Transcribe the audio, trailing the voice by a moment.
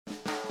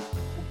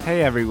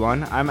Hey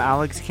everyone, I'm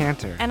Alex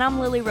Cantor. And I'm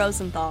Lily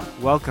Rosenthal.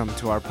 Welcome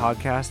to our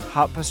podcast,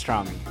 Hot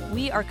Pastrami.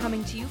 We are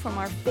coming to you from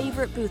our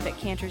favorite booth at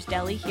Cantor's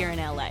Deli here in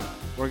LA.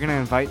 We're going to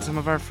invite some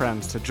of our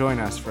friends to join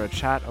us for a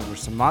chat over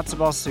some matzo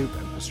ball soup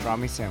and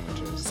pastrami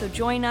sandwiches. So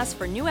join us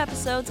for new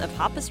episodes of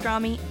Hot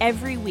Pastrami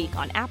every week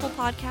on Apple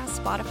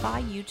Podcasts,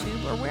 Spotify,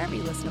 YouTube, or wherever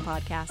you listen to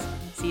podcasts.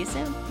 See you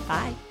soon.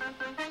 Bye.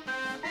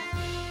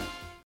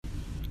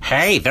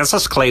 Hey, this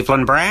is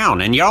Cleveland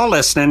Brown, and you're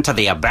listening to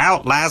the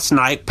About Last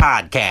Night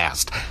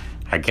podcast.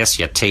 I guess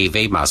your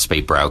TV must be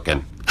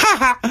broken.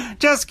 Ha ha,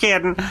 just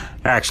kidding.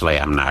 Actually,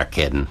 I'm not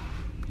kidding.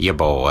 You're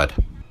bored.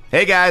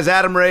 Hey guys,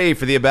 Adam Ray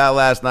for the About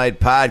Last Night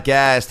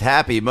podcast.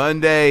 Happy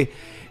Monday.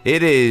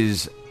 It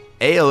is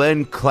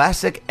ALN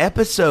Classic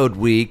Episode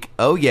Week.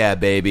 Oh yeah,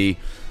 baby.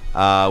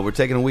 We're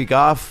taking a week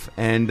off,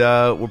 and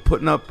we're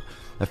putting up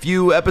a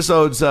few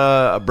episodes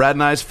of Brad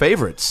and I's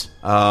favorites.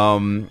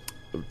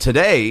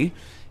 Today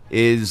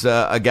is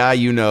a guy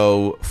you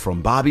know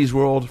from Bobby's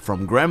World,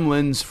 from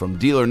Gremlins, from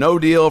Deal or No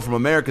Deal, from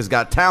America's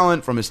Got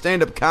Talent, from his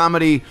stand-up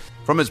comedy,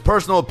 from his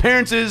personal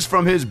appearances,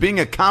 from his being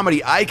a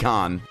comedy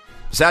icon.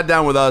 Sat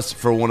down with us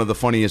for one of the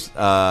funniest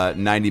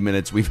 90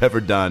 minutes we've ever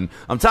done.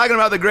 I'm talking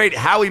about the great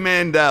Howie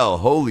Mandel.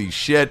 Holy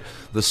shit.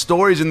 The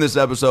stories in this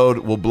episode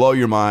will blow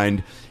your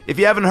mind if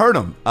you haven't heard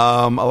them.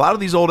 A lot of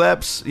these old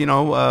eps, you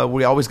know,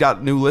 we always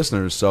got new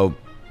listeners. So,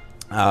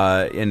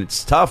 and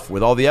it's tough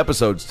with all the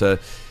episodes to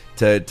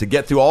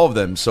get through all of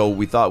them. So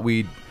we thought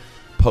we'd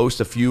post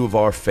a few of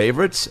our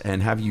favorites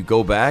and have you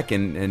go back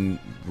and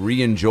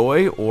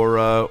re-enjoy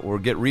or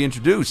get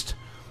reintroduced.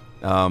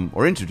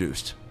 Or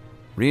introduced.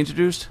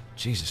 Reintroduced?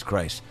 Jesus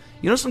Christ.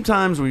 You know,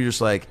 sometimes when you're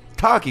just like,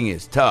 talking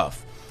is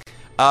tough.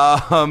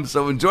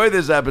 So enjoy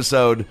this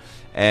episode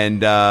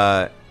and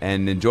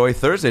enjoy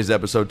Thursday's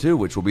episode too,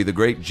 which will be the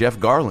great Jeff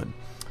Garlin.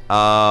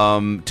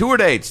 Tour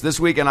dates this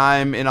week, and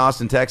I'm in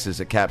Austin, Texas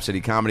at Cap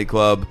City Comedy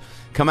Club.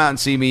 Come out and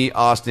see me,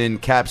 Austin,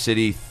 Cap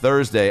City,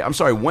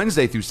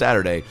 Wednesday through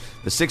Saturday,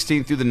 the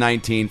 16th through the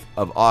 19th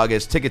of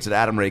August. Tickets at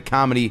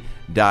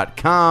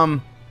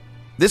adamraycomedy.com.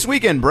 This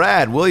weekend,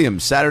 Brad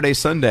Williams, Saturday,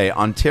 Sunday,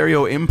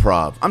 Ontario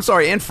Improv.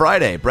 And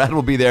Friday. Brad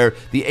will be there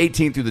the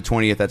 18th through the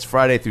 20th. That's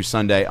Friday through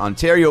Sunday.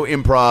 Ontario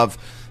Improv,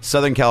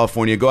 Southern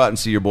California. Go out and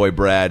see your boy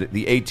Brad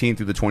the 18th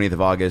through the 20th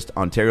of August,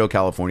 Ontario,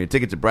 California.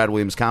 Tickets at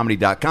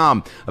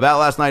bradwilliamscomedy.com,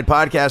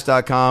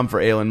 aboutlastnightpodcast.com for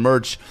ALN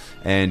merch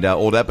and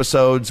old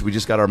episodes. We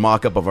just got our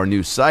mock-up of our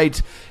new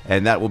site,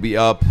 and that will be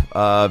up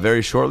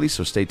very shortly,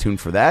 so stay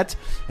tuned for that.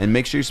 And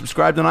make sure you're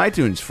subscribed on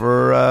iTunes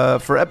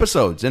for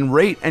episodes, and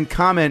rate and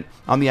comment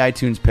on the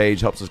iTunes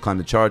page. Helps us climb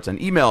the charts. And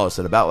email us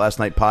at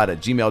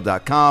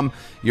aboutlastnightpod@gmail.com.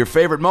 Your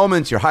favorite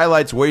moments, your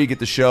highlights, where you get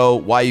the show,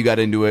 why you got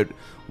into it,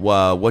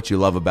 what you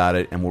love about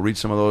it, and we'll read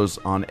some of those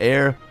on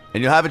air,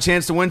 and you'll have a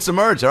chance to win some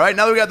merch. All right,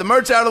 now that we got the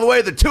merch out of the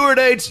way, the tour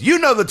dates, you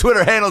know the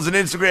Twitter handles and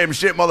Instagram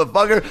shit,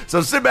 motherfucker.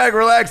 So sit back,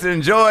 relax, and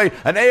enjoy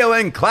an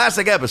ALN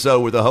Classic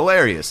episode with the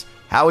hilarious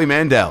Howie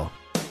Mandel.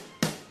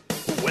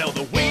 Well,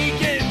 the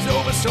weekend's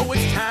over, so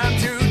it's time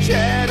to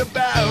chat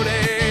about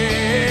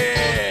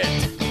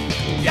it.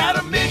 Got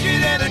a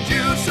midget and a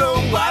Jew, so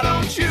why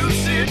don't you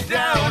sit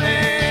down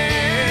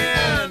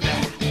and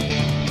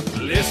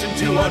listen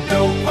to our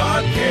dope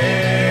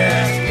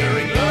podcast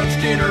during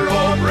lunch, dinner,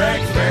 or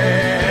breakfast.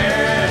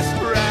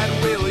 Brad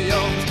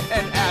Williams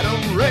and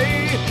Adam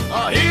Ray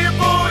are here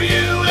for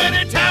you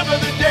any time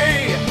of the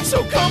day.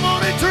 So come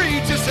on and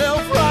treat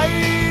yourself right.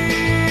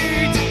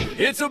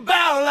 It's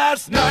About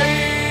Last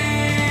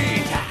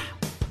Night.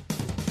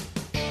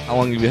 How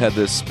long have you had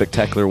this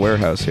spectacular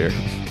warehouse here?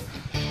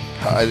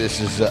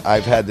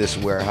 I've had this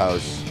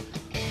warehouse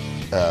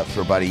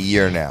for about a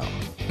year now.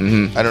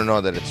 Mm-hmm. I don't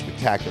know that it's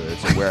spectacular.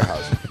 It's a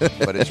warehouse,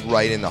 but it's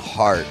right in the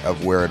heart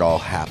of where it all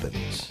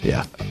happens.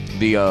 Yeah,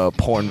 the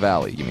Porn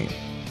Valley, you mean?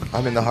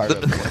 I'm in the heart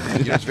of it.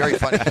 You know, it's very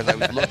funny because I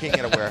was looking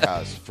at a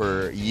warehouse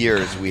for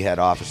years. We had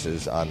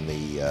offices on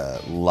the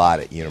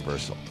lot at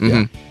Universal,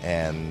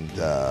 and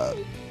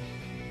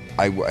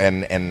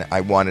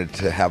I wanted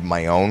to have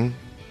my own.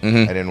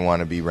 Mm-hmm. I didn't want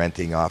to be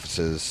renting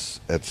offices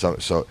at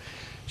so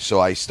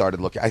I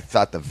started looking. I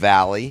thought the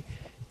Valley,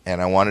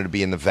 and I wanted to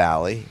be in the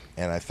Valley.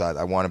 And I thought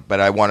I want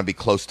to be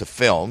close to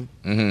film.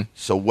 Mm-hmm.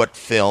 So what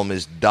film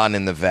is done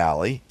in the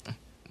Valley?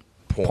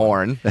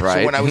 Porn,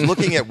 right? So when I was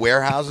looking at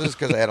warehouses,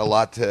 because I had a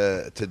lot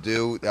to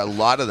do, a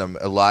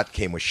lot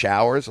came with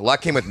showers, a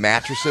lot came with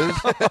mattresses,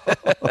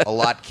 a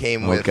lot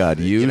came with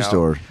used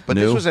or but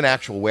new? This was an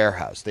actual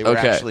warehouse. They were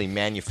actually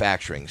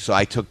manufacturing. So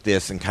I took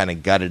this and kind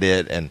of gutted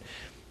it and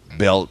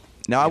built.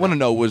 Now, I want to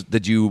know,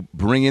 did you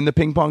bring in the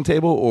ping pong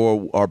table,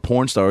 or are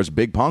porn stars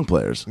big pong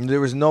players? There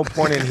was no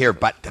porn in here,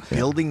 but the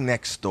building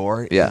next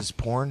door is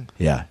porn.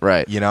 Yeah.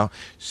 Right. You know?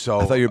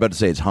 So I thought you were about to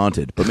say it's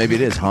haunted, but maybe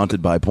it is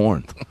haunted by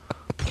porn.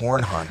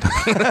 Porn haunted.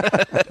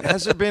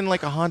 Has there been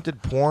like a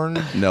haunted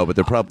porn? No, but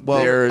they're probably...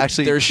 Well,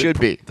 there should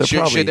be.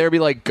 Should there be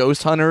like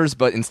ghost hunters,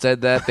 but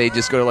instead that they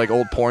just go to like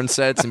old porn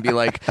sets and be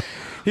like...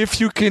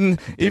 If you can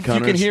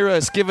hear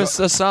us, give us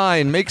a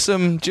sign. Make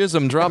some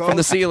jism drop from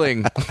the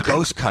ceiling.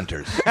 Ghost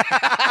hunters.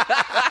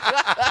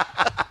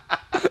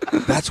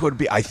 That's what it'd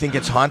be. I think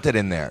it's haunted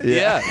in there.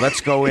 Yeah.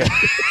 Let's go in.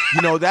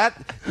 That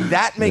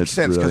makes That's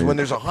sense because brilliant. when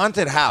there's a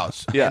haunted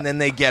house Yeah. and then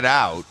they get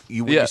out,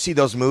 when you see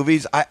those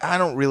movies, I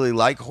don't really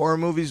like horror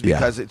movies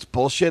because it's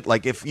bullshit.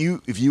 Like if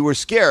you were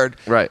scared,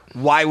 Right.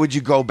 why would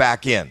you go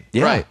back in?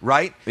 Yeah.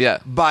 Right? Yeah.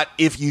 But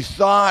if you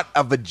thought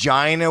a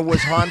vagina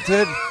was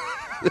haunted,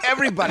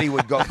 everybody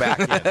would go back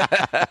in.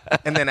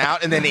 And then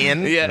out and then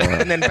in. Yeah.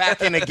 And then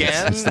back in again.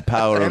 That's the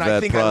power and of I that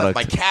think product. I left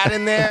my cat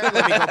in there. Let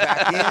me go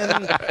back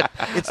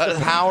in. It's the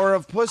power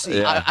of pussy.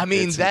 Yeah. I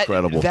mean It's that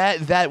incredible.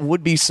 that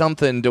would be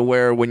something to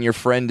where when your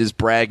friend is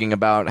bragging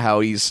about how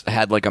he's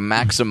had like a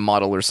Maxim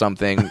model or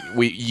something,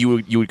 you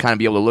would kind of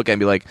be able to look at it and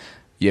be like,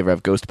 "You ever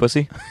have ghost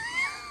pussy?"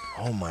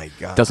 Oh my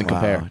god! Doesn't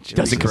compare. Jimmy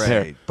Doesn't Great.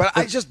 compare. But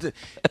I just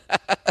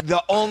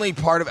the only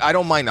part of I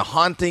don't mind the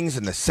hauntings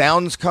and the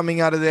sounds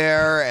coming out of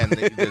there and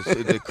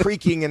the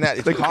creaking and that.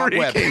 It's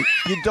cobwebs.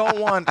 You don't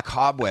want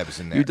cobwebs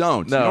in there. You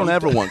don't. No. You don't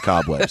ever want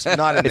cobwebs.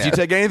 Not in If you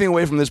there. take anything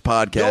away from this No,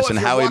 podcast if and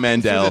you're Howie walking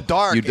Mandel, through the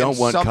dark you don't and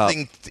want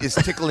something is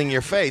tickling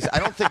your face. I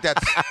don't think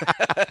that's.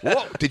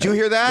 Whoa! Did you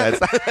hear that?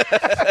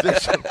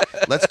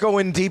 Let's go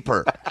in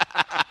deeper.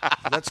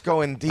 Let's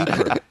go in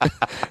deeper.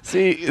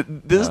 See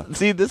this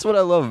is what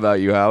I love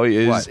about you, Howie.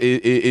 What?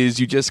 Is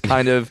you just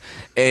kind of,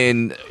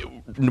 and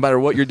no matter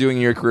what you're doing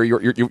in your career,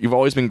 you've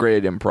always been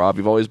great at improv.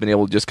 You've always been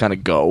able to just kind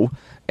of go.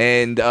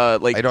 And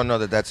like I don't know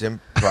that's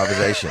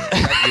improvisation.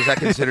 Is that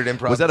considered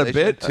improvisation? Was that a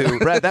bit? To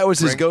Brad, that was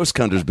his bring- Ghost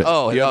Hunters bit.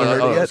 Oh, you haven't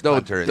heard it yet? Ghost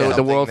Hunter is the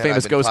something world that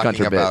famous I've been Ghost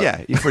talking Hunter bit.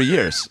 about. Yeah, for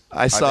years.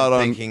 I saw I've been it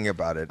on. thinking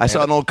about it. I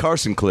saw an old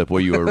Carson clip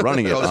where you were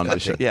running it Ghost on the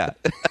show. hunting. Yeah.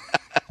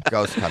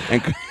 Ghost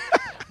Hunter.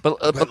 But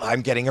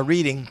I'm getting a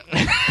reading.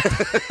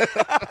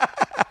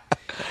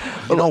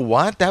 You know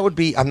what? That would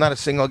be. I'm not a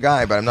single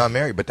guy, but I'm not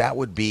married. But that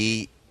would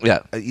be. yeah,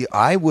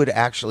 I would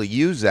actually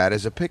use that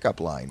as a pickup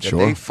line. That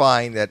Sure. They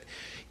find that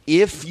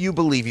if you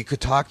believe, you could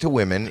talk to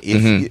women,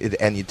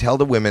 and you tell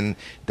the women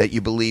that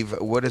you believe.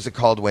 What is it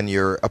called when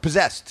you're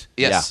possessed?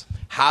 yes,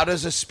 How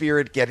does a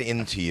spirit get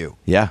into you?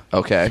 Yeah.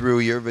 okay, Through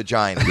your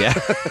vagina. Yeah.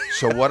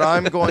 So what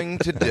I'm going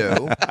to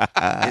do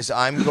is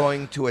I'm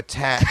going to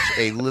attach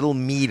a little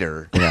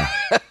meter Yeah.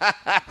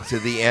 to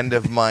the end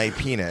of my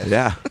penis.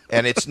 Yeah.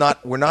 And it's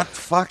not. We're not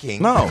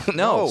fucking. No.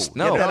 No. Get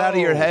that out of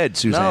your head,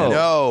 Suzanne.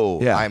 No,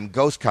 Yeah. I'm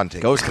ghost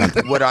hunting. Ghost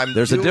hunting. What I'm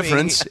There's a doing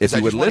difference. is If you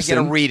I would just want to get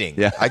a listen. reading.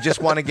 Yeah. I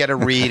just want to get a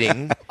reading.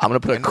 I'm gonna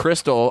put a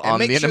crystal And on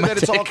make the end sure of my that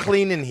it's all dick.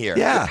 clean in here.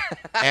 Yeah.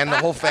 And the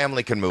whole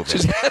family can move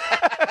in.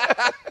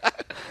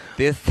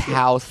 This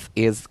house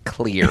is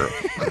clear.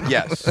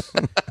 Yes.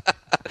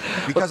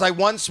 Because I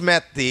once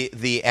met the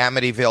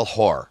Amityville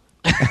whore.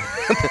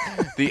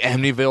 The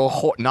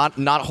Amityville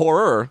not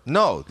horror.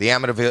 No, the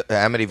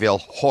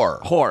Amityville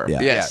whore. Horror.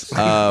 Yeah. Yes.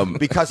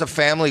 Because a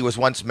family was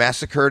once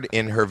massacred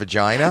in her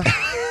vagina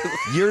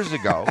years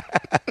ago,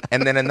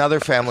 and then another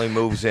family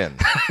moves in.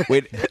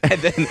 Wait,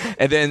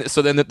 and then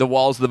so then the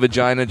walls of the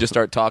vagina just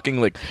start talking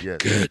like Yes.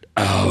 get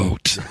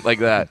out like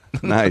that.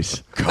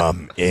 Nice.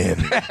 Come in.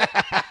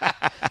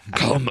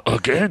 Come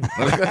again.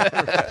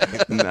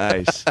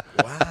 Nice.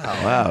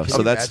 Wow. So Can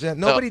you that's. imagine?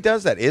 Nobody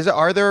does that.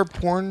 Are there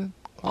porn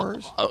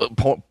horrors?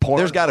 Porn.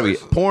 There's got to be.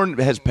 Porn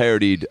has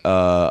parodied,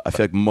 I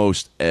feel like,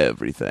 most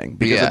everything.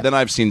 Because Yeah. then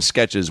I've seen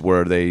sketches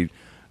where they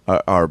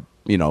are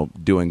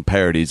doing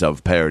parodies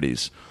of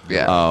parodies.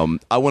 Yeah.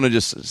 I want to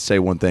just say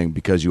one thing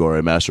because you are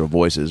a master of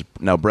voices.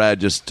 Now, Brad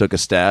just took a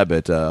stab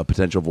at a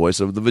potential voice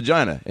of the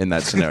vagina in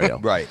that scenario.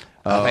 Right.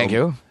 Thank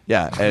you.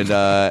 Yeah, and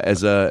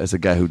as a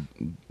guy who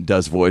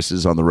does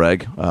voices on the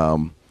reg,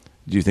 do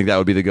you think that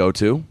would be the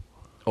go-to?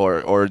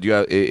 Or do you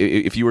have,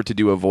 if you were to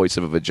do a voice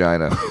of a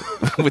vagina,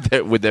 would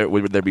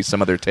there be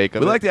some other take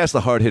of We it? like to ask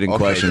the hard-hitting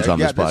questions on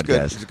this that's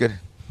podcast. Good.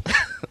 That's good.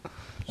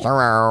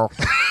 Hello.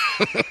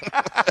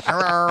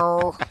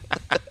 Hello.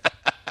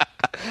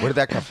 Where did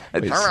that come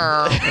from?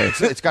 Hello.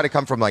 It's got to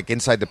come from like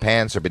inside the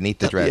pants or beneath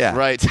the dress. Yeah.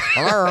 Right.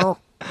 Hello.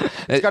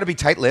 It's got to be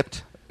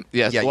tight-lipped.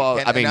 Yes. Yeah, well,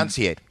 you can't I mean,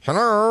 enunciate.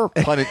 Hello.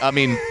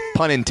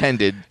 pun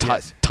intended.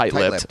 Yes,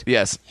 Tight-lipped. tight-lipped.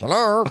 Yes.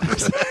 Hello.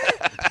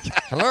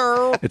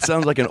 Hello. It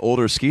sounds like an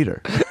older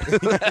Skeeter.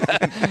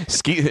 But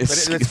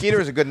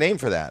Skeeter is a good name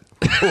for that.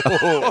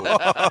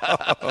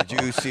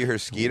 Did you see her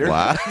Skeeter?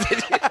 Wow.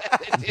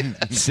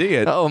 See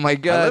it. Oh my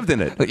God! I lived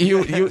in it.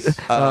 You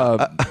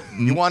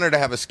You want her to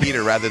have a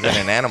Skeeter rather than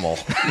an animal.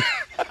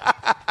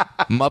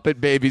 Muppet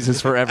Babies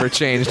has forever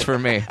changed for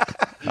me.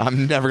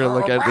 I'm never gonna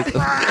look at it.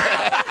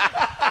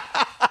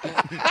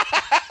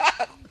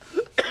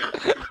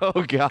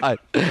 Oh God!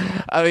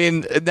 I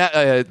mean,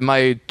 that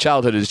my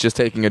childhood is just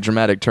taking a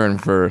dramatic turn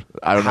for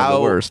I don't know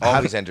the worst.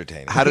 Always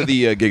entertaining. How did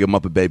the gig of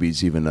Muppet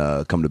Babies even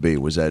come to be?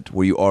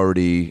 Were you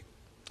already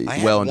I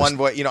have well? one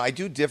voice. I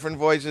do different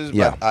voices, but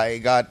Yeah. I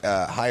got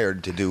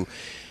hired to do.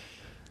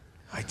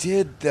 I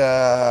did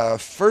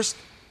first.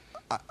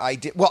 I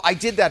did well. I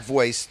did that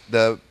voice,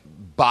 the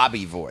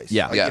Bobby voice.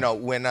 Yeah. Like, Yeah.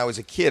 when I was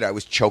a kid, I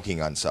was choking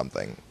on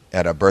something,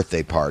 at a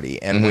birthday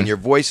party, and when your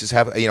voice is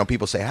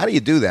people say, "How do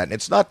you do that?" And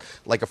it's not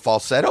like a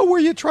falsetto where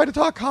you try to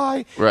talk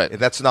high. Right.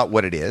 That's not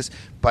what it is.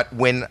 But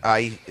when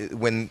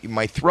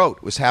my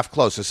throat was half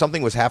closed, so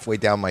something was halfway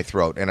down my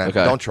throat, and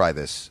don't try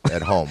this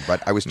at home,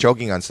 but I was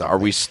choking on something. Are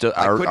we still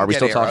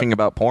talking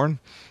about porn?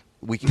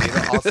 We can.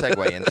 I'll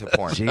segue into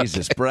porn.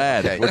 Jesus,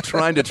 Brad, Okay. we're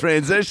trying to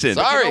transition. You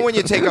know when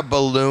you take a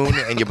balloon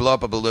and you blow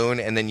up a balloon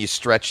and then you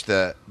stretch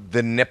the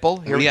nipple?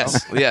 Here we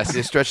Yes, go. yes.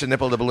 You stretch the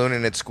nipple of the balloon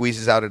and it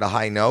squeezes out at a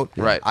high note.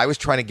 Right. I was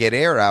trying to get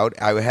air out.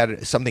 I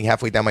had something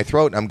halfway down my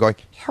throat and I'm going,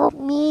 Help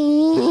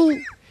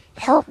me.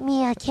 Help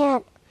me. I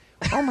can't.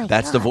 Oh, my God.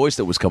 That's the voice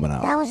that was coming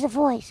out. That was the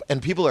voice.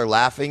 and people are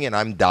laughing and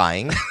I'm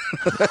dying.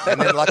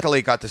 And then luckily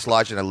it got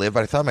dislodged and I lived.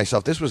 But I thought to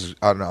myself, this was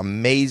an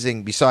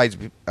amazing, besides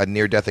a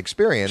near-death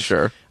experience.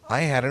 Sure.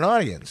 I had an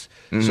audience.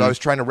 So I was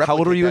trying to replicate How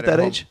old were you at that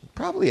home. age?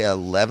 Probably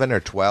 11 or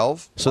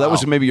 12. So that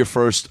was maybe your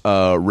first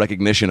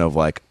recognition of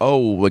like,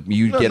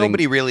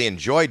 Nobody really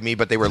enjoyed me,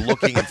 but they were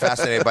looking and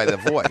fascinated by the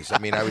voice. I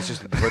mean, I was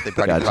just at the birthday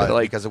party Gotcha.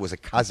 because it was a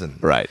cousin.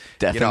 Right.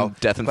 Death and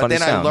But funny then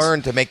sounds. I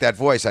learned to make that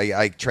voice.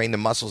 I trained the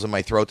muscles in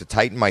my throat to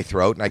tighten my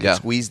throat, and I can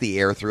squeeze the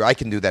air through. I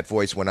can do that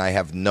voice when I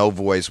have no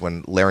voice,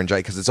 when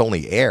laryngitis, because it's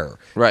only air.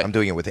 Right. I'm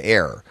doing it with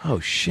air, Oh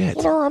shit.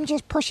 You know, I'm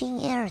just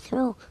pushing air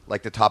through.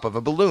 like the top of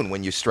a balloon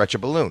when you stretch a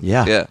balloon.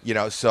 Yeah.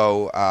 Yeah.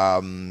 So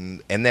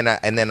and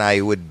then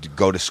I would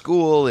go to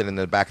school, and in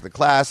the back of the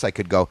class, I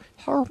could go,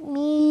 Help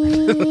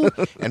me.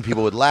 and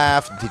people would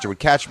laugh. The teacher would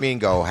catch me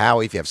and go,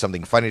 Howie, if you have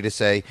something funny to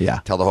say,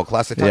 tell the whole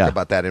class. I talked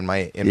about that in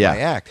my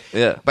act.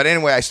 Yeah. But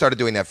anyway, I started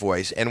doing that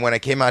voice. And when I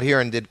came out here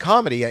and did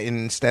comedy,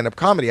 in stand-up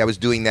comedy, I was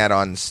doing that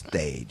on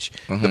stage,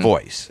 the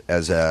voice,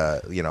 as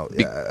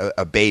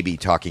a baby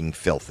talking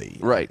filthy.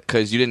 Right,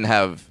 because you didn't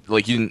have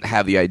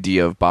the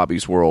idea of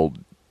Bobby's World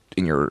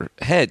in your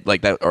head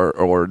like that,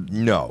 or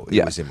No,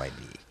 it was in my knee.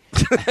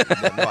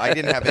 No, I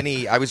didn't have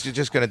any. I was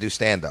just going to do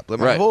stand-up.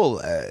 My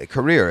whole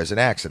career is an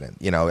accident.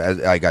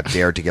 I got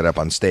dared to get up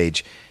on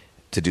stage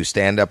to do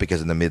stand-up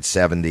because in the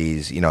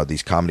mid-'70s,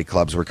 these comedy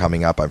clubs were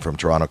coming up. I'm from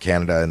Toronto,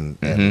 Canada, and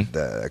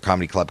the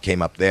comedy club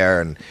came up there.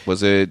 And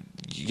was it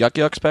Yuck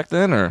Yucks back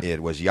then, or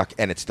it was Yuck,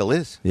 and it still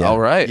is. Yeah. All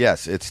right.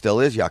 Yes, it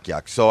still is Yuck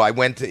Yuck. So I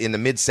went in the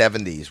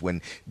mid-'70s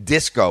when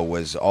disco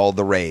was all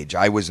the rage.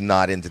 I was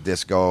not into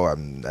disco.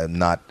 I'm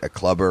not a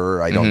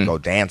clubber. I don't go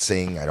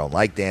dancing. I don't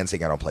like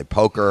dancing. I don't play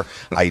poker.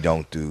 I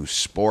don't do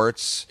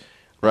sports.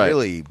 Right.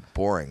 Really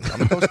boring.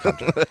 I'm a ghost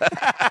hunter.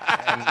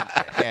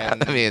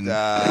 and I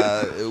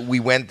mean, we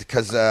went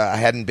because I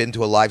hadn't been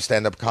to a live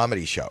stand-up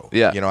comedy show.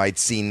 Yeah. I'd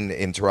seen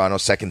in Toronto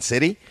Second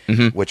City,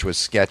 which was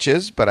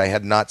sketches, but I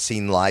had not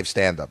seen live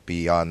stand-up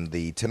beyond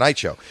the Tonight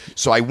Show.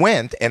 So I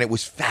went, and it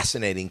was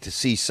fascinating to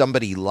see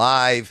somebody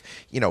live,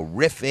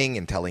 riffing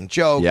and telling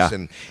jokes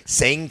and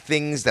saying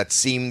things that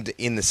seemed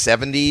in the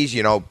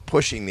 70s,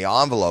 pushing the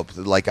envelope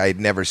like I had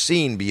never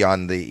seen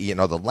beyond the,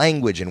 the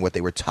language and what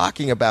they were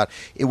talking about.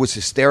 It was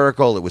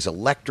hysterical. It was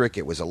electric.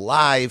 It was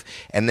alive.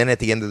 And then at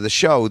the end of the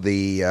show,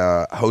 the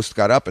host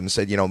got up and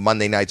said,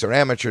 Monday nights are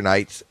amateur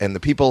nights. And the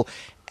people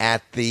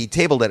at the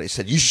table that I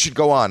said, you should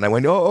go on. I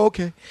went, oh,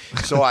 okay.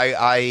 So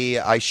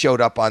I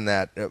showed up on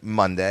that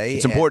Monday.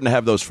 It's important to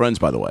have those friends,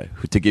 by the way,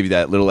 to give you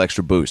that little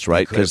extra boost,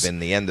 right? Could have been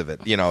the end of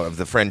it, of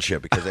the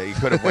friendship, because it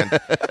could have went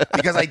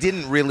because I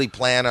didn't really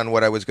plan on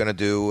what I was going to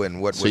do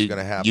and what was going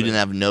to happen. You didn't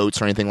have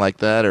notes or anything like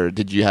that, or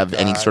did you have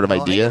any sort of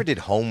idea? I never did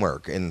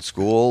homework in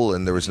school,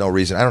 and there was no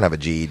reason. I don't have a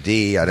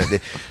GED.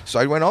 So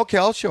I went, okay,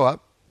 I'll show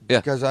up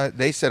because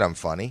they said I'm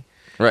funny.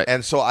 Right.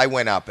 And so I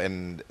went up,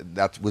 and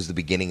that was the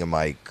beginning of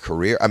my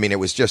career. I mean, it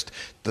was just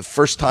the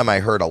first time I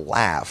heard a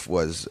laugh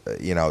was,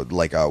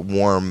 like a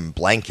warm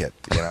blanket.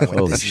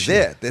 This is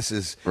it. This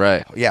is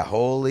right. Yeah,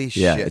 holy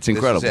shit. Yeah, it's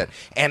incredible. This is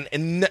it.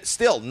 And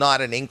still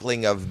not an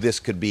inkling of this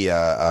could be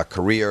a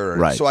career.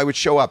 Right. So I would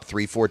show up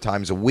 3-4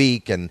 times a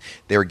week, and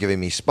they were giving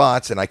me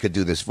spots, and I could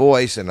do this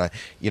voice, and I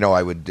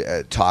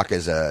would talk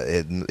as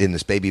in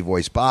this baby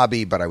voice,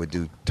 Bobby, but I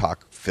would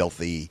talk about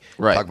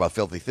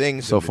filthy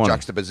things. So and the funny.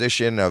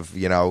 juxtaposition of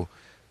the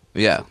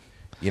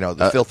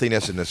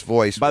filthiness in this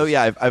voice. By the way,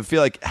 I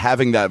feel like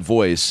having that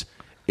voice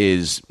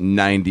is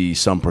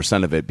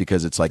 90% of it,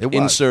 because it's like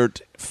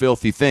insert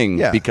filthy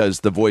thing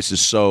because the voice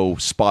is so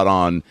spot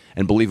on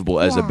and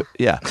believable as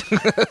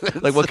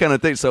like what kind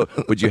of thing? So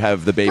would you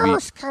have the baby?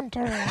 Ghost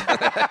hunter.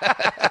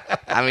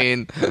 I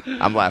mean,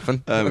 I'm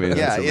laughing. I mean,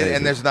 that's amazing.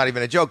 And there's not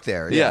even a joke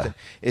there. Yeah.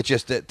 It's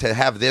just to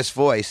have this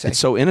voice. It's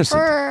so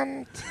innocent.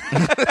 Hunt.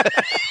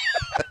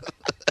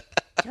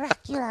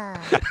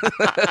 Dracula.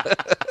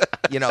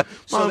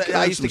 So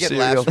I used to get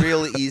laughs,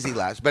 real easy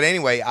laughs. But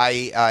anyway,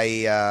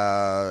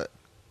 I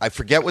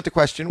forget what the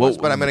question was,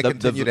 but I'm going to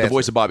continue to the answer.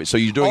 voice of Bobby. So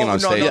you're doing it on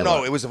stage.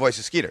 No, it was the voice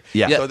of Skeeter.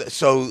 Yeah.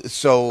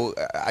 So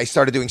I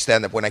started doing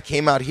stand-up. When I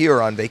came out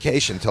here on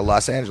vacation to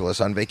Los Angeles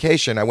on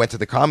vacation, I went to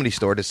the Comedy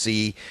Store to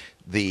see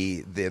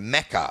the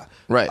mecca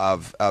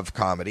of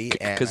comedy.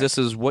 Because this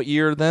is what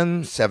year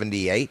then?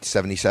 78,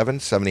 77,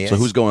 78. So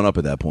who's going up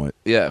at that point?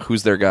 Yeah,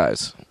 who's their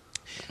guys?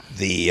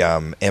 The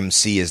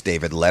MC is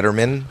David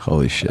Letterman.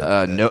 Holy shit!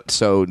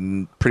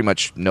 Pretty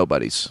much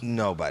nobody's.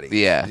 Nobody.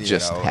 Yeah,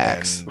 just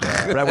hacks. And,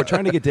 Brad, we're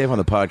trying to get Dave on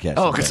the podcast.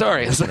 Oh,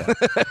 sorry.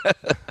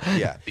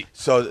 yeah.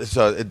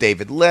 So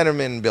David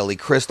Letterman, Billy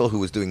Crystal, who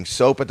was doing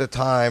soap at the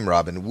time,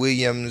 Robin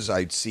Williams.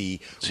 I'd see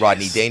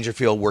Rodney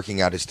Dangerfield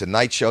working out his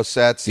Tonight Show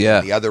sets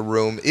in the other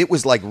room. It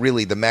was like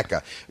really the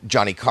Mecca.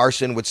 Johnny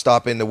Carson would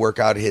stop in to work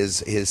out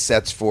his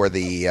sets for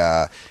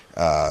the.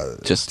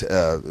 Just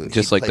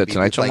like the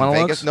Tonight Show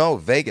monologues? Vegas? No,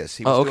 Vegas.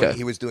 He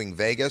was doing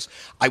Vegas.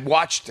 I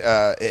watched.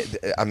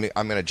 I'm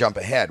going to jump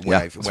ahead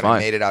when I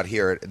made it out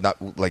here,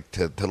 not like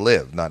to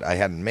live. I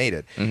hadn't made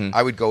it. Mm-hmm.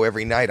 I would go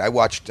every night. I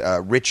watched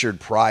Richard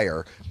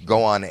Pryor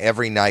go on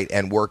every night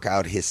and work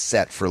out his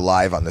set for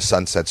live on the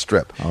Sunset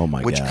Strip. Oh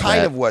my which God! Which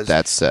kind of was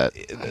that set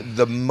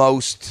the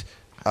most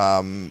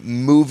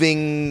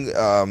moving,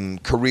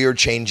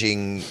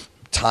 career-changing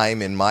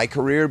time in my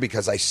career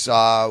because I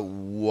saw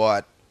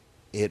what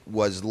it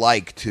was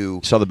like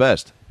to saw the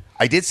best.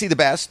 I did see the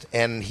best,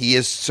 and he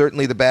is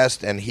certainly the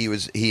best, and he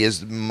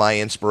is my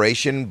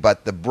inspiration.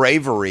 But the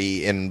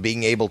bravery in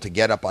being able to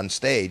get up on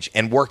stage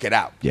and work it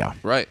out,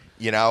 right.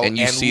 And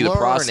you see learn the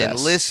process and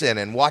listen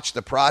and watch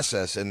the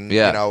process, and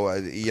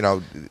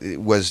it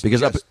was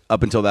because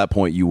up until that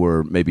point you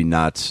were maybe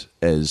not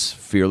as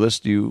fearless.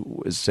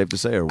 Is safe to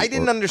say, I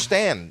didn't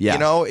understand. Yeah.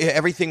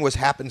 Everything was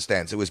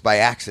happenstance. It was by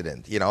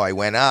accident. I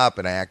went up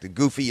and I acted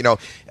goofy.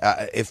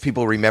 If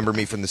people remember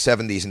me from the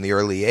 70s and the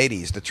early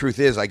 80s, the truth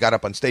is I got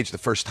up on stage the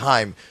first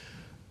time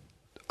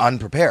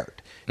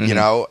unprepared.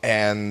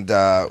 And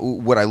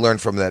what I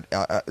learned from that,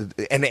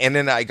 and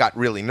then I got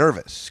really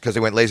nervous because I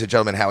went, ladies and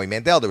gentlemen, Howie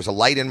Mandel. There was a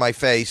light in my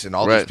face, and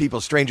all these people,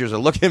 strangers, are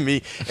looking at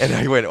me, and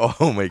I went,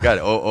 oh my God,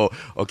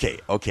 okay,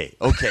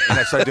 and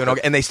I started doing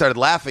okay, and they started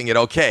laughing at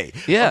okay,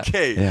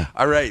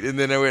 all right, and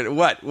then I went,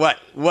 what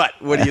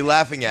are you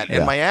laughing at?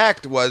 And my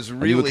act was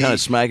really, you would kind of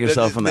smack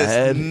yourself on the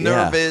head,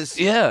 nervous,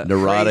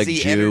 neurotic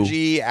crazy Jew.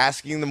 energy,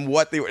 asking them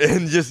what they were,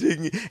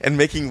 and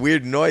making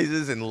weird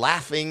noises and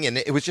laughing, and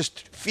it was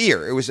just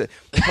fear. It was a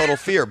total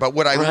fear. But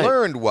what I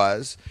learned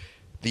was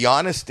the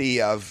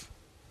honesty of,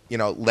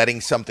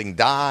 letting something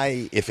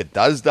die, if it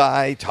does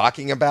die,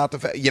 talking about the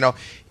fact,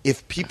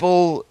 if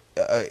people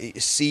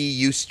see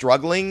you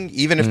struggling,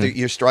 even if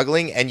you're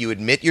struggling and you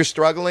admit you're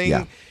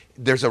struggling,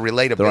 there's a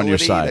relatability. They're on your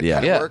side,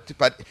 that kind of worked.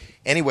 But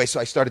anyway, so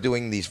I started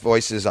doing these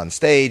voices on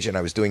stage, and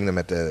I was doing them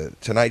at the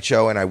Tonight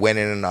Show, and I went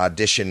in and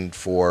auditioned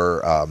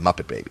for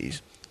Muppet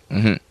Babies.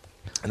 Mm-hmm.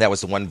 And that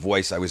was the one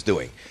voice I was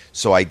doing.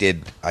 So I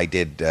did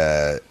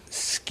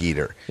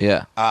Skeeter.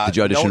 Yeah. Did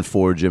you audition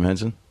for Jim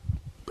Henson?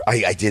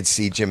 I did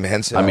see Jim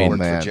Henson. I mean,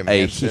 for Jim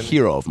a Henson.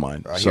 hero of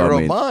mine. Hero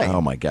of mine. Oh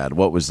my God,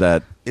 what was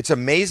that? It's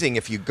amazing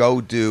if you go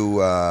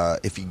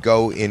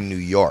in New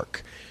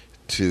York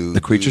to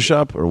the Creature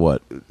Shop or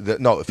what?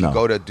 If you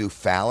go to do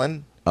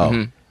Fallon.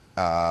 Oh.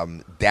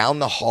 Down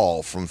the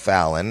hall from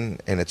Fallon,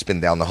 and it's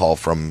been down the hall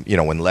from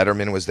when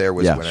Letterman was there,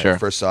 when I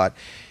first saw it.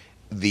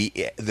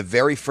 The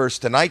very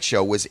first Tonight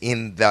Show is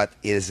in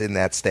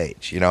that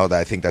stage.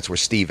 I think that's where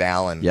Steve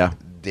Allen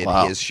did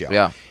his show.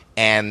 Yeah.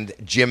 And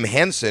Jim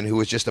Henson, who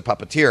was just a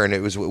puppeteer, and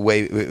it was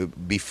way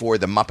before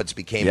the Muppets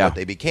became what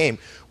they became,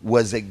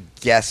 was a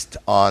guest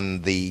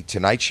on the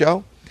Tonight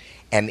Show.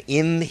 And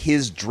in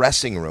his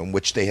dressing room,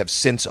 which they have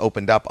since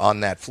opened up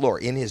on that floor,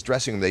 in his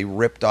dressing room, they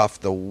ripped off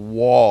the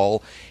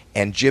wall,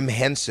 and Jim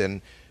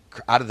Henson,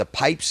 out of the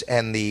pipes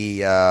and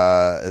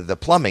the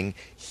plumbing,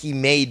 he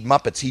made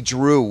Muppets. He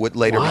drew what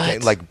later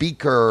became like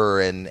Beaker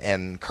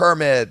and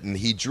Kermit, and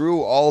he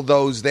drew all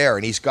those there,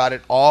 and he's got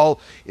it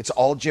all. It's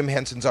all Jim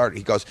Henson's art.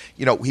 He goes,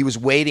 he was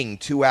waiting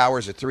 2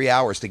 hours or 3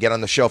 hours to get on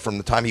the show from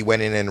the time he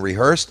went in and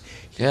rehearsed.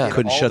 Yeah,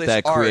 couldn't shut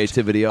that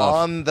creativity off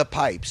on the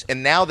pipes.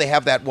 And now they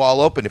have that wall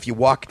open. If you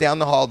walk down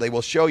the hall, they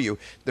will show you.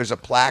 There's a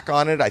plaque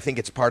on it. I think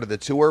it's part of the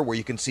tour where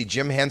you can see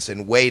Jim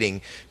Henson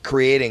waiting,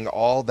 creating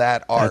all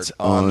that art.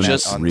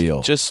 That's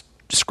unreal. Just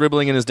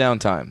scribbling in his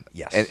downtime.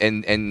 Yes,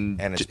 and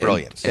it's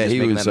brilliant. And he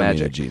was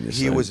magic. A genius.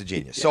 He was a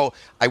genius. So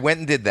I went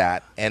and did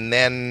that, and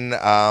then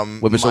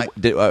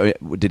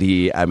did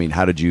he? I mean,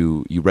 how did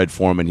you read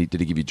for him, and did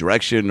he give you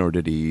direction, or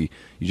did you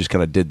just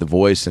kind of did the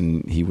voice,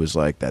 and he was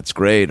like, "That's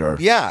great," or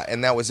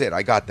and that was it.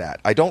 I got that.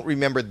 I don't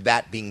remember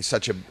that being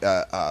such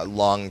a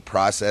long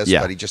process,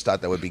 but he just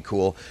thought that would be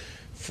cool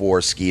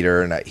for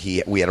Skeeter, and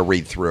we had a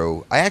read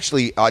through. I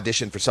actually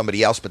auditioned for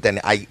somebody else, but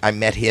then I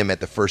met him at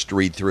the first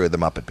read through of the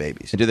Muppet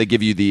Babies. And did they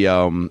give you the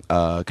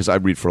because I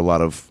read for a lot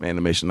of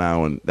animation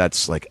now, and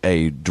that's like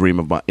a dream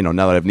of mine. Now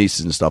that I have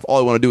nieces and stuff, all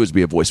I want to do is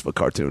be a voice of a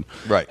cartoon,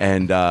 right?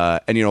 And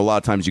a lot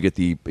of times you get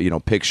the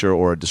picture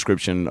or a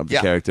description of the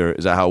character.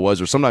 Is that how it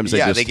was? Or sometimes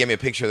they gave me a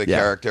picture of the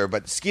character,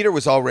 but Skeeter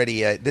was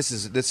already this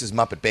is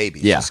Muppet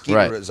Babies. Yeah,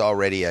 Skeeter is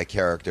already a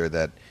character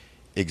that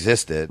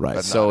existed, right?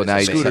 But so now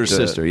Scooter's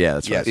sister,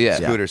 that's right.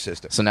 Yes, Scooter's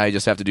sister. So now you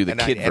just have to do the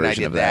kid version and I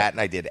did of that. And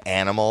I did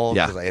Animal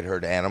because I had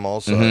heard Animal.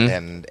 So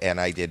and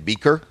I did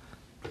Beaker,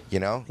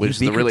 which is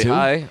the really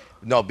high.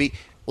 No,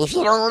 if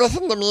you don't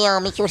listen to me,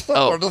 I'll make your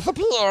sister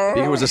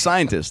disappear. He was a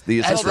scientist.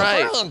 That's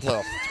right.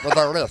 Scientist with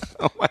a list.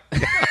 Oh my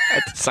God.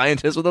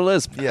 Scientist with a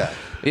lisp. Yeah.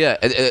 Yeah.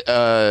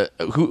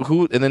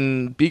 Who? And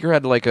then Beaker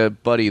had like a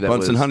buddy that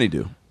Bunsen was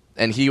Honeydew.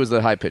 and he was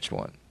the high pitched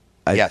one.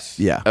 Yes.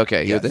 Yeah.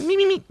 Okay. Yes. He was the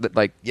me,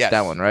 like Yes.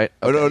 that one, right?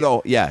 Oh,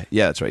 no. Yeah,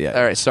 that's right. Yeah.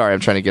 All right. Sorry, I'm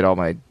trying to get all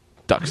my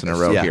ducks in a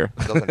row Yeah. here.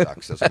 Those are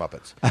ducks. Those are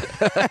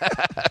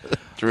Muppets.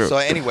 True. So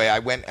anyway,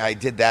 I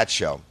did that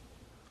show,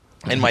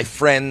 and my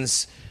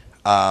friends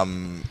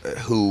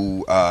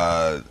who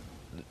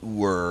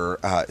were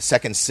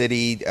Second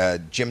City,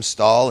 Jim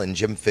Stahl and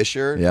Jim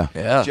Fisher.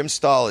 Yeah. Jim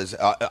Stahl is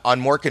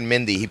on Mork and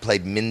Mindy. He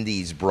played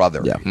Mindy's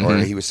brother, Yeah. or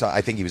he was.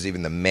 I think he was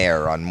even the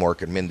mayor on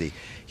Mork and Mindy.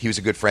 He was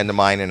a good friend of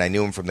mine, and I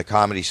knew him from the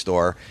Comedy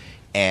Store.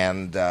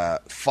 And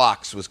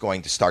Fox was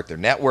going to start their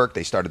network.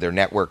 They started their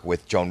network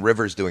with Joan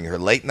Rivers doing her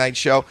late night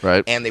show.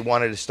 Right. And they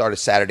wanted to start a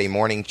Saturday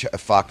morning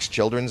Fox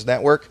Children's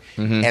Network.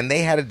 And they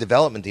had a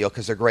development deal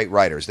because they're great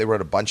writers. They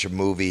wrote a bunch of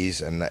movies.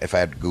 And if I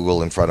had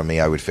Google in front of me,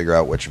 I would figure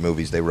out which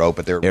movies they wrote.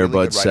 But they're really Airbud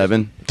good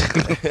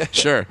writers. 7.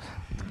 Sure.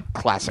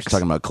 Classics.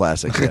 Talking about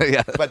classics. Yeah.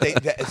 Yeah.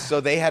 But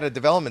so they had a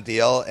development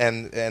deal,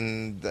 and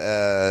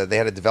they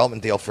had a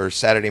development deal for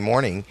Saturday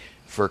morning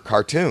for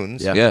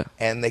cartoons. Yeah.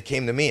 And they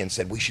came to me and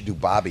said, we should do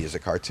Bobby as a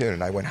cartoon.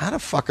 And I went, how the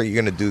fuck are you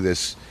going to do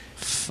this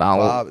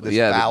Foul.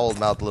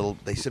 foul-mouthed little...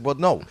 They said, well,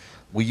 no,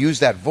 we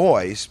use that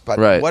voice, but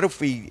Right. what if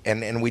we...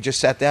 And we just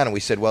sat down and we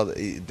said, well,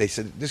 they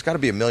said, there's got to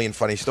be a million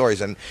funny stories.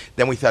 And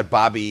then we thought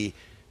Bobby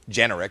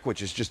Generic,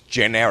 which is just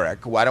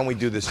generic. Why don't we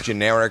do this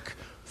generic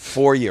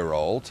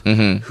 4-year-old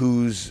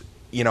who's...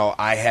 You know,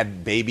 I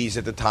had babies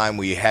at the time.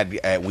 We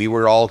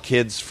were all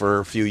kids for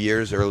a few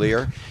years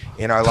earlier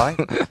in our life,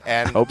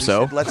 and Hope we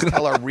so. said, let's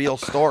tell our real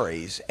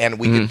stories, and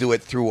we could do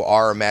it through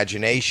our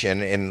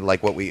imagination, and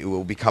like what we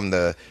will become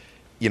the,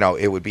 you know,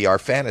 it would be our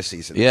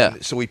fantasies. Yeah.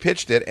 And so we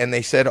pitched it, and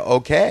they said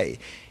okay,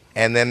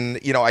 and then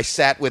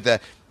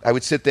I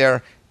would sit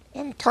there.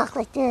 And talk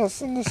like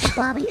this, and this is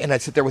Bobby. And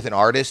I'd sit there with an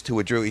artist who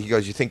would draw. He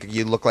goes, "You think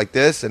you look like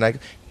this?" And I,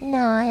 No,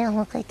 I don't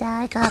look like that.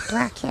 I got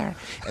black hair.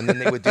 and then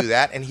they would do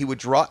that, and he would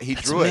draw. He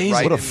drew amazing. it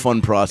right. What a and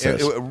fun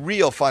process. A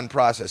real fun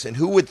process. And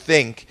who would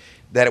think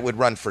that it would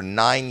run for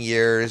 9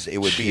 years? It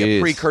would be a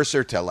Jeez.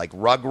 precursor to like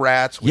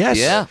Rugrats. which Yes.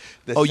 is Yeah.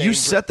 the Oh, you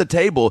same- set the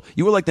table.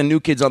 You were like the New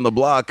Kids on the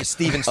Block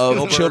Steven of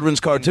Spielberg children's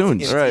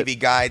cartoons. In Right. TV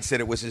Guide said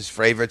it was his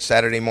favorite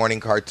Saturday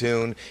morning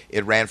cartoon.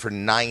 It ran for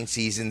 9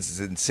 seasons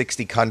in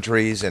 60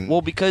 countries. And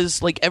Well,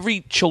 because like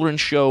every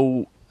children's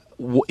show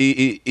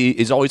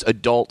is always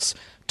adults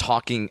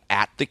talking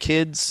at the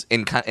kids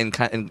and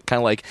kind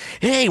of like,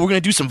 hey, we're gonna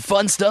do some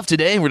fun stuff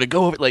today. We're gonna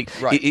go over like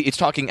Right. it's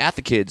talking at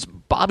the kids.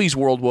 Bobby's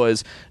World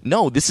was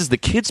no, this is the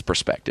kids'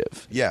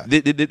 perspective. Yeah.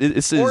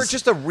 This is or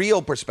just a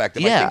real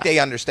perspective. I Yeah. think they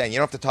understand. You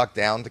don't have to talk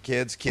down to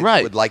kids. Kids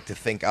Right. would like to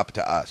think up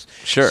to us.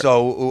 Sure.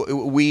 So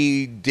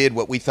we did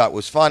what we thought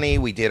was funny.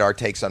 We did our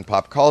takes on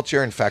pop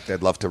culture. In fact,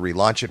 I'd love to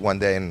relaunch it one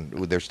day, and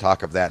there's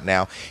talk of that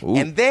now.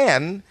 And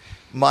then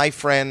my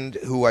friend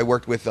who I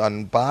worked with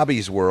on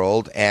Bobby's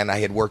World, and I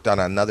had worked on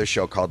another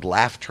show called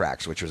Laugh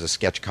Tracks, which was a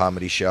sketch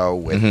comedy show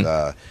with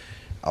a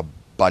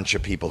bunch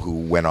of people who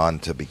went on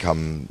to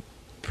become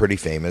pretty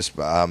famous.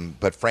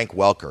 But Frank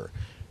Welker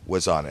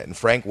was on it, and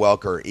Frank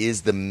Welker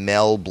is the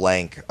Mel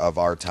Blanc of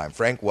our time.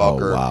 Frank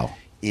Welker wow.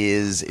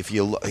 is,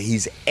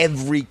 he's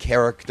every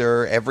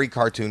character, every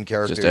cartoon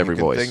character, Just every you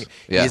can voice. think.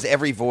 Yeah. He is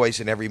every voice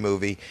in every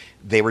movie.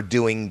 They were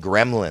doing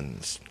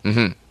Gremlins.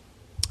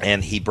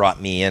 And he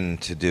brought me in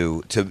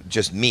to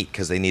just meet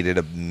because they needed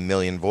a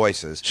million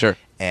voices. Sure.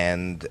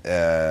 And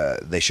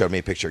they showed me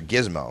a picture of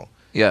Gizmo.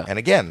 Yeah. And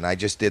again, I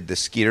just did the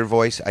Skeeter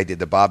voice. I did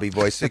the Bobby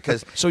voice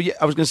because So yeah,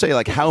 I was going to say,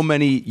 like, how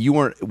many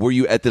were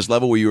you at this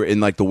level where you were in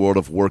like the world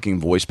of working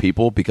voice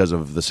people because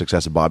of the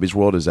success of Bobby's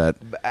World? Did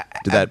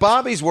that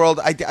Bobby's World,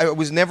 I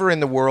was never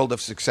in the world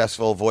of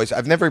successful voice.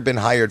 I've never been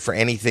hired for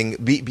anything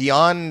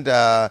beyond.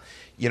 I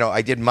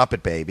did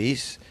Muppet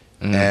Babies.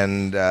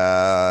 And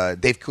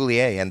Dave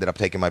Coulier ended up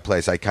taking my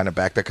place. I kind of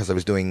backed up because I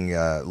was doing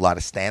a lot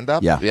of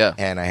stand-up. Yeah.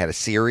 And I had a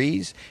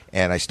series,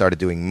 and I started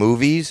doing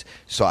movies.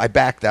 So I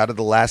backed out of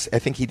the last. I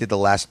think he did the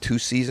last 2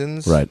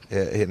 seasons. Right.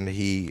 And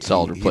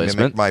Solid he replacement.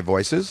 mimicked my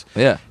voices.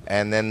 Yeah.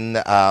 And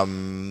then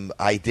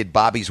I did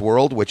Bobby's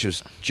World, which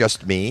was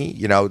just me,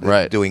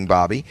 Right. doing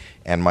Bobby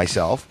and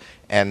myself.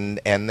 And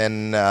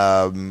then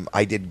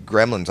I did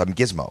Gremlins. I'm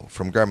Gizmo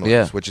from Gremlins,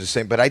 Yeah. which is the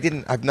same. But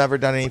I've never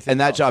done anything. and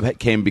that else. job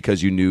came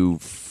because you knew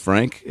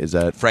Frank? Is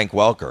that Frank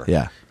Welker.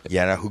 Yeah.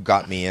 Yeah, who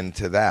got me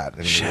into that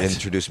and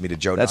introdued me to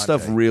Joe that Dante.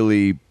 stuff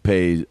really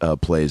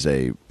plays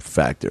a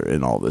factor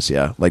in all this?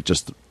 Yeah, like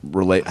just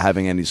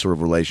having any sort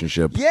of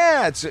relationship.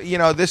 Yeah, it's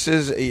this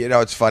is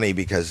it's funny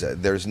because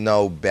there's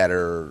no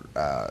better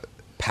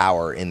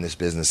power in this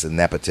business than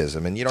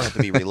nepotism, and you don't have to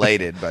be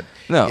related, but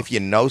No. if you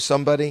know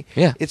somebody,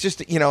 Yeah. it's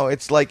just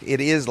it's like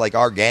it is like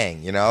our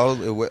gang,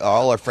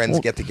 all our friends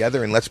get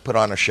together and let's put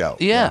on a show.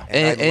 Yeah,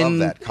 and I love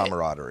and- that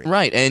camaraderie.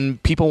 Right,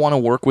 and people want to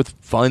work with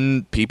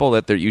fun people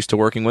that they're used to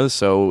working with.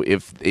 So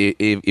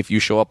if you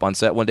show up on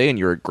set one day and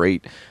you're a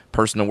great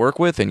person to work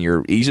with and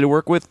you're easy to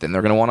work with, then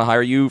they're going to want to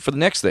hire you for the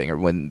next thing, or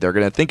when they're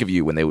going to think of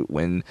you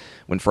when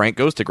Frank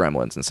goes to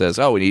Gremlins and says,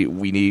 "Oh, we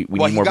need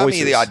Well, more he got voices."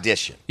 me the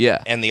audition.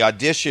 Yeah. And the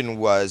audition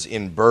was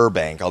in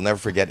Burbank. I'll never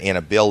forget, in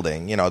a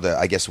building. You know,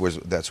 I guess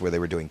that's where they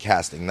were doing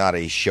casting, not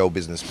a show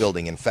business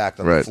building. In fact,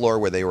 on the Right. floor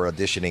where they were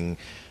auditioning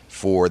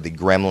for the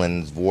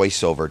Gremlins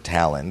voiceover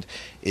talent,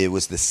 it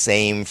was the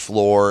same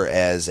floor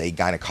as a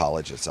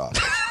gynecologist's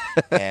office.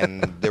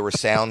 And there were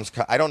sounds.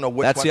 I don't know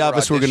which That's one the for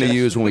office we're going to auditions.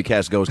 use when we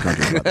cast Ghost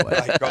Country, by the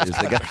way. Ghost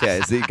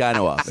It's the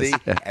gyno office. See?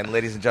 And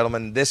ladies and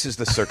gentlemen, this is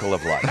the circle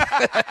of life.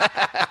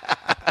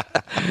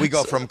 We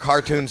go from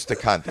cartoons to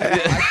cunt. I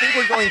think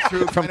we're going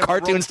through From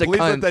cartoons to Please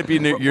let cunt. that be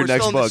your we're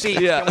next still in the book. C.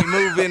 Yeah. Can we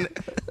move in?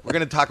 We're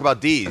going to talk about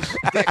D's.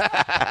 Dick.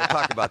 We'll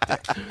talk about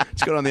Dick.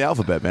 Let's go on the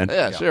alphabet, man.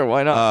 Yeah, sure,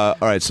 why not?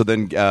 All right, so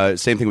then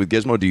same thing with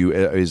Gizmo. Do you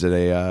is it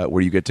a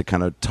where you get to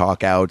kind of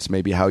talk out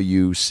maybe how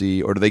you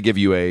see, or do they give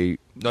you a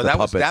No, the that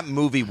puppet?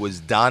 movie was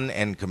done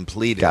and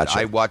completed. Gotcha.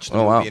 I watched the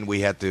Oh, movie wow. and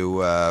we had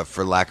to,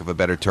 for lack of a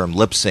better term,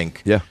 lip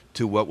sync Yeah.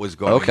 to what was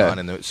going Okay.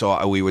 on.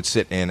 So we would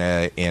sit in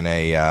a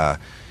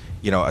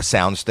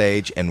sound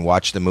stage and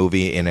watch the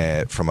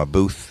movie from a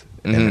booth.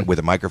 Mm-hmm. And with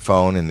a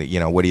microphone, and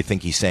what do you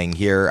think he's saying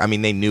here? I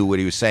mean, they knew what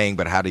he was saying,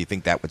 but how do you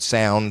think that would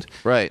sound?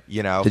 Right.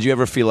 Did you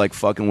ever feel like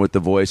fucking with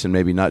the voice and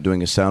maybe not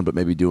doing a sound, but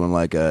maybe doing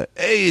like a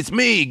 "Hey, it's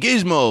me,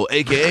 Gizmo,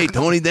 aka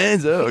Tony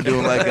Danza," or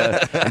doing like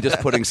and just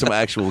putting some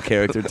actual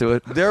character to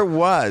it? There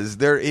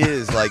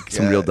is like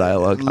Some real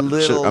dialogue.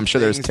 I'm sure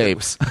there's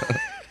things that-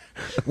 tapes.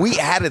 We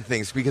added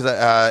things because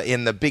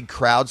in the big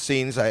crowd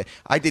scenes, I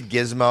did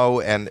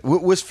Gizmo, and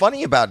what was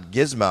funny about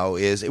Gizmo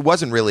is it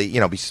wasn't really,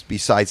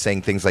 besides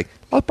saying things like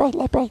Light bright,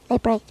 light bright,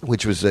 light bright.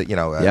 which was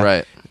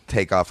Right.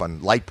 take off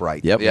on Light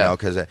Bright. Yep. Yeah.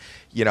 Because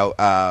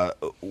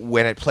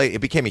when it played, it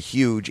became a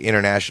huge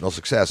international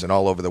success, and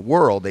all over the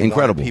world, they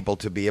Incredible. wanted people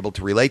to be able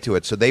to relate to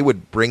it. So they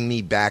would bring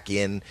me back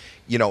in,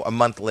 a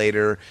month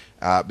later,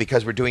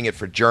 because we're doing it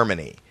for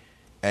Germany.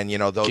 And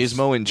those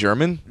Gizmo in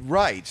German?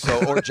 right?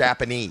 So or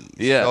Japanese,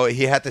 Yeah. So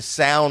he had to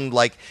sound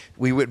like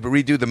we would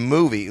redo the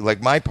movie,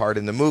 like my part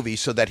in the movie,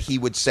 so that he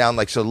would sound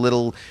like so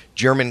little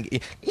German,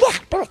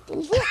 like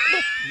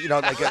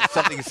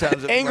something that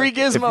sounds Angry like,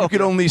 If Gizmo. you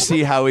could only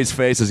see Howie's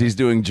face as he's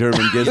doing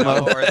German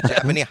Gizmo. or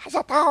Japanese.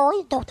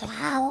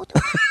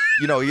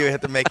 You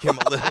had to make him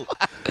a little.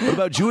 What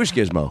about Jewish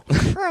Gizmo?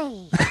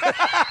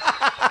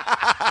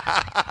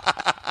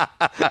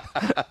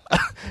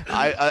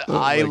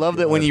 I love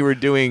that when you were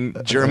doing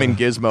German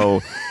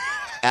Gizmo,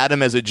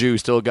 Adam as a Jew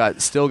still got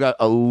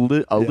a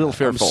little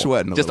fearful.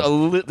 sweating a just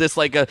little. just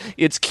like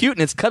it's cute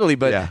and it's cuddly,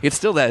 but Yeah. it's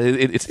still that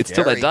it's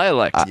still that Scary.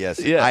 dialect. Yes.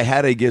 Yeah. I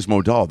had a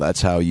Gizmo doll.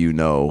 That's how you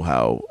know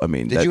how. I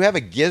mean, Did you have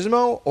a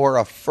Gizmo or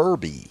a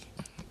Furby?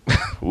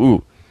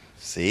 Ooh,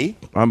 See,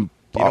 I'm.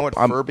 do you know what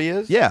I'm- Furby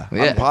is? Yeah,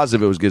 Yeah. I'm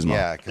positive it was Gizmo.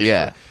 Yeah, 'cause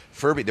Yeah.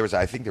 Furby.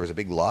 I think there was a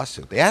big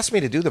lawsuit. They asked me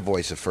to do the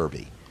voice of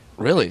Furby.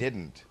 Really? I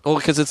didn't. Well,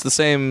 because it's the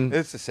same.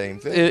 It's the same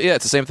thing. Yeah,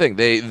 it's the same thing.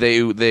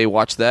 They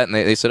watched that and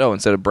they said, oh,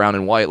 instead of brown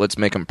and white, let's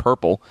make them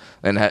purple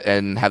and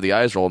have the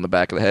eyes roll in the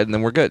back of the head, and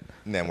then we're good.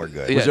 And then we're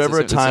good. Yeah. Was there it's ever the a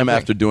same- it's the same time thing.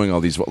 after doing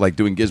all these, like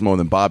doing Gizmo and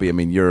then Bobby? I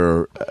mean,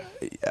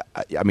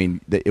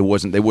 it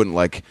wasn't. They wouldn't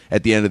like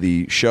at the end of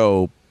the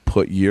show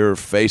put your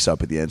face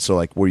up at the end. So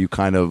like, were you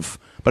kind of?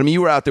 But I mean,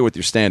 you were out there with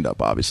your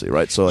stand-up, obviously,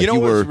 right? So like, you know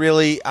were what's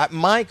really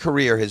my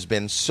career has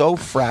been so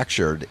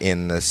fractured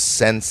in the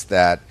sense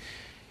that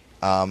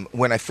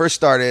when I first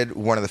started,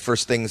 one of the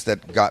first things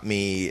that got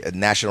me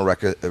national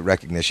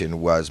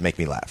recognition was Make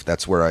Me Laugh.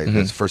 That's where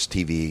that's the first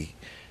TV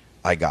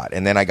I got,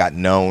 and then I got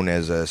known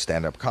as a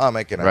stand-up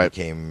comic, and I Right.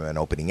 became an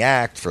opening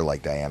act for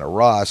like Diana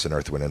Ross and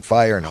Earth, Wind and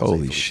Fire and Jose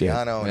Holy shit.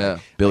 Feliciano, and Yeah.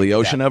 Billy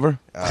Ocean that. ever?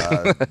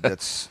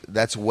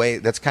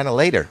 That's kind of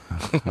later.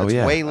 That's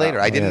yeah. way later.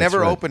 I didn't that's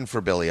never right. open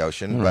for Billy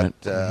Ocean, All right.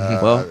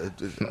 but Well,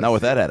 not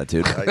with that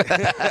attitude.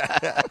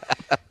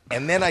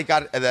 and then I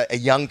got a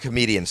young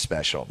comedian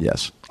special.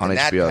 Yes. On And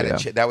that HBO,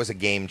 kinda yeah. that was a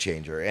game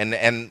changer.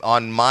 And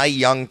on my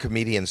young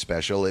comedian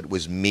special, it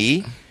was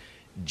me,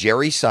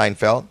 Jerry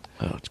Seinfeld,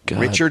 Oh, God.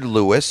 Richard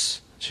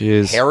Lewis,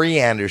 Jeez. Harry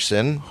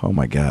Anderson, Oh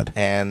my God.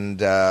 and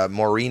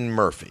Maureen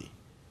Murphy.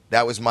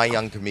 That was my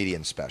young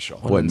comedian special.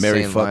 What? an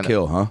Mary insane fuck lineup.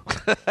 kill, huh?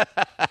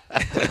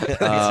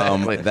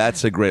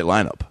 That's a great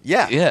lineup.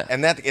 Yeah, Yeah.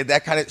 and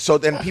that kind of so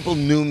then people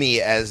knew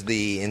me as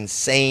the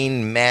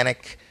insane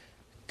manic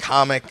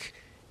comic,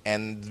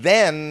 and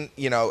then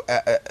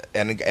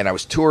and I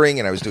was touring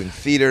and I was doing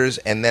theaters,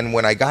 and then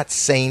when I got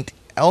Saint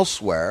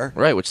Elsewhere,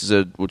 Right, which is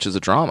a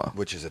drama.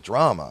 which is a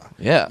drama,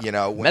 Yeah.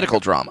 when- medical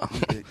drama.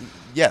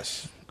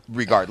 yes.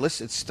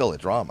 Regardless, it's still a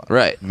drama,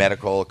 Right.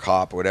 Medical,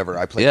 cop, whatever.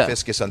 I played Yeah.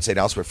 Fiscus on Saint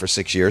Elsewhere for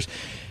 6 years.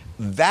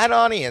 That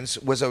audience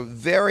was a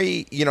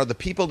very, the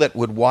people that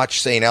would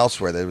watch Saint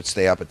Elsewhere, they would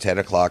stay up at 10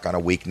 o'clock on a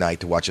weeknight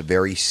to watch a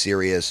very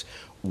serious,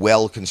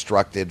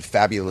 well-constructed,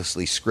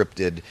 fabulously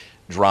scripted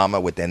drama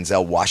with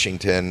Denzel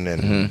Washington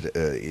and,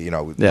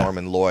 Yeah.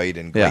 Norman Lloyd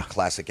and great Yeah.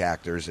 classic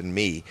actors and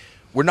me.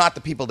 We're not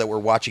the people that were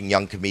watching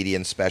young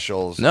comedian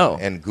specials No.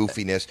 and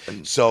goofiness.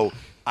 So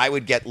I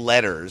would get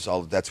letters.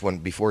 That's when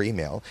before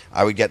email.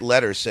 I would get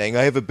letters saying,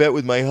 "I have a bet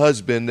with my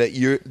husband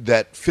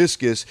that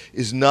Fiscus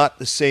is not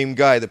the same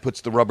guy that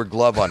puts the rubber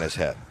glove on his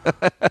head."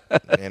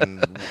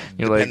 And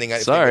You're depending like,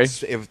 on sorry.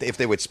 if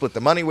they would split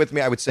the money with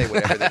me, I would say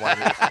whatever they wanted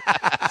me to say.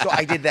 So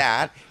I did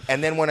that,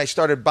 and then when I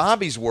started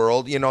Bobby's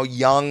World,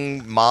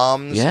 young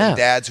moms and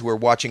dads who were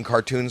watching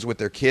cartoons with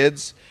their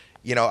kids.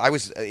 I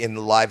was in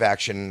the live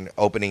action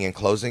opening and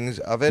closings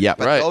of it. Yeah,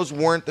 but right. those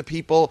weren't the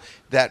people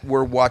that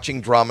were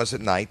watching dramas at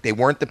night. They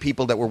weren't the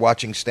people that were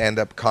watching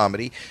stand-up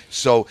comedy.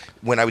 So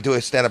when I would do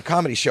a stand-up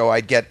comedy show,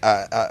 I'd get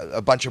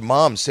a bunch of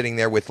moms sitting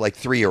there with like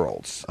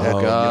 3-year-olds.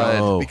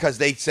 God. Because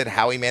they said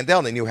Howie Mandel,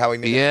 and they knew Howie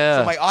Mandel.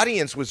 Yeah. So my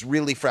audience was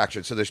really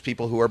fractured. So there's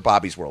people who are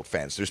Bobby's World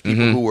fans. There's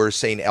people who were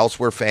St.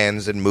 Elsewhere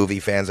fans and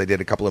movie fans. I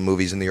did a couple of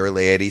movies in the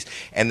early 80s.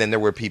 And then there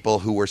were people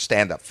who were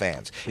stand-up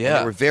fans. Yeah. And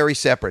they were very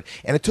separate.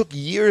 And it took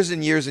years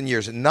and years and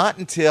years. And not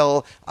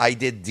until I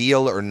did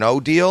Deal or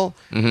No Deal,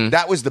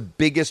 that was the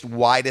biggest,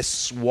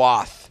 widest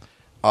swath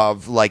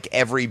of like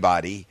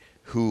everybody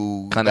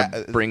who Kind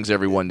of brings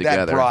everyone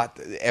together. That brought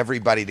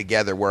everybody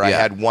together. Where I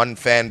had one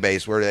fan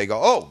base where they go,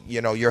 "Oh,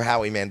 you're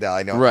Howie Mandel."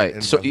 I know, Right.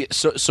 And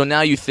So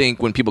now you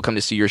think when people come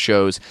to see your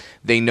shows,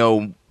 they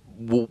know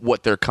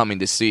what they're coming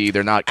to see.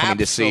 They're not coming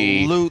to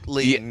see.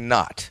 Absolutely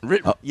not.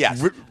 Yes,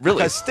 really?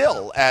 Because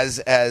still,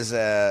 as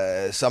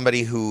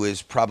somebody who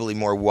is probably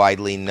more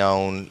widely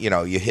known,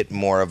 you hit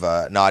more of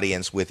an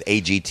audience with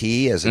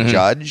AGT as a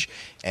judge,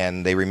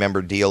 and they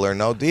remember Deal or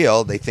No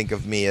Deal. They think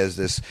of me as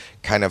this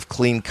kind of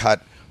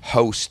clean-cut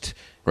host.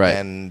 Right.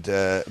 And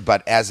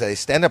but as a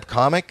stand-up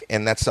comic,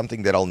 and that's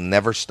something that I'll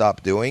never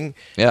stop doing.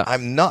 Yeah.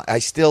 I'm not.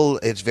 It's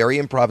very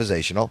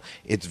improvisational.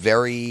 It's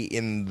very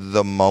in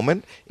the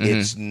moment.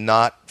 It's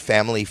not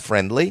family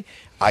friendly.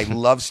 I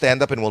love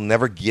stand-up and will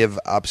never give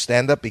up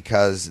stand-up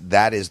because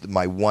that is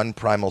my one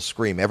primal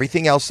scream.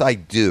 Everything else I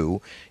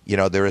do,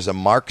 there is a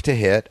mark to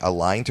hit, a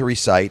line to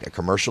recite, a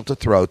commercial to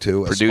throw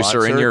to, Producer a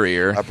sponsor in your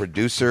ear. a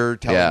producer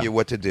telling you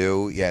what to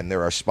do. Yeah, and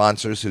there are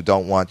sponsors who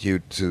don't want you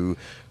to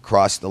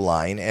cross the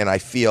line. And I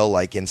feel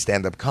like in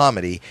stand-up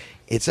comedy,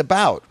 it's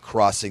about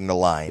crossing the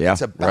line. Yeah,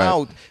 it's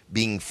about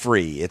being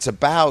free. It's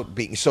about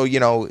being so.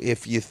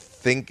 If you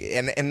think,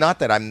 and not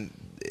that I'm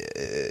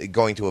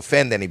going to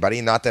offend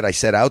anybody, not that I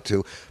set out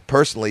to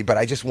personally, but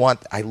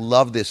I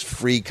love this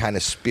free kind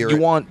of spirit.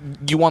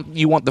 You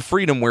want the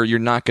freedom where you're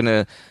not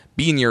gonna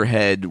be in your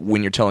head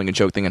when you're telling a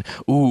joke thinking,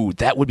 "Ooh,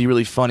 that would be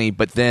really funny,"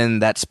 but then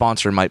that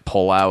sponsor might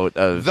pull out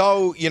of.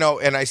 Though,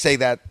 and I say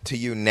that to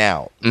you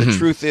now. The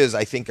truth is,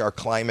 I think our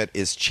climate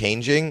is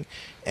changing,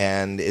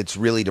 and it's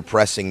really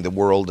depressing the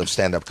world of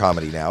stand-up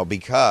comedy now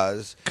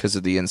because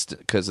of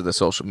the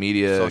social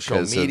media,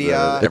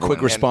 the quick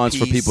and response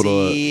for people to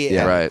PC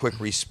and Right. quick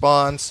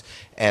response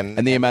and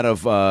the amount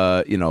of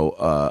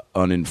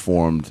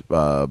uninformed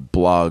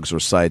blogs or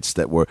sites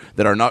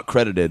that are not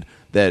credited.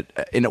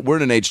 We're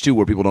in an age too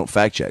where people don't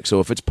fact check. So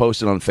if it's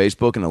posted on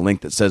Facebook and a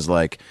link that says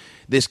like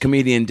this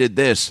comedian did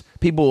this,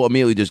 people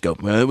immediately just go,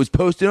 "Well, it was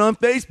posted on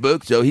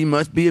Facebook, so he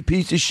must be a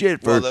piece of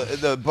shit." Well,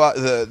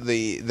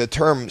 the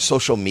term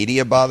social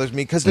media bothers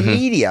me because the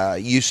media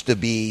used to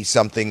be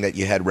something that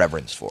you had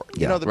reverence for.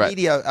 The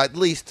media, at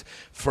least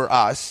for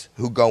us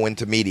who go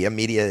into media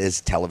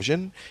is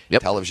television,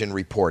 television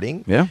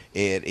reporting. Yeah.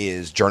 It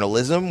is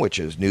journalism, which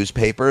is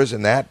newspapers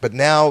and that. But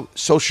now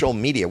social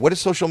media. What is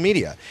social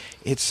media?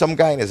 It's some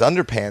guy in his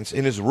underpants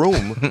in his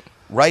room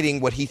writing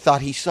what he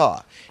thought he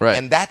saw. Right.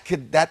 And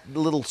that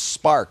little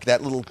spark,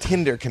 that little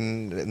tinder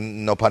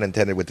can, no pun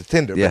intended with the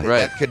tinder,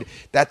 Yeah. but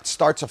that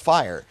starts a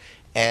fire.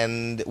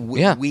 And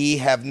we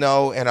have and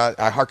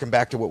I harken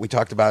back to what we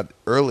talked about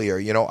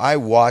earlier. I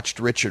watched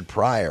Richard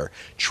Pryor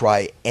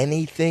try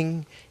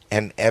anything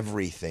and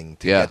everything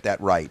to get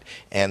that right.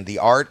 And the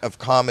art of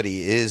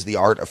comedy is the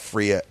art of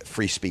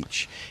free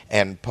speech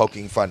and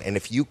poking fun. And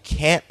if you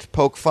can't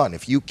poke fun,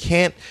 if you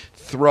can't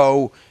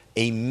throw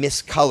a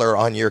miscolor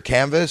on your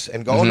canvas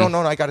and go, "Oh,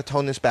 no, I got to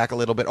tone this back a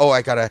little bit. Oh,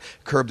 I got to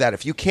curb that."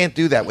 If you can't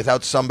do that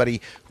without somebody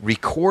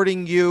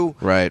recording you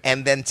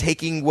and then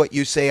taking what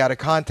you say out of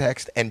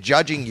context and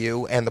judging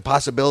you and the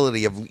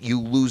possibility of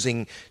you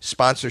losing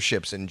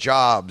sponsorships and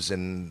jobs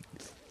and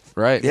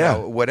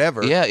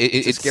whatever. Yeah,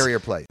 it's a scarier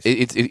place.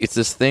 It's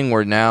this thing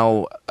where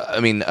now,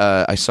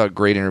 I saw a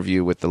great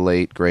interview with the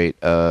late great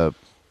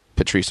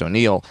Patrice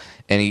O'Neill,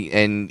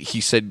 and he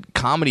said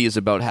comedy is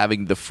about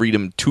having the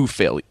freedom to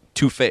fail.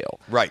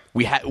 Right.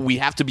 We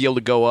have to be able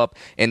to go up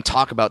and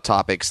talk about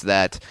topics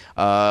that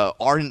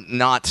are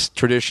not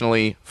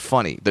traditionally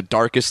funny, the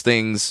darkest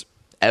things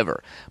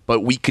ever.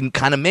 But we can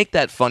kind of make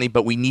that funny,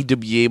 but we need to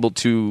be able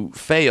to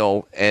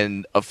fail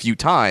and a few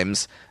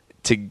times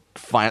to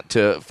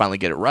finally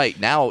get it right.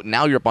 Now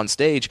you're up on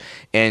stage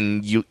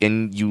and you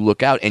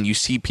look out and you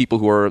see people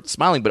who are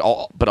smiling, but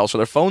also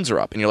their phones are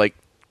up, and you're like,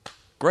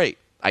 great.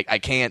 I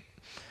can't.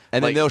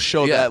 And then they'll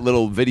show that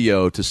little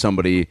video to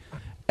somebody,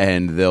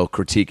 and they'll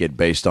critique it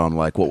based on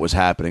like what was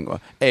happening.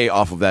 A,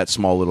 off of that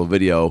small little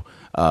video,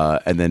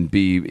 and then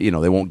B,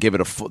 they won't give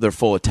it their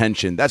full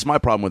attention. That's my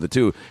problem with it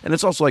too. And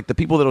it's also like the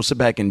people that'll sit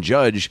back and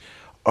judge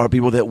are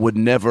people that would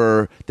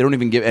never. They don't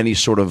even give any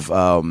sort of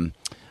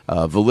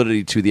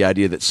validity to the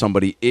idea that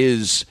somebody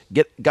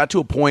got to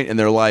a point in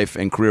their life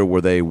and career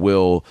where they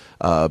will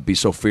be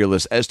so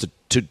fearless as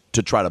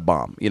to try to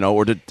bomb,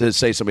 or to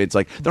say something. It's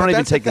like they're not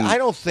even taking. I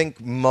don't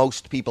think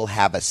most people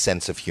have a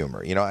sense of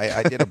humor.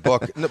 I did a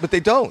book, no, but they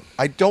don't.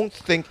 I don't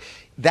think.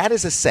 That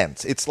is a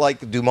sense. It's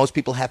like, do most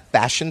people have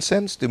fashion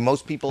sense? Do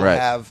most people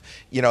have,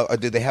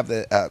 do they have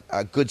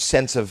a good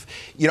sense of,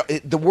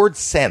 the word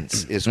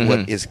sense is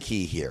what is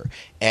key here.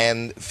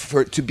 And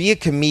to be a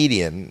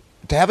comedian,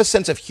 to have a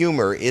sense of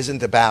humor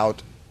isn't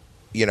about,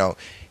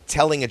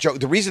 telling a joke.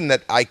 The reason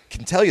that I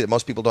can tell you that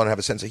most people don't have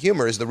a sense of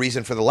humor is the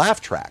reason for the laugh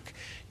track.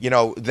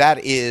 That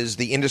is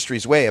the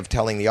industry's way of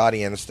telling the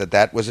audience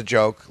that was a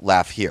joke,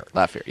 laugh here.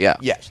 Laugh here, yeah.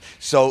 Yes.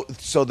 So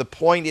the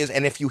point is,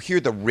 and if you hear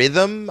the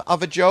rhythm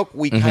of a joke,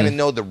 we kind of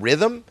know the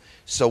rhythm,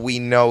 so we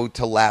know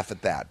to laugh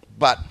at that.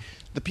 But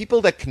the people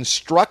that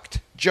construct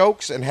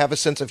jokes and have a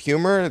sense of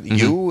humor,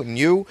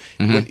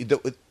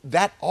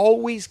 that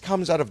always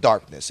comes out of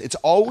darkness. It's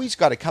always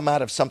got to come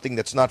out of something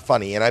that's not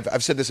funny. And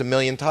I've said this a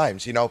million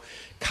times.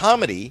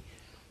 Comedy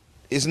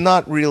is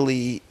not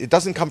really, it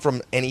doesn't come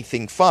from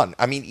anything fun.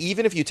 I mean,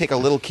 even if you take a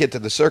little kid to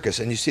the circus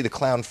and you see the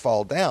clown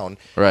fall down,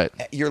 right,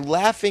 you're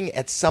laughing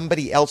at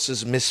somebody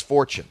else's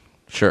misfortune.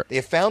 Sure. They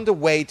have found a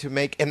way to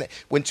make, and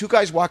when two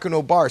guys walk into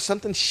a bar,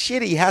 something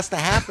shitty has to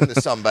happen to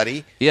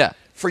somebody yeah.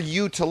 for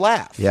you to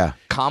laugh. Yeah.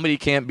 Comedy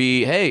can't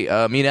be, hey,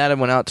 me and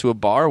Adam went out to a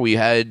bar, we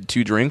had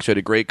 2 drinks, we had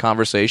a great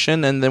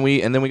conversation, and then we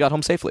got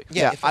home safely.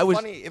 Yeah, Go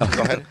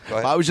ahead.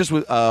 I was just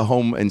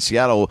home in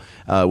Seattle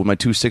with my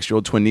 2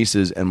 6-year-old twin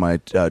nieces and my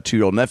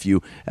 2-year-old nephew,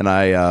 and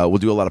I will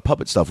do a lot of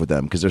puppet stuff with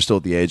them because they're still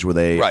at the age where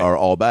they are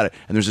all about it.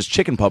 And there's this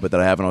chicken puppet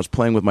that I have, and I was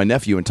playing with my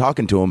nephew and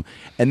talking to him,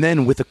 and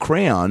then with a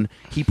crayon,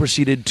 he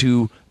proceeded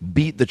to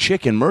beat the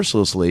chicken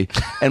mercilessly,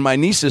 and my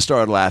nieces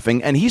started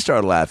laughing, and he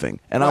started laughing.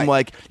 And I'm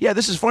like, yeah,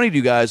 this is funny to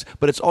you guys,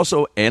 but it's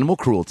also animal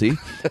cruelty.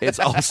 It's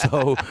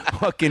also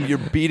fucking, you're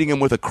beating him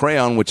with a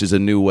crayon, which is a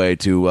new way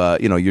to,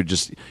 you're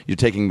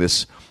taking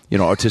this,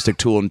 artistic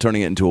tool and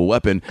turning it into a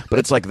weapon. But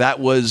it's like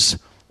that was...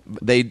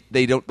 There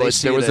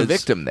was a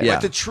victim there. Yeah.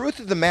 But the truth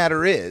of the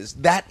matter is,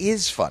 that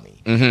is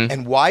funny.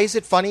 And why is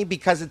it funny?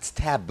 Because it's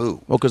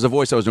taboo. Well, because the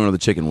voice I was doing of the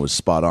chicken was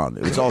spot on.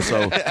 It's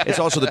also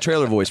the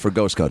trailer voice for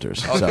Ghost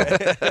Cutters. Okay.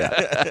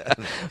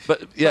 So,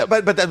 yeah.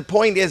 But the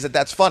point is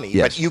that's funny.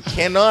 Yes. But you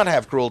cannot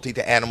have cruelty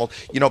to animals.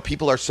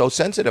 People are so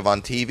sensitive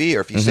on TV, or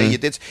if you say you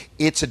did,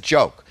 it's a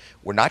joke.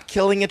 We're not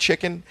killing a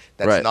chicken.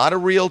 That's not a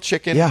real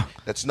chicken. Yeah.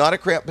 That's not a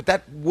crap. But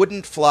that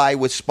wouldn't fly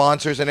with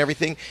sponsors and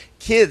everything.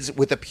 Kids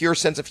with a pure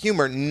sense of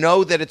humor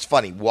know that it's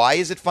funny. Why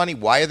is it funny?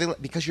 Why are they?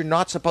 Because you're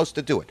not supposed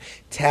to do it.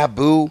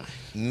 Taboo,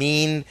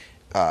 mean,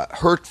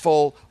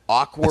 hurtful,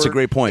 awkward. That's a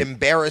great point.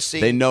 Embarrassing.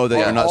 They know that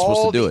you're not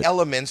supposed to do All it. the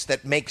elements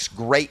that makes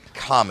great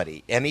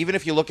comedy. And even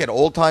if you look at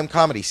old-time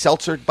comedy,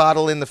 seltzer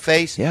bottle in the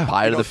face. Yeah.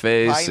 Pie to the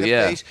face. Pie in the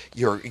face.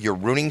 You're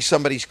ruining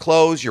somebody's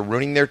clothes. You're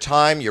ruining their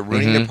time. You're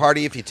ruining their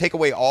party. If you take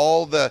away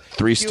all the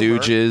Three humor,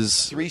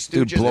 Stooges.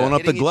 Dude, blowing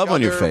up the glove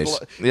on your face.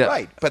 Yeah.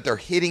 Right. But they're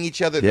hitting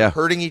each other. They're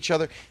hurting each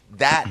other.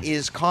 That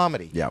is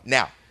comedy. Yeah.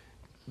 Now,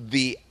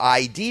 the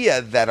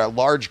idea that a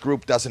large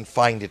group doesn't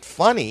find it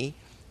funny...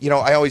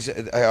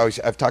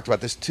 I've talked about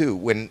this too.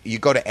 When you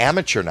go to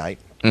amateur night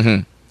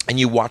and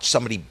you watch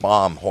somebody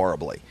bomb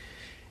horribly,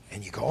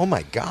 and you go, "Oh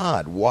my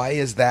God, why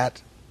is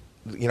that?"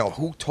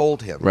 Who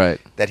told him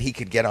that he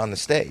could get on the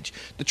stage?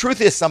 The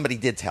truth is, somebody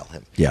did tell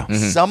him. Yeah,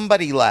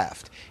 somebody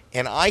laughed,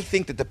 and I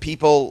think that the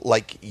people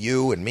like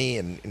you and me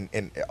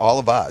and all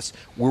of us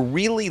were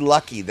really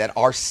lucky that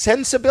our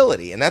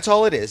sensibility, and that's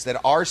all it is, that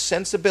our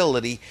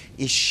sensibility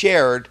is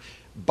shared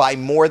by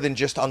more than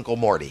just Uncle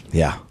Morty.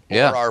 Yeah.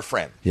 Or our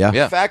friend. Yeah.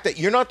 The fact that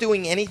you're not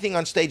doing anything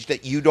on stage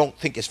that you don't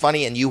think is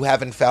funny and you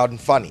haven't found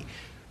funny.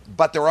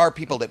 But there are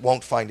people that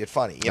won't find it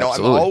funny.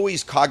 Absolutely. I'm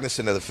always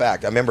cognizant of the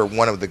fact. I remember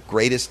one of the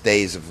greatest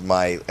days of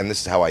my, and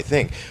this is how I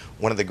think,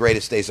 one of the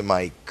greatest days of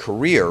my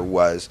career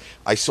was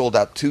I sold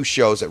out 2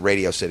 shows at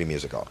Radio City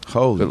Music Hall.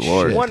 Holy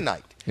shit. One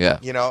night. Yeah.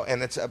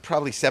 And it's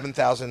probably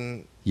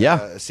 7,000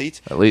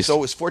 seats. At least. So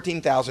it was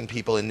 14,000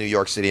 people in New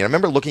York City. And I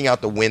remember looking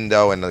out the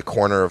window in the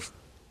corner of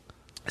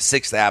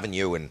 6th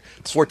Avenue, and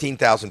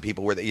 14,000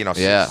 people were there,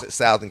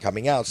 6,000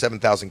 coming out,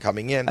 7,000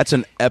 coming in. That's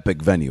an epic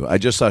venue. I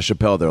just saw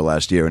Chappelle there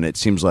last year, and it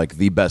seems like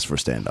the best for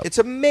stand-up. It's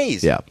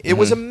amazing. Yeah. It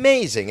was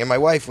amazing. And I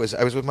was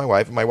with my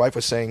wife, and my wife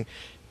was saying,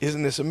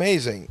 "Isn't this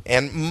amazing?"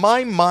 And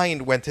my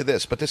mind went to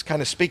this, but this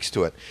kind of speaks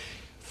to it.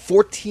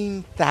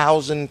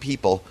 14,000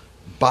 people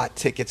bought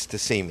tickets to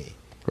see me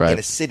in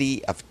a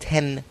city of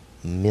 10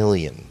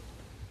 million.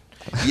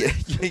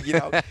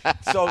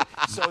 So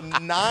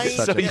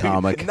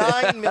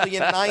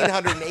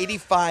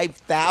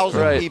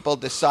 9,985,000 people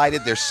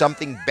decided there's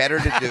something better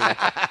to do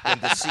than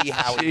to see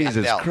how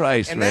Jesus dealt.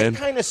 Christ, and man. that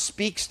kind of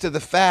speaks to the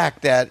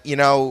fact that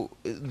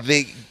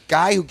the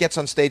guy who gets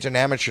on stage on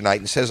amateur night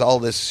and says all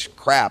this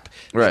crap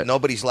that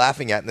nobody's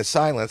laughing at in the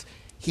silence.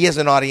 he has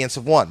an audience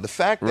of one. The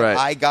fact that Right.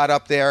 I got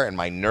up there and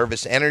my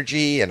nervous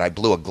energy and I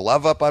blew a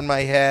glove up on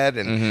my head,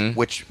 and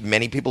which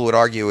many people would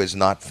argue is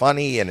not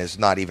funny and is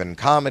not even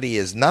comedy,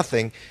 is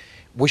nothing,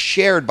 was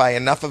shared by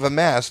enough of a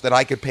mass that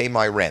I could pay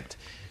my rent.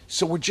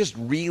 So we're just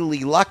really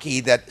lucky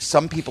that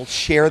some people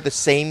share the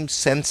same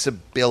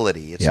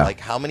sensibility. It's Yeah.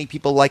 like how many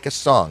people like a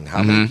song,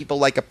 how many people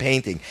like a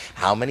painting,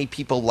 how many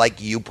people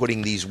like you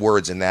putting these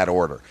words in that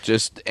order.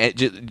 Just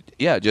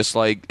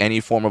like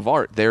any form of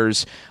art.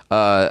 There's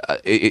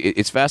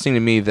it's fascinating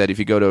to me that if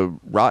you go to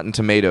Rotten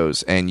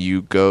Tomatoes and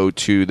you go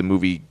to the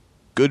movie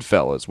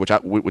Goodfellas, which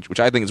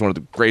I think is one of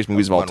the greatest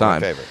movies of all One of my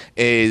time, favorite.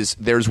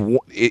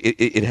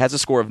 it has a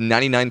score of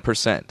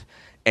 99%,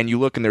 and you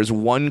look and there's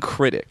one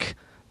critic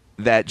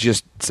that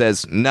just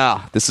says,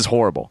 "Nah, this is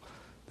horrible."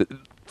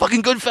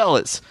 Fucking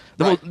Goodfellas,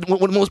 one of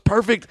the most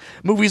perfect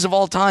movies of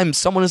all time.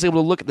 Someone is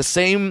able to look at the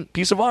same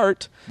piece of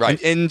art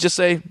and just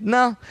say,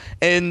 "Nah."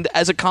 And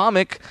as a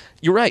comic,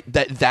 you're right.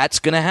 That's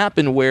going to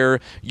happen where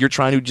you're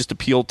trying to just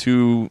appeal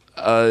to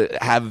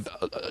have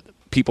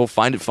people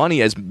find it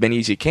funny as many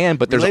as you can.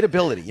 But there's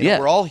relatability. You know,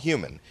 we're all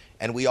human,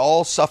 and we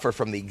all suffer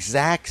from the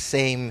exact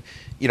same,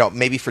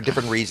 maybe for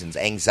different reasons,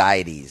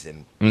 anxieties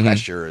and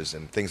pressures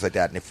and things like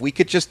that. And if we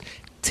could just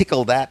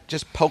tickle that,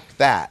 just poke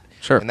that,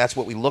 Sure. and that's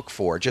what we look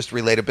for, just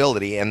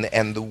relatability.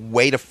 And the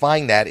way to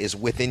find that is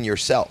within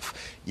yourself.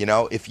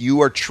 If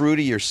you are true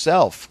to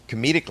yourself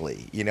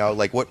comedically,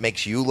 like what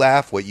makes you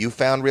laugh, what you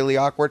found really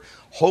awkward,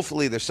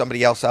 hopefully there's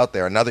somebody else out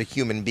there, another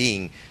human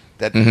being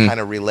that kind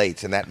of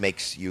relates, and that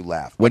makes you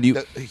laugh. When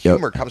The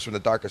humor comes from the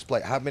darkest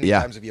place. How many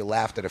times have you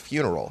laughed at a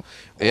funeral?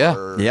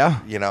 Or, Yeah,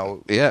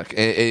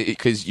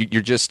 because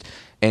you're just,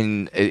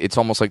 and it's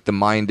almost like the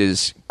mind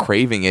is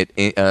craving it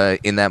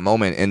in that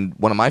moment. And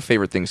one of my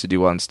favorite things to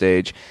do on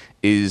stage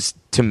is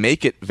to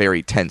make it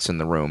very tense in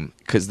the room,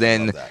 because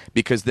then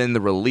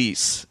the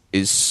release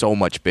is so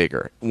much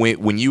bigger.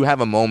 When you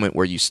have a moment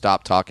where you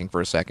stop talking for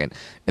a second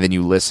and then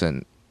you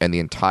listen, and the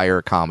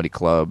entire comedy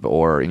club,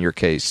 or in your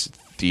case,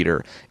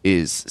 theater,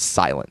 is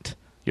silent.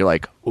 You're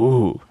like,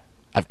 ooh,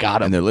 I've got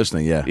them. And they're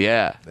listening, yeah.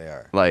 Yeah. They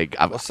are. Like,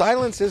 Well,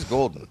 silence is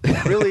golden.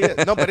 It really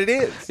is. No, but it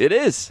is. it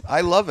is. I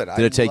love it.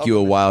 Did it take you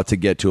a while to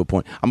get to a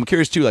point? I'm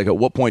curious too. Like, at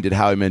what point did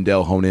Howie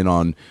Mandel hone in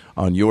on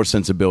your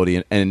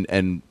sensibility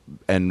and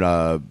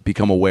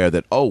become aware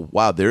that, oh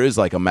wow, there is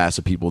like a mass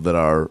of people that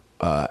are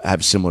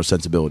have similar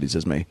sensibilities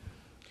as me?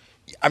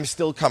 I'm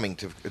still coming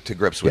to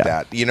grips with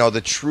that.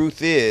 The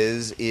truth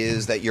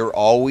is that you're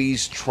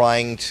always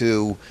trying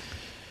to.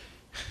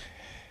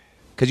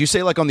 Because you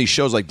say, like, on these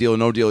shows like Deal or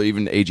No Deal, or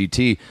even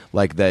AGT,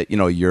 like that,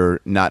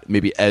 you're not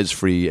maybe as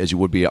free as you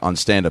would be on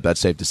stand-up.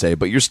 That's safe to say.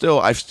 But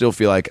I still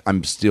feel like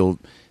I'm still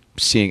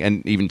seeing,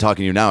 and even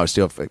talking to you now, I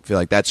still feel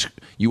like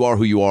you are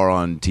who you are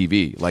on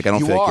TV. Like, I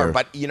don't feel like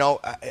you're...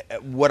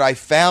 But, what I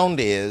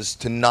found is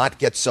to not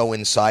get so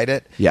inside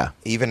it,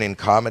 even in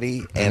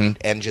comedy,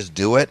 and just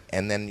do it,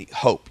 and then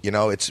hope.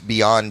 It's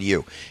beyond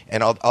you.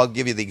 And I'll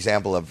give you the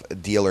example of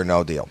Deal or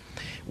No Deal.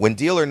 When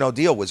Deal or No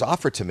Deal was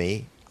offered to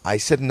me, I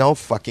said, no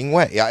fucking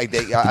way.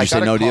 I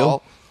say no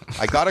deal?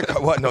 I got a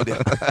call. What? No deal.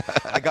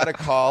 I got a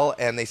call,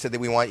 and they said that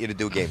we want you to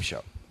do a game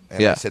show.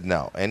 And I said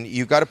no. And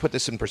you got to put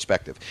this in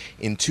perspective.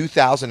 In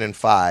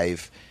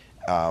 2005,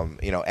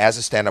 as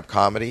a stand-up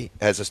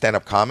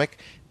comic,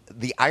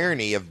 the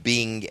irony of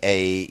being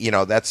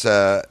that's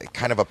a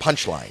kind of a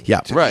punchline. Yeah,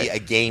 to right. be a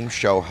game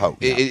show host.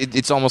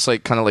 It's almost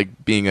like kind of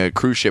like being a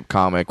cruise ship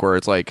comic, where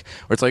it's like,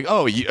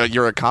 oh,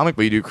 you're a comic,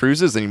 but you do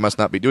cruises, then you must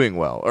not be doing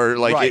well, or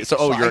like, Right.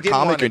 you're I a didn't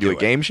comic wanna and do a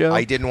game show.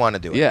 I didn't want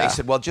to do it. Yeah. They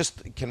said, well,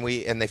 just can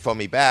we? And they phoned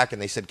me back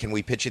and they said, can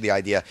we pitch you the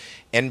idea?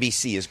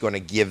 NBC is going to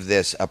give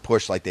this a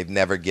push like they've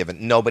never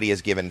given. Nobody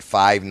has given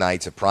 5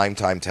 nights of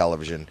primetime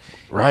television,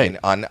 right,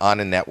 on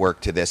a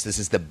network to this. This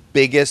is the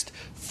biggest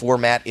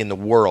format in the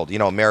world.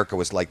 America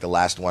was like the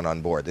last one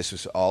on board. This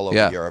was all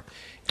over Europe.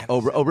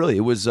 Oh, really?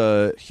 It was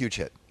a huge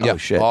hit. Oh,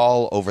 shit.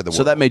 All over the world.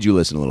 So that made you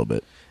listen a little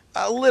bit.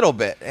 A little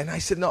bit. And I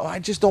said, no, I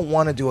just don't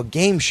want to do a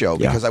game show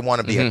because I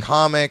want to be a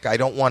comic. I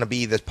don't want to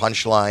be this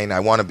punchline. I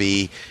want to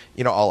be,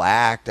 I'll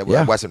act. I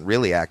wasn't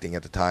really acting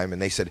at the time.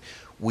 And they said,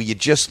 will you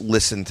just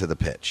listen to the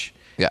pitch?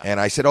 Yeah. And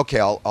I said, okay,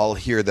 I'll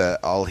hear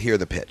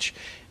the pitch.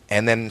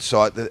 And then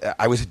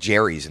I was at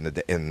Jerry's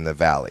in the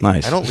Valley.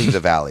 Nice. I don't leave the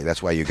Valley.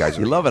 That's why you guys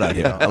You love it out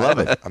here. I love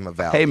it. I'm a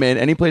Valley. Hey, man,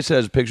 any place that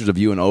has pictures of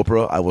you and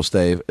Oprah, I will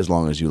stay as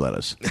long as you let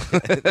us.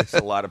 There's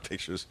a lot of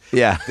pictures.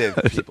 Yeah.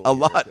 People a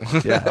lot.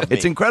 Yeah.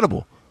 It's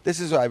incredible. This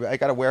is I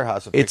got a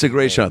warehouse of It's a pictures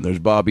great made. shot. There's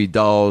Bobby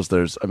dolls.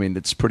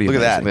 It's pretty Look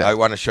at amazing. that. I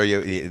want to show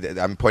you.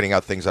 I'm pointing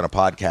out things on a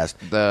podcast.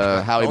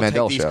 The Howie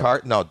Mandel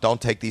show. No,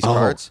 don't take these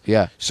cards.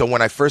 Yeah. So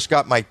when I first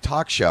got my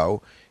talk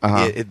show,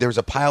 there was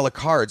a pile of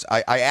cards.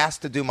 I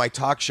asked to do my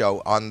talk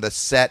show on the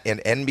set in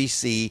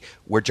NBC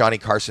where Johnny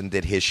Carson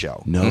did his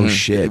show. No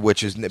shit.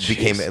 Which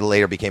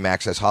later became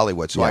Access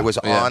Hollywood. So I was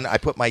on. I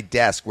put my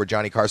desk where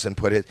Johnny Carson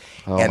put it,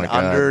 and my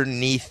God.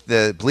 underneath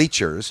the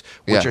bleachers,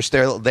 which are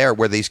still there,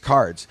 were these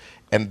cards.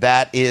 And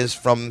that is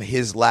from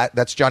his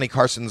that's Johnny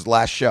Carson's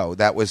last show.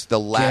 That was the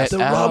last.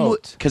 Get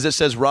out. Because it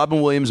says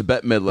Robin Williams,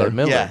 Bette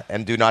Midler. Yeah,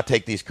 and do not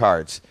take these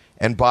cards.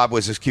 and Bob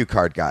was his cue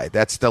card guy.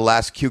 That's the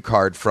last cue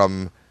card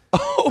from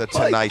the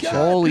Tonight Show.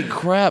 Holy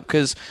crap!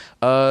 Because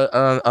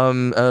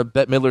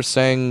Bette Midler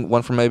sang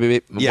 "One for My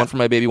Baby," "One for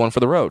My Baby," "One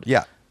for the Road."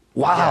 Yeah.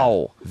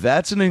 Wow,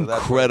 that's an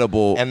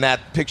incredible. And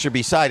that picture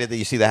beside it that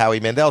you see the Howie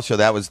Mandel show,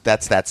 that's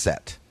that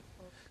set.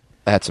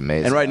 That's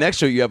amazing. And right next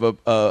to it, you have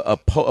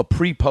a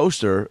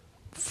pre-poster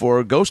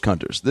for Ghost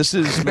Hunters. This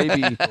is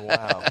maybe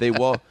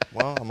Wow.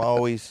 Well, I'm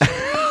always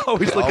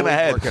looking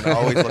ahead.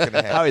 Always looking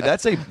ahead. Howie,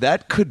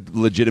 that could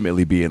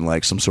legitimately be in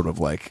like some sort of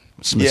like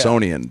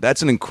Smithsonian.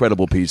 That's an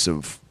incredible piece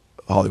of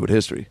Hollywood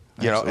history.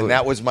 You know, and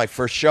that was my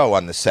first show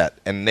on the set,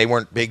 and they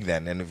weren't big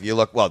then. And if you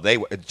look,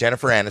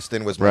 Jennifer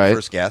Aniston was my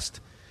first guest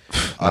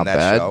on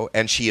that show,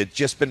 and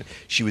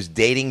she was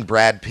dating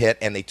Brad Pitt,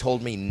 and they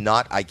told me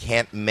I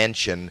can't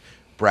mention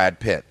Brad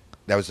Pitt.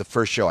 That was the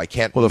first show. I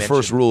can't. Well, the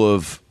first rule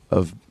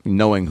of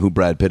knowing who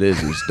Brad Pitt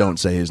is don't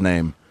say his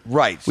name.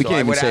 Right. We so can't I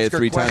even would say ask it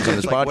 3 her times on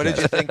this questions like, podcast. What did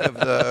you think of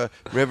the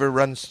river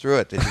runs through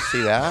it? Did you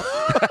see that?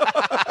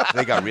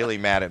 They got really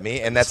mad at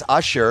me. And that's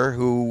Usher,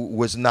 who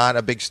was not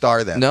a big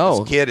star then.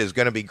 No. This kid is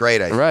going to be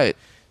great. Right.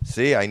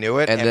 See, I knew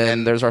it. And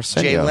then there's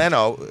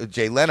Arsenio.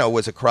 Jay Leno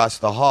was across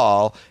the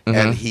hall,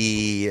 and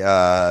he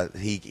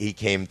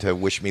came to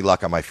wish me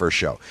luck on my first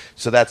show.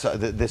 So that's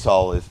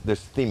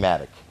this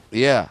thematic.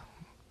 Yeah.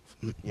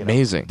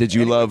 Amazing. Did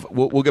you love?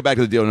 We'll get back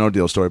to the Deal or No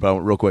Deal story, but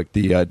real quick,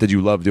 did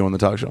you love doing the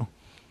talk show?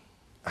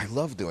 I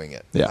love doing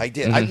it. Yeah. I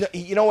did.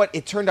 You know what?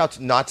 It turned out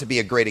not to be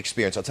a great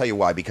experience. I'll tell you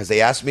why. Because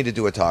they asked me to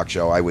do a talk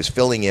show. I was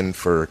filling in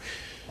for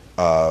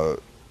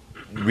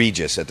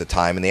Regis at the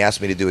time, and they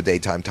asked me to do a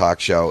daytime talk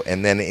show.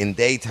 And then in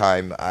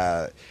daytime,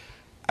 I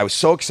was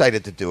so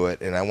excited to do it,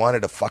 and I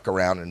wanted to fuck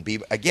around and be.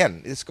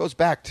 Again, this goes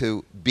back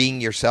to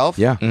being yourself.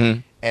 Yeah.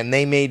 Mm-hmm. And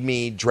they made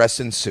me dress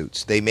in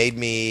suits. They made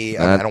me.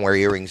 I don't wear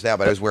earrings now,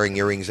 but I was wearing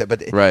earrings.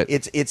 But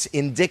it's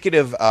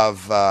indicative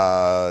of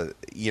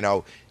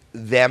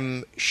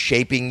them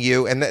shaping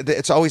you, and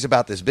it's always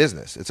about this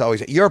business. It's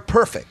always you're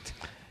perfect.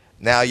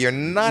 Now you're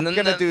not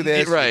going to do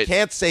this. Right. You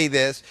can't say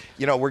this.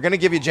 We're going to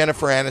give you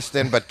Jennifer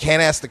Aniston, but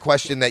can't ask the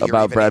question that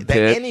About Brad Pitt.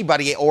 that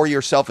anybody or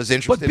yourself is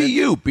interested. But be in.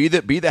 you,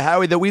 be the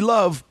Howie that we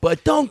love,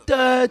 but don't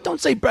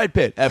say Brad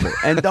Pitt ever,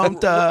 and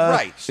don't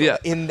right. So yeah.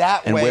 In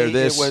that and way, wear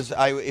this.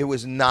 it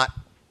was not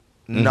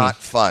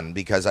fun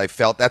because I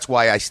felt that's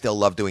why I still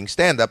love doing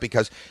stand up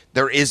because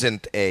there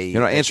isn't a.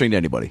 You're not answering to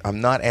anybody. I'm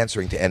not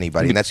answering to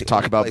anybody. You And that's the talk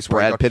only about place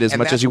where I Brad go. Pitt as And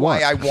much as you that's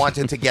want. why I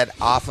wanted to get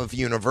off of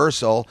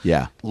Universal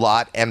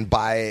lot and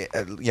buy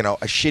a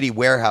shitty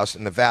warehouse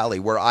in the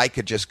Valley where I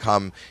could just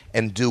come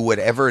and do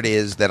whatever it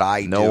is that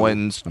I do. No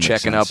one's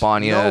checking up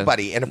on you.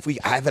 Nobody. And if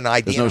I have an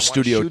idea, There's no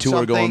studio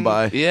tour going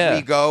by. Yeah.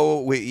 We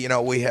go.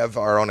 We have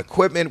our own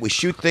equipment. We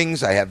shoot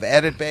things. I have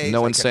edit bays.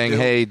 No one's saying,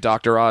 "Hey,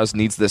 Dr. Oz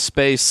needs this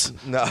space."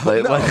 No,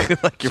 like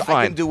you're so fine.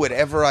 I can do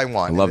whatever I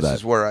want. I love this that.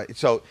 Is where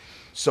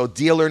so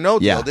deal or no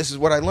deal. Yeah. This is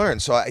what I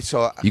learned. So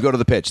You go to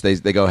the pitch. They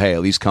go, hey,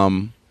 at least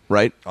come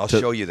right. I'll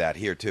show you that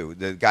here too.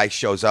 The guy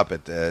shows up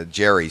at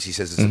Jerry's. He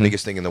says it's the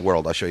biggest thing in the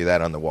world. I'll show you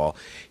that on the wall.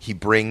 He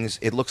brings.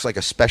 It looks like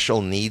a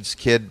special needs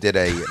kid did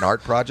an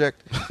art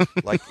project.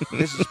 Like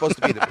this is supposed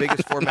to be the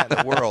biggest format in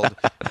the world.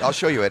 I'll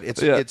show you it.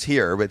 It's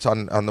here. It's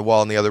on the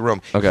wall in the other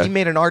room. Okay. He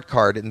made an art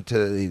card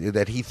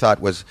that he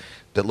thought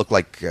that looked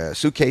like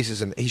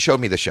suitcases, and he showed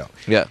me the show.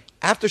 Yeah.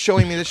 After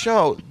showing me the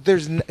show,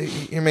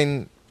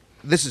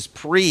 this is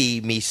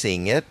pre me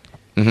seeing it.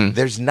 Mm-hmm.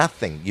 There's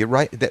nothing. You're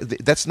right.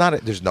 That's not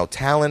it. There's no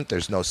talent.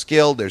 There's no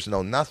skill. There's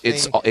no nothing.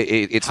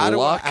 It's How do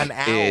luck. an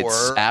hour,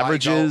 It's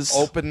averages. I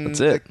go, open That's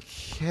the it.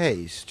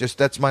 case. Just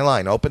that's my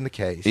line. Open the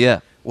case. Yeah.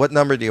 What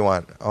number do you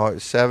want?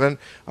 7.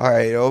 All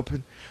right.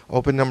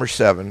 Open number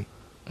 7.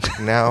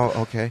 Now,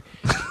 okay.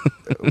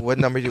 What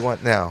number do you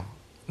want now?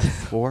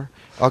 4.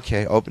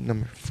 Okay. Open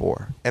number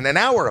 4. And an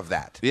hour of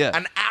that. Yeah.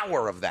 An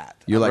hour of that.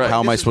 You're like, how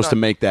am I supposed to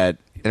make that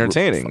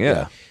Entertaining,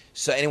 yeah.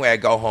 So anyway, I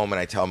go home and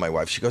I tell my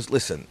wife. She goes,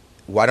 "Listen,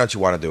 why don't you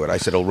want to do it?" I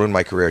said, "It'll ruin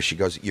my career." She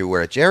goes, "You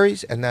were at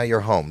Jerry's and now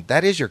you're home.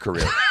 That is your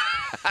career.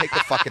 Take the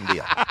fucking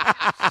deal."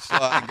 So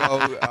I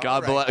go,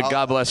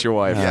 God bless your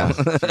wife. Yeah,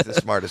 she's the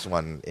smartest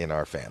one in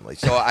our family.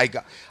 So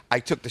I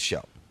took the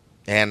show.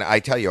 And I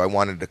tell you, I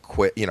wanted to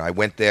quit. I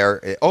went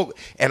there.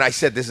 And I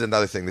said, this is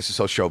another thing. This is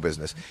so show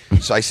business.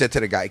 So I said to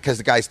the guy, because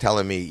the guy's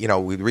telling me,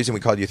 the reason we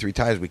called you 3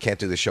 times, we can't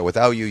do the show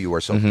without you. You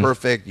are so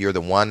perfect. You're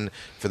the one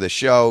for the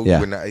show. Yeah.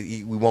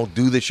 We won't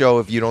do the show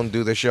if you don't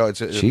do the show.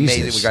 It's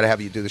amazing. We got to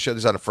have you do the show.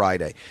 This is on a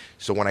Friday.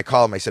 So when I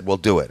call him, I said, "Well,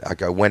 do it." I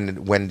go,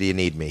 when do you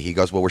need me? He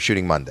goes, "Well, we're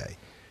shooting Monday."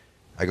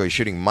 I go, "You're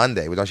shooting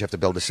Monday? Well, don't you have to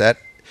build a set?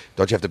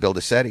 Don't you have to build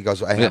a set?" He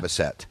goes, "I have a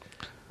set.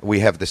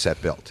 We have the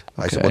set built."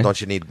 I said, "Well, don't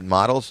you need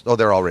models?" "Oh,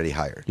 they're already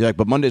hired." You're like,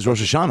 but Monday's Rosh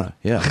Hashanah.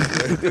 Yeah.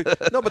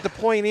 No, but the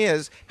point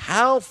is,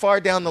 how far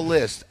down the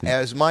list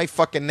as my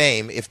fucking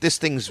name if this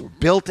thing's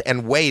built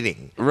and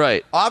waiting?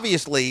 Right.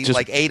 Obviously,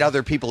 like 8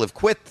 other people have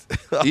quit.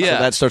 Yeah.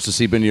 So that starts to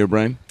seep into your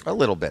brain. A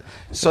little bit.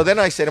 So then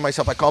I say to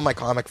myself, I call my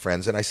comic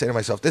friends, and I say to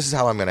myself, this is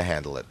how I'm going to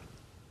handle it.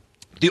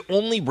 The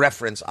only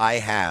reference I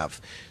have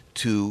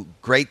to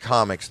great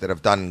comics that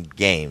have done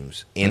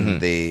games in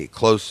the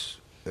close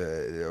what's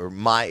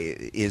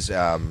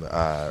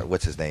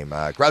his name?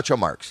 Groucho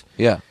Marx.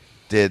 Yeah.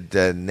 Did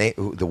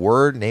the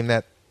word name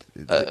that?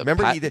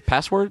 Remember he did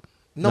Password?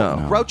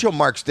 No, Groucho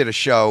Marx did a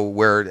show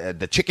where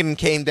the chicken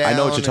came down. I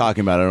know what you're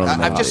talking about. I don't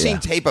know. I've just seen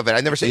tape of it.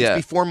 I've never seen it.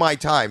 It's before my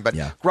time. But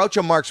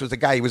Groucho Marx was the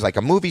guy. He was like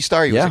a movie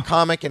star. He was a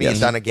comic, and he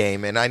had done a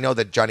game. And I know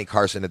that Johnny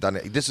Carson had done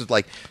it. This is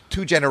like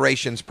 2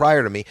 generations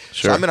prior to me.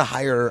 Sure. So I'm going to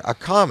hire a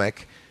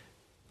comic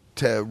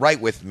to write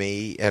with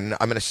me, and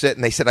I'm going to sit.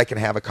 And they said I can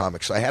have a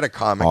comic. So I had a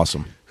comic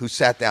who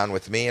sat down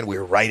with me, and we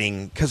were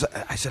writing. Because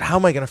I said, how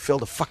am I going to fill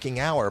the fucking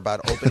hour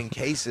about opening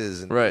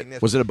cases? And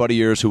right. Was it a buddy of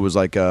yours who was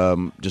like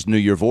just knew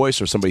your voice,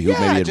 or somebody who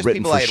maybe had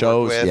written for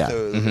shows?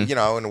 With, you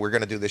know, and we're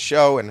going to do the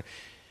show. And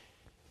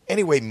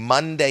anyway,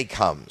 Monday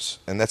comes,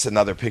 and that's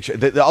another picture.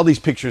 All these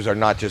pictures are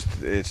not just,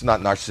 it's not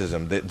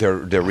narcissism.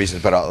 They're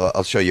reasons, but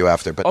I'll show you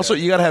after. But also,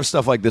 you got to have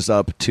stuff like this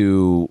up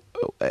to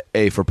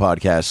A, for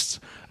podcasts.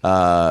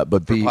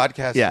 But B,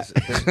 podcasts,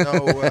 there's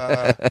no.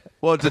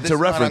 Well, to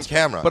reference on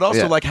camera, but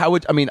also like how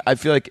would I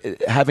feel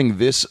like having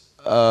this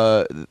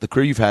the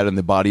career you've had and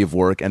the body of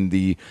work and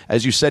the,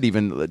 as you said,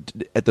 even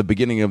at the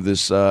beginning of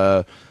this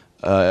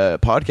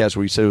podcast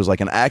where you said it was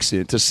like an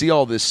accident, to see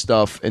all this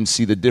stuff and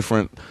see the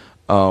different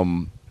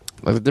like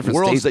the different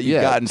worlds that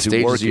you've gotten to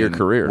stages work of your in.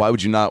 career. Why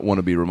would you not want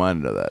to be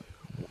reminded of that?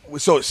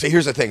 So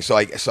here's the thing. So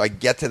I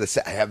get to the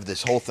set. I have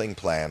this whole thing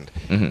planned,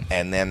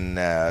 and then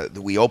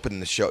we open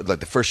the show. Like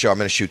the first show, I'm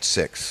going to shoot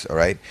 6. All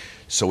right.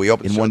 So we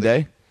open in one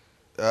day.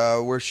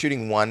 We're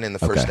shooting 1 in the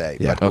first day.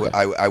 Yeah. But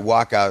I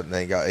walk out, and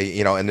they go,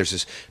 you know, and there's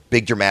this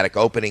big dramatic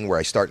opening where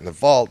I start in the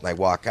vault, and I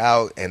walk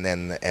out, and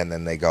then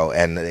they go,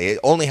 and they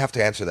only have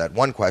to answer that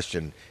one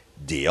question: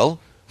 deal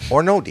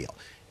or no deal.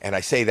 And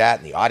I say that,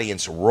 and the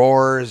audience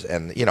roars,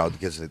 and you know,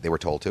 because they were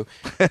told to.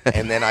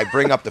 And then I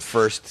bring up the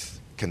first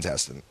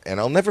contestant, and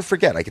I'll never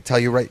forget. I can tell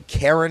you right,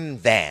 Karen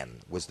Van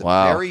was the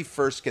very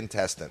first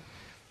contestant,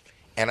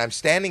 and I'm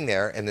standing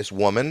there, and this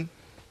woman,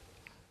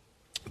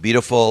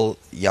 beautiful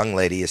young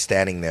lady, is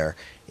standing there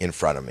in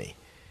front of me,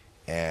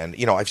 and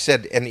you know, I've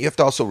said, and you have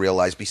to also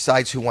realize,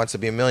 besides Who Wants to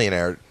Be a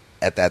Millionaire,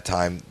 at that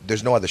time,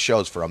 there's no other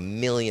shows for $1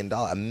 million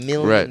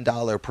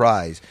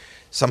prize.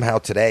 Somehow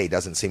today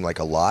doesn't seem like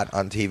a lot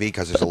on TV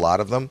because there's a lot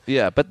of them.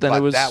 Yeah, but then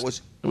it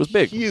was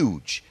big,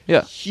 huge.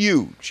 Yeah,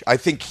 huge. I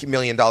think $1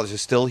 million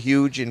is still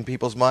huge in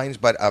people's minds,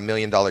 but $1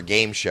 million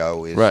game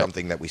show is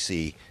something that we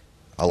see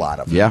a lot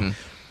of. Yeah,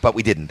 but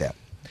we didn't then.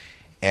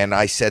 And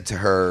I said to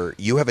her,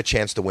 "You have a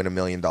chance to win $1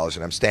 million,"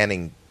 and I'm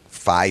standing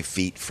 5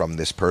 feet from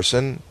this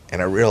person,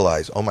 and I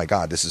realize, oh my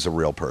God, this is a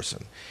real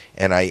person.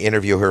 And I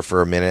interview her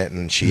for a minute,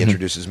 and she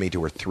introduces me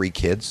to her 3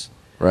 kids,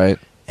 right,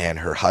 and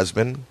her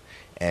husband.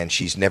 And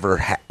she's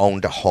never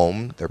owned a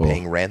home. They're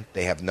paying rent.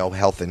 They have no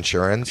health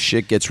insurance.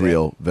 Shit gets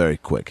real very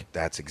quick.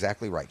 That's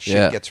exactly right.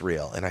 Shit gets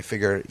real. And I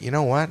figure, you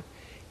know what?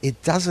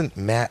 It doesn't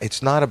matter.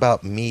 It's not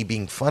about me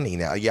being funny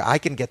now. Yeah, I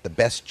can get the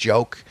best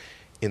joke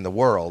in the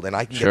world, and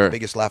I can get the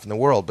biggest laugh in the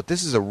world. But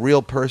this is a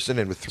real person,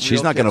 and with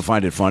she's not going to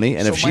find it funny.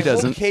 And so if she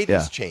doesn't, my whole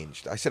cadence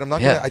changed. I said, I'm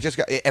not going to. I just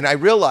got, and I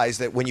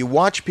realized that when you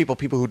watch people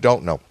who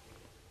don't know,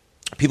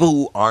 people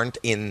who aren't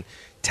in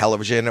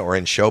television or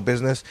in show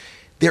business,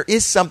 there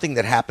is something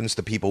that happens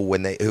to people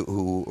when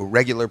who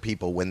regular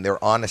people, when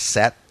they're on a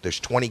set. There's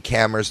 20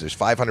 cameras. There's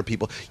 500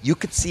 people. You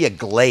could see a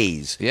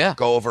glaze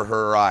go over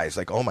her eyes,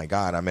 like, oh my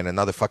God, I'm in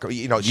another fucker.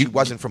 You know, she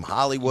wasn't from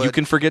Hollywood. You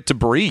can forget to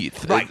breathe,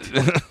 right?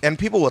 And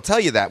people will tell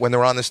you that when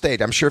they're on the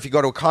stage. I'm sure if you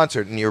go to a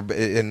concert and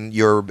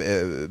your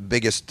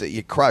biggest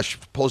crush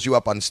pulls you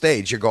up on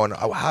stage, you're going,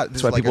 oh, how,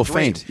 this that's why is like people a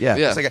dream. faint. Yeah.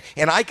 It's like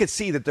and I could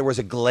see that there was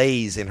a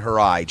glaze in her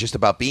eye just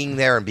about being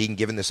there and being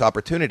given this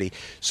opportunity.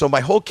 So my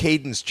whole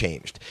cadence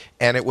changed,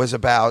 and it was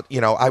about, you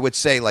know, I would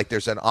say, like,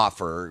 there's an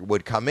offer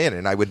would come in,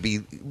 and I would be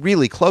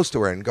really close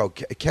to her and go,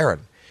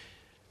 Karen,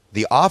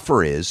 the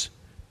offer is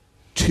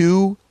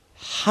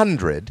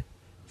 $200,000.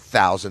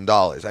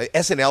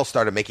 SNL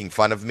started making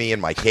fun of me and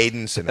my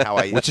cadence and how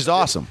I, which is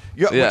awesome,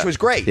 which was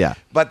great. Yeah.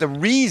 But the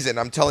reason,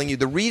 I'm telling you,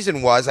 the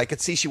reason was I could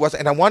see she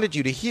wasn't, and I wanted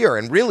you to hear.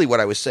 And really, what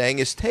I was saying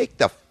is, take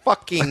the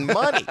fucking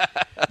money,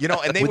 you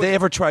know. And would they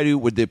ever try to?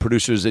 Would the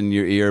producers in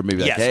your ear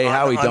maybe like, hey,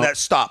 Howie, don't that,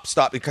 stop,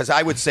 because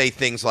I would say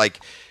things like,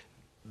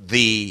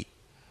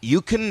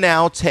 you can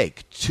now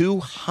take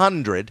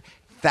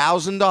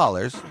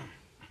 $200,000,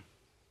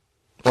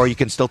 or you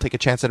can still take a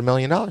chance at $1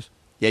 million.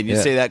 Yeah, you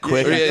say that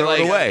quick and throw it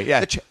away.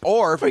 Yeah,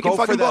 or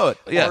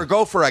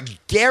go for a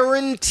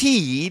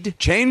guaranteed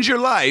change your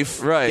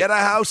life. Right, get a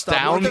house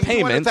down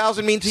payment.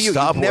 $200,000 mean to you?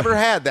 Stop You've never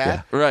had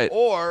that, right?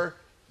 Or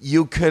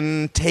you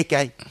can take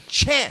a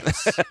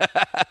chance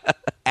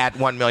at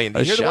 $1 million.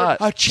 A shot.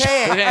 A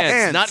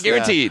chance, not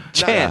guaranteed.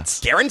 Chance,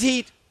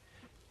 guaranteed.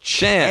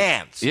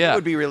 Chance. Yeah, you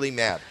would be really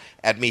mad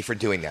at me for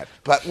doing that.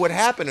 But what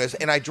happened is,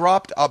 and I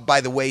dropped up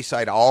by the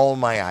wayside all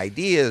my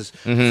ideas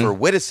for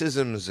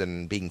witticisms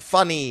and being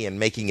funny and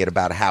making it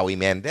about Howie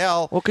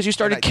Mandel. Well, because you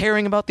started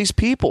caring about these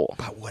people.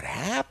 But what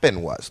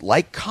happened was,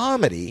 like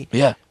comedy,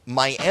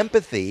 my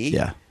empathy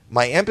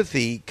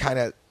kind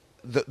of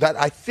that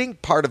I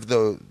think part of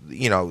the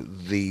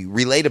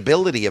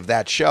relatability of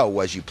that show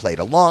was you played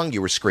along,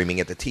 you were screaming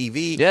at the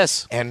TV.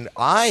 Yes. And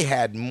I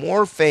had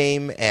more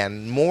fame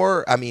and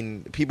more, I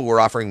mean, people were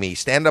offering me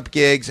stand-up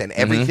gigs and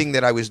everything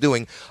that I was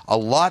doing, a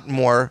lot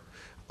more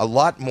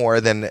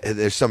than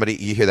there's somebody,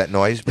 you hear that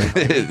noise?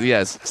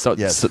 Yes.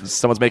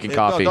 Someone's making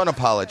coffee. Don't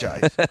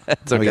apologize.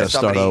 It's okay. We got to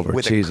start over.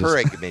 With Jesus. a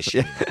Keurig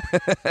machine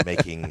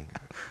making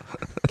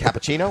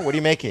cappuccino. What are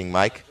you making,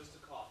 Mike?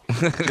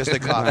 Just a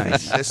coffee.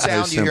 Nice. The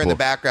sound Very you hear in the simple.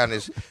 background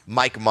is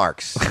Mike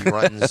Marks. He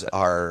runs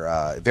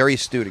our very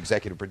astute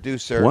executive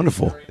producer.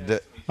 Wonderful.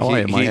 How are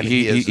you, Mike?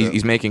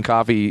 He's making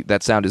coffee.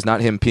 That sound is not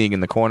him peeing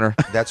in the corner.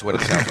 That's what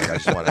it sounds like. I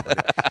just wanted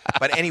to.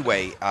 But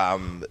anyway,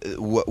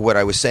 what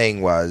I was saying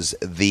was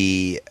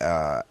the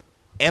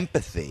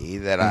empathy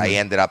that I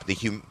ended up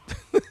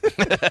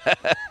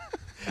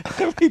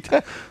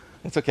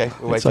It's okay.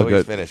 We'll wait It's all till he's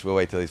good. finished. We'll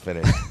wait till he's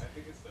finished.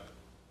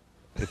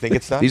 You think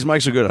it's done? These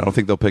mics are good. I don't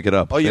think they'll pick it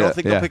up. Oh, you don't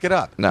think they'll pick it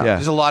up? No. Yeah.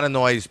 There's a lot of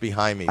noise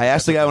behind me. I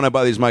asked the guy when I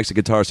buy these mics at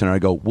Guitar Center, I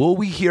go, will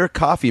we hear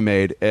coffee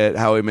made at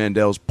Howie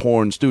Mandel's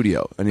porn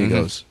studio? And he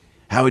goes,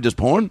 Howie does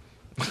porn?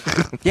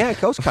 Yeah,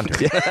 Coast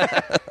Country.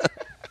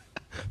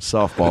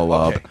 Softball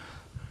lob.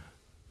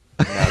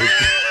 Okay.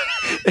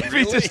 If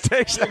he just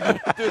takes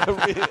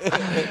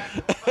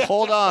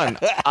Hold on.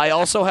 I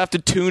also have to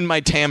tune my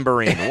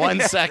tambourine. 1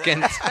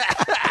 second.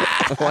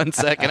 1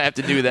 second. I have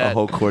to do the that.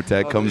 whole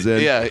quartet comes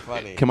in. Yeah.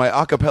 Funny. Can my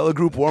a cappella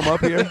group warm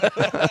up here?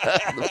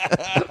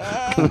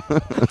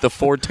 The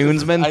Four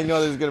Tunesmen. I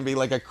know there's going to be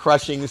like a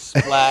crushing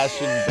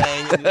splash and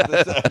bang in just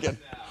a second.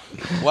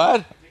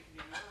 What?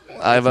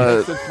 I have a.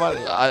 It's funny.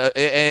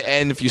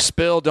 And if you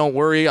spill, don't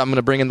worry. I'm going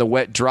to bring in the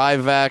wet dry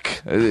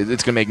vac.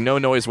 It's going to make no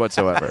noise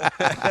whatsoever.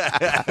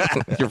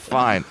 You're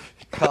fine.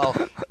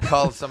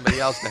 Call somebody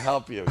else to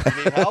help you.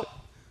 You need help?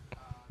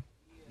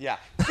 Yeah.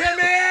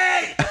 Timmy!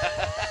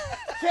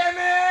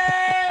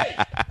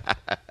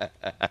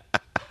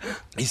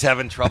 He's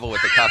having trouble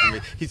with the coffee.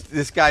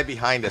 This guy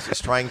behind us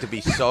is trying to be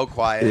so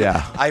quiet.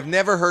 Yeah. I've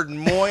never heard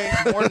more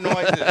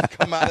noises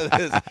come out of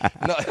this.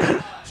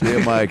 No. See you,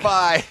 Mike.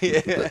 Bye.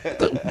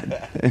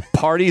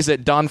 Parties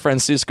at Don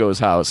Francisco's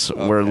house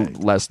were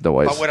less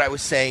noise. But what I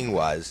was saying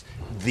was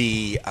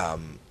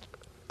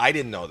I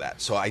didn't know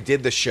that, so I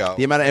did the show.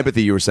 The amount of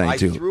empathy you were saying, I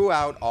too. threw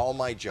out all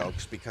my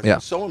jokes because Yeah.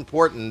 it's so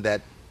important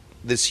that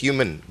this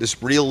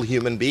real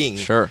human being,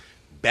 Sure.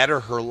 better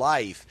her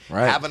life,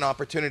 Right. have an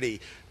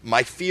opportunity.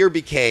 My fear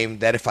became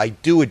that if I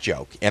do a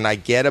joke and I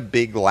get a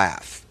big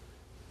laugh,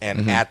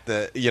 and at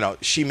the,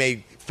 she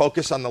may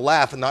focus on the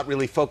laugh and not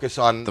really focus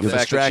on The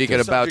fact that she could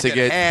about to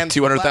get hands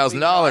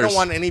 $200,000. I don't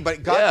want anybody.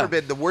 God Yeah.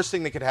 forbid. The worst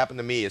thing that could happen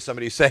to me is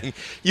somebody saying,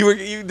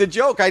 the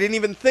joke. I didn't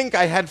even think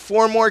I had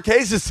 4 more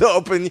cases to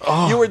open.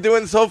 You were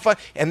doing so fun,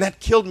 and that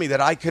killed me. That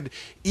I could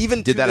even.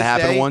 Did to that this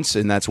happen day- once?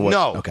 And that's what.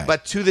 No, Okay.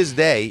 but to this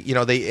day, the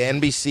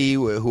NBC,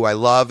 who I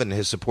love and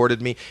has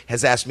supported me,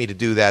 has asked me to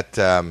do that.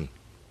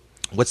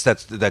 What's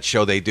that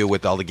show they do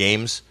with all the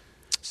games?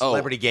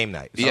 Celebrity Game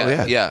Night.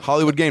 Yeah.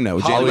 Hollywood Game Night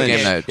with Jane Hollywood Lynch.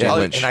 Game Night, Jane Yeah.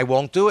 Lynch. And I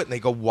won't do it. And they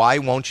go, why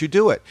won't you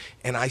do it?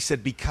 And I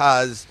said,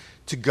 because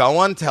to go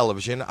on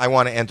television, I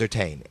want to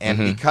entertain. And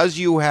because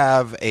you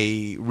have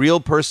a real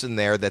person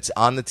there that's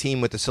on the team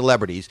with the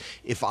celebrities,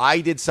 if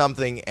I did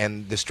something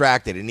and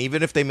distracted, and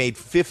even if they made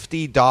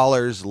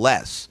 $50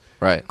 less,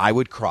 Right. I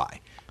would cry.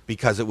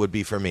 Because it would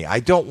be for me.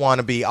 I don't want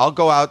to be. I'll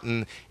go out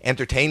and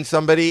entertain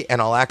somebody,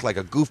 and I'll act like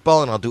a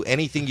goofball, and I'll do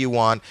anything you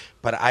want.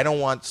 But I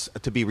don't want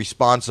to be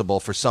responsible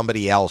for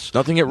somebody else.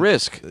 Nothing at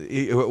risk.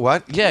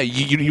 What? Yeah,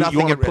 you Nothing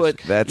want to at risk. put.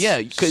 That's-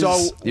 yeah, 'cause-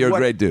 So You're a what-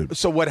 great dude.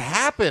 So what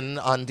happened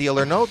on Deal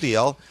or No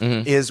Deal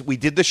is we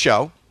did the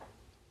show.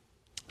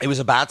 It was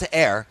about to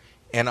air,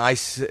 and I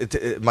said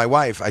to my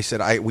wife, I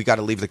said, we got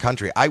to leave the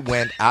country. I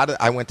went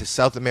to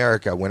South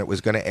America when it was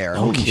going to air.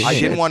 I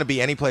didn't want to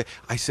be any place.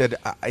 I said,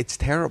 it's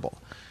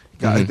terrible.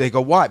 They go,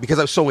 why? Because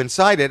I was so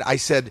inside it. I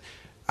said,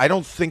 I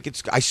don't think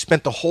it's. I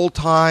spent the whole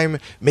time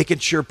making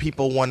sure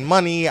people won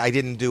money. I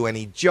didn't do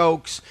any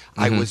jokes.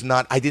 I was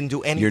not. I didn't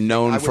do anything. You're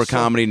known I for was so-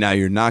 comedy. Now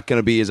you're not going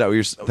to be. Is that what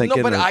you're thinking?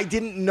 No, but Or- I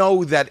didn't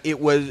know that it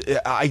was.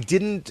 I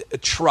didn't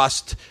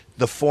trust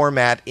the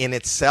format in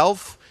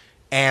itself,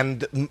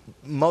 and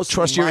most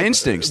Trust your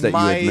instincts that you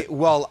admit.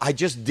 Well, I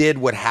just did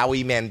what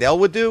Howie Mandel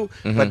would do,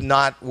 but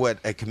not what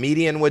a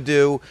comedian would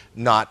do,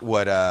 not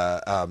what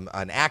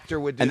an actor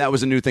would do. And that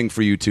was a new thing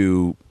for you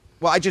to.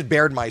 Well, I just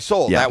bared my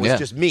soul. Yeah. That was Yeah.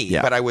 just me.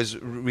 Yeah. But I was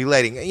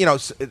relating.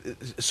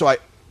 So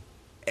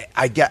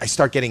I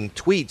start getting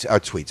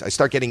tweets. I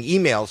start getting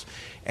emails,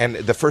 and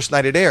the first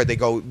night it aired, they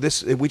go,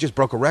 we just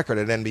broke a record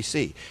at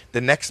NBC. The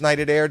next night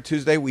it aired,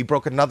 Tuesday, we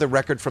broke another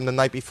record from the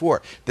night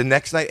before. The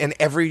next night, and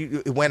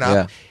it went up.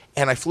 Yeah.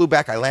 And I flew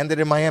back. I landed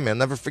in Miami. I'll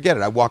never forget it.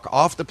 I walk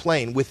off the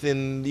plane.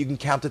 Within, you can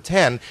count to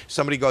 10,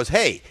 somebody goes,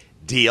 hey,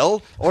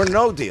 deal or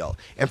no deal?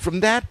 And from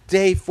that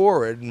day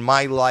forward,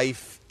 my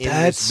life in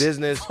That's this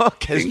business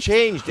fucking- has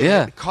changed. And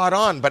Yeah. it caught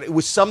on. But it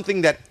was something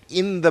that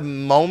in the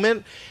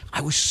moment, I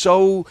was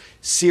so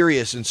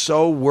serious and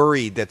so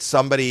worried that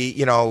somebody,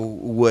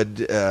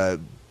 would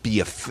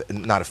be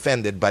not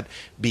offended, but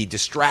be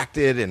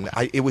distracted. And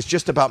it was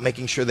just about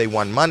making sure they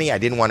won money. I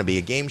didn't want to be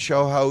a game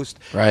show host.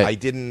 Right.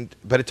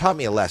 But it taught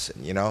me a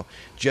lesson,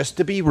 just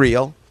to be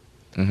real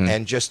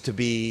and just to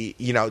be,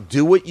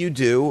 do what you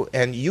do.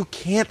 And you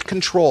can't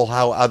control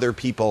how other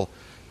people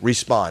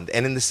respond.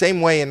 And in the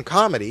same way in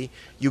comedy,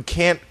 you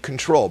can't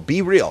control.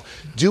 Be real.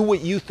 Do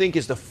what you think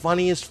is the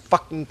funniest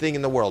fucking thing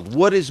in the world.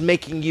 What is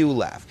making you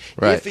laugh?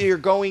 Right. If you're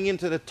going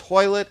into the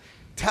toilet,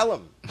 tell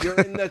them you're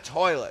in the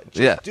toilet.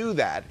 Just do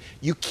that.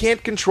 You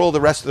can't control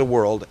the rest of the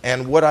world.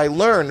 And what I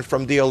learned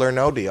from Deal or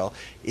No Deal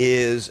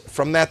is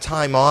from that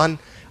time on,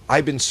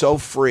 I've been so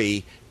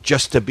free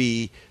just to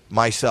be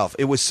myself.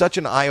 It was such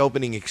an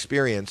eye-opening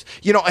experience.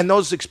 And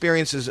those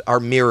experiences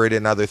are mirrored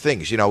in other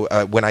things.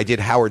 When I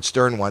did Howard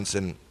Stern once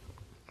and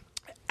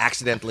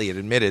accidentally had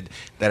admitted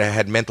that I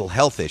had mental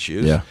health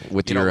issues. Yeah.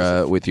 With your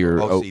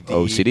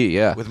OCD,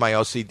 yeah. With my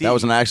OCD. That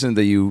was an accident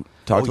that you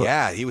talked about?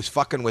 Yeah, he was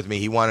fucking with me.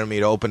 He wanted me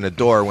to open the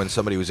door when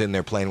somebody was in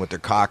there playing with their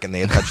cock and they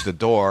had touched the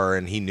door,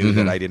 and he knew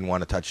that I didn't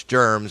want to touch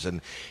germs.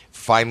 And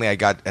finally I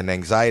got an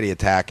anxiety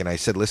attack, and I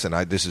said, listen,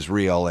 this is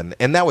real. And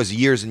that was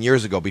years and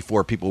years ago,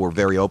 before people were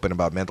very open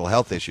about mental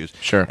health issues.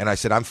 Sure. And I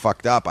said, I'm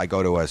fucked up. I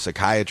go to a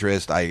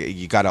psychiatrist.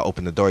 You got to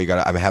open the door.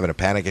 I'm having a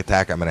panic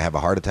attack. I'm going to have a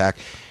heart attack.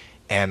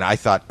 And I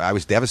thought, I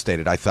was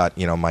devastated. I thought,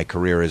 my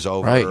career is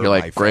over. Right, you're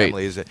like, my great,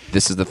 family is,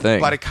 this is the thing.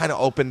 But it kind of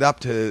opened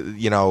up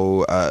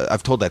to,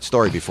 I've told that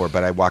story before,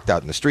 but I walked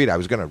out in the street. I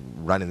was going to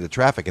run into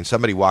traffic, and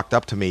somebody walked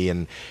up to me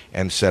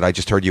and said, I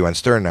just heard you on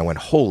Stern. And I went,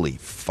 holy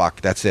fuck,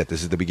 that's it.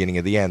 This is the beginning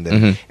of the end.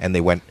 And they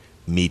went,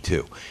 me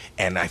too.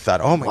 And I thought,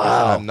 oh my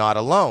God, I'm not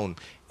alone.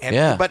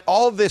 And, But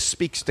all this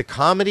speaks to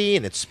comedy,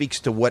 and it speaks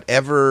to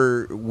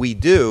whatever we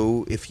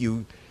do.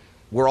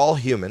 We're all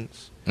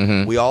humans.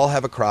 We all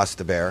have a cross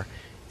to bear.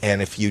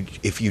 And if you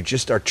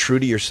just are true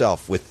to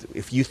yourself,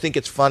 if you think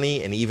it's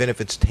funny, and even if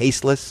it's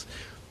tasteless,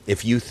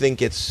 if you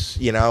think it's,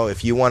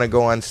 if you want to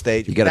go on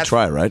stage, you got to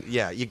try, right?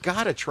 Yeah, you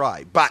got to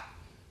try. But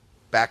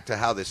back to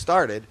how this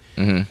started,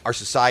 our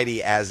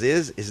society as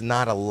is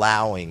not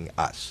allowing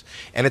us.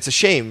 And it's a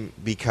shame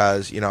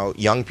because,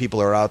 young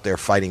people are out there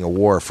fighting a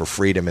war for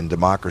freedom and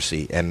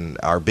democracy, and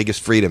our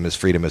biggest freedom is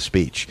freedom of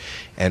speech.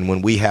 And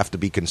when we have to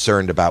be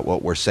concerned about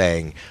what we're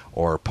saying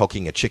or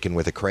poking a chicken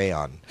with a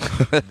crayon,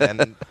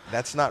 then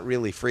that's not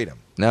really freedom.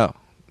 No,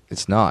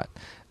 it's not.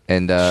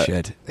 And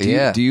shit.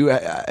 Do you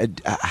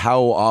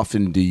how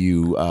often do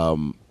you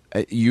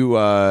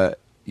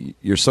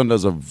your son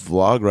does a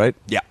vlog, right?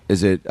 Yeah.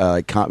 Is it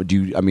do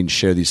you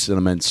share these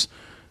sentiments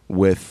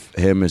with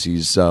him as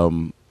he's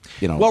Well,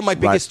 my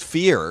biggest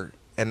fear,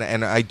 and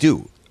I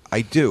do.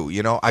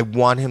 I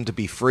want him to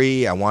be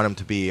free. I want him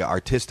to be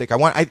artistic.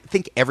 I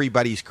think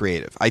everybody's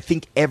creative. I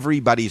think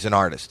everybody's an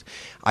artist.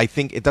 I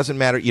think it doesn't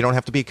matter. You don't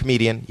have to be a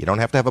comedian. You don't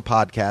have to have a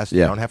podcast.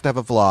 You don't have to have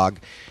a vlog.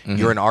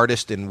 You're an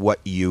artist in what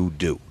you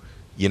do.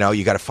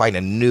 You got to find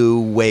a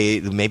new way,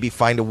 maybe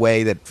find a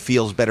way that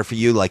feels better for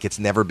you, like it's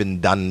never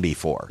been done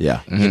before.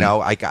 Yeah.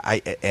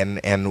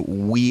 And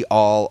we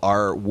all,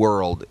 our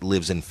world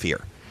lives in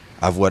fear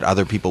of what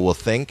other people will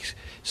think.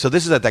 So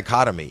this is a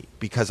dichotomy,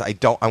 because I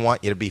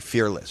want you to be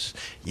fearless,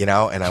 and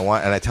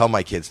I tell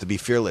my kids to be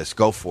fearless,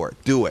 go for it,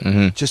 do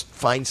it. Just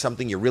find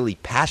something you're really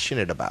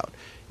passionate about,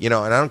 and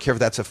I don't care if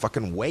that's a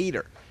fucking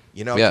waiter.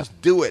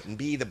 Just do it and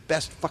be the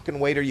best fucking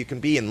waiter you can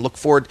be, and look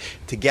forward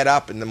to get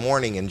up in the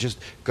morning and just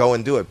go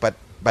and do it. But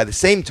by the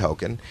same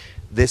token,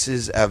 this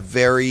is a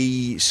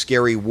very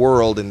scary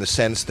world in the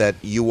sense that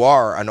you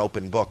are an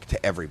open book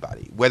to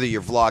everybody, whether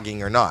you're vlogging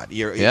or not.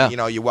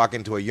 You walk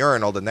into a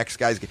urinal, the next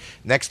guy's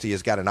next to you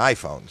has got an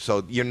iPhone,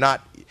 so you're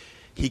not.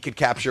 He could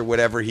capture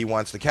whatever he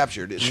wants to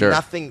capture. Sure.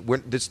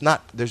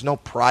 There's no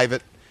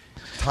private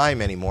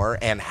time anymore.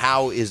 And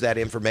how is that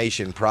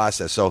information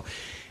processed? So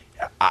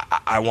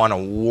I want to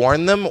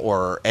warn them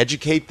or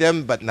educate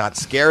them, but not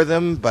scare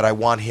them. But I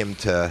want him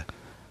to.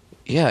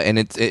 Yeah, and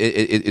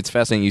it's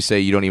fascinating. You say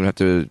you don't even have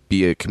to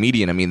be a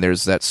comedian.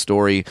 There's that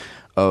story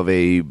of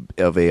a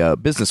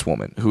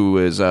businesswoman who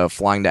is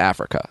flying to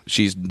Africa.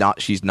 She's not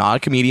a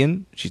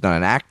comedian. She's not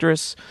an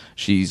actress.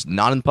 She's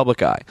not in the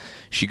public eye.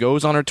 She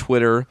goes on her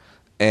Twitter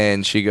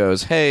and she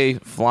goes, "Hey,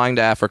 flying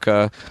to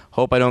Africa.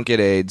 Hope I don't get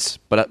AIDS,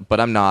 but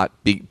I'm not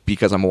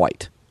because I'm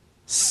white.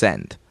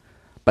 Send."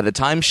 By the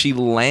time she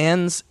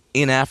lands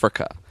in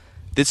Africa,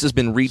 this has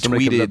been retweeted.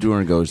 Somebody comes up to her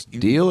and goes,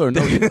 "Deal or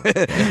no deal?"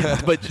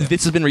 But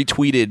this has been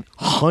retweeted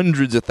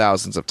hundreds of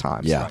thousands of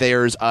times. Yeah.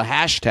 There's a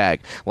hashtag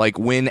like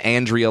when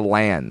Andrea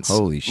lands.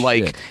 Holy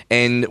shit.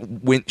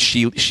 And when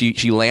she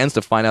lands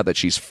to find out that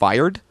she's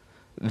fired,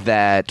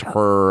 that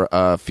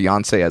her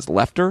fiance has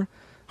left her,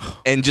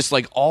 and just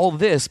like all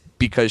this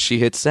because she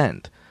hit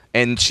send.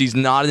 And she's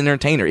not an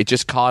entertainer. It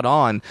just caught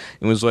on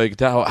and was like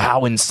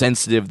how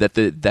insensitive that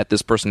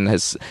this person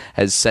has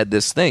said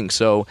this thing.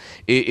 So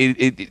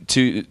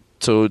to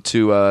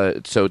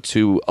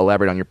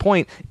elaborate on your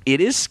point, it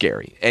is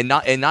scary, and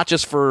not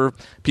just for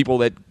people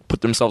that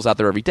put themselves out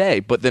there every day,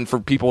 but then for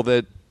people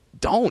that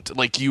don't.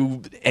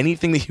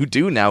 Anything that you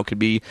do now could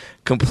be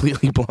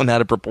completely blown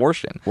out of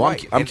proportion. Well,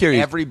 I'm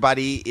curious.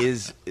 Everybody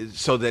is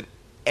so that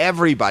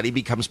everybody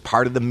becomes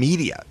part of the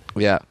media.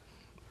 Yeah.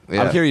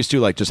 I'm curious too,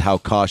 like just how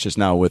cautious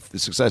now with the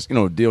success,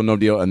 Deal No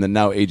Deal, and then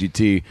now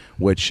AGT,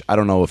 which I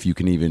don't know if you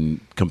can even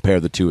compare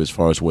the two as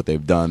far as what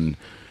they've done,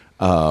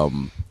 show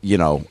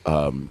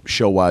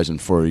wise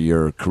and for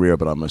your career.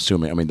 But I'm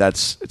assuming,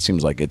 it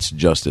seems like it's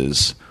just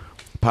as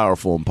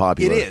powerful and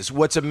popular. It is.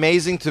 What's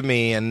amazing to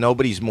me, and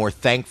nobody's more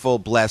thankful,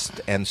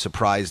 blessed, and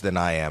surprised than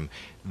I am,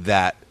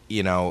 that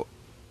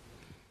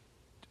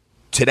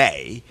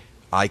today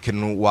I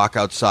can walk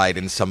outside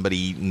and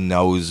somebody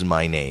knows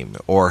my name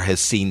or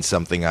has seen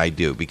something I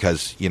do.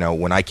 Because,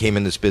 when I came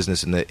in this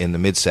business in the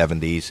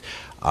mid-'70s,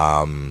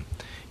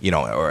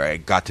 or I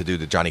got to do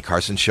the Johnny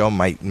Carson show,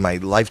 my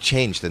life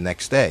changed the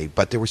next day.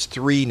 But there was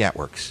 3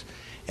 networks.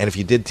 And if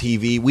you did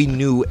TV, we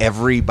knew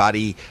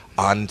everybody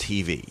on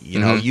TV.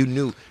 You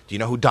knew. Do you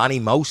know who Donnie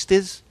Most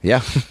is?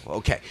 Yeah.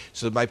 Okay.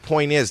 So my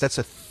point is that's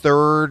a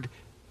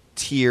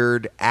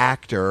third-tiered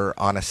actor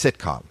on a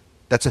sitcom.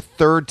 That's a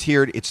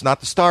third-tiered. It's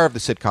not the star of the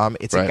sitcom.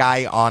 It's a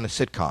guy on a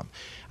sitcom.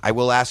 I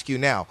will ask you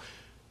now,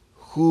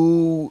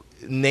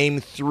 name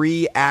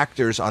 3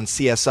 actors on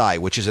CSI,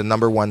 which is a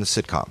 #1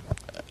 sitcom.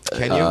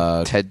 Can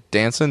you? Ted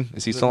Danson?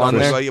 Is he still on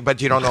there?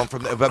 But you don't know him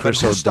from. But Chris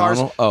who stars?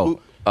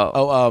 O'Donnell?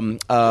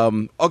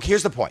 Okay,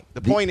 here's the point.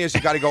 The point is you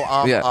got to go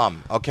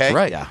okay?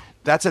 Right. Yeah.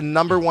 That's a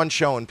 #1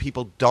 show, and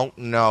people don't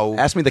know.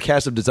 Ask me the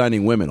cast of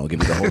Designing Women. I'll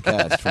give you the whole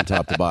cast from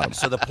top to bottom.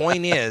 So the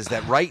point is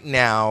that right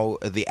now,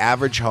 the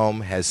average home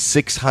has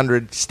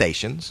 600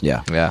 stations.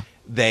 Yeah. Yeah.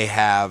 They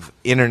have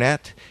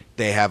internet.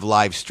 They have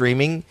live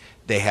streaming.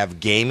 They have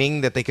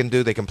gaming that they can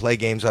do. They can play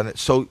games on it.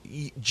 So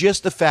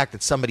just the fact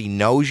that somebody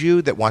knows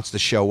you, that wants to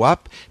show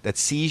up, that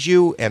sees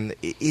you, and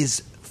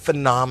is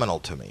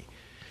phenomenal to me.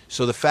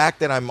 So the fact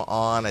that I'm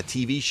on a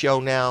TV show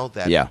now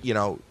that,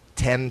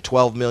 10,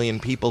 12 million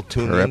people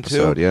tune Per into.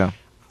 episode, yeah.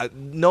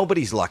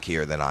 Nobody's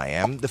luckier than I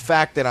am. The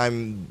fact that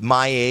I'm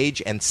my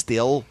age and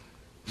still,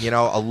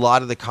 a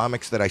lot of the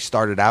comics that I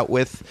started out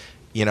with,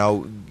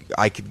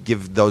 I could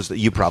give those that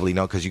you probably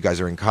know because you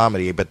guys are in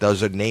comedy, but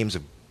those are names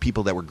of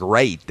people that were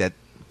great that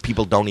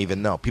people don't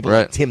even know. People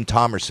like Tim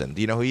Thomerson.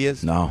 Do you know who he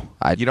is? No.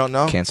 You don't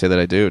know? Can't say that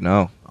I do,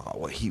 no. Oh,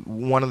 well,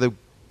 one of the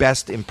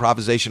best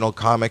improvisational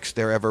comics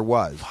there ever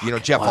was.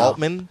 Jeff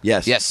Altman?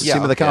 Yes. Yeah,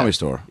 Scene of the Comedy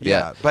Store.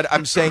 Yeah. But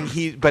I'm saying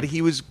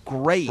he was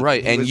great.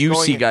 Right, He and was you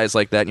going see guys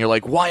like that, and you're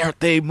like, why aren't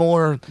they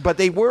more? But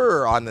they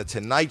were on the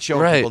Tonight Show.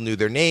 Right. People knew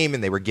their name,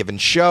 and they were given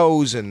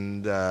shows,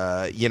 and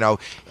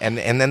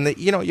and then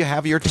you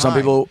have your time. For some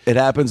people, it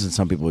happens, and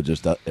some people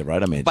just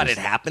right. But it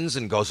happens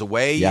and goes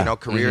away. Yeah.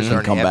 Careers Mm-hmm. are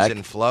in Come ebbs back.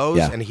 and flows.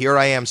 Yeah. And here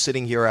I am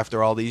sitting here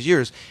after all these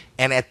years.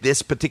 And at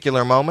this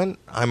particular moment,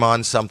 I'm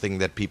on something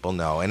that people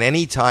know. And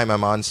any time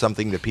I'm on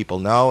something that people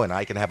know and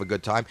I can have a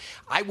good time,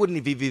 I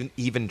wouldn't have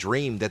even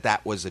dreamed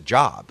that was a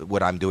job,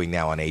 what I'm doing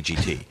now on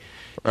AGT.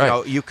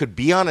 Right. You could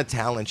be on a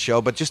talent show,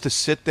 but just to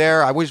sit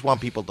there, I always want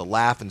people to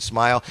laugh and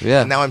smile. Yeah.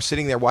 And now I'm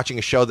sitting there watching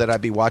a show that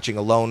I'd be watching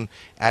alone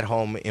at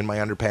home in my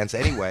underpants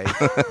anyway.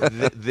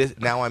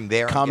 Now I'm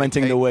there.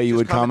 Commenting the way you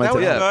would comment. That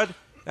was Yeah. good.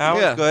 That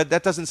was good.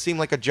 That doesn't seem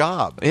like a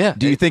job. Yeah.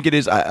 Do you think it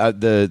is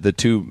the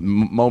two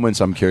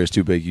moments? I'm curious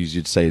too, big.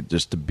 You'd say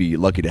just to be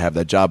lucky to have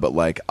that job, but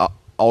like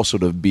also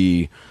to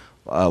be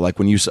like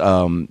when you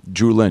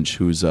Drew Lynch,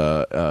 who's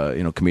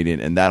a comedian,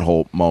 and that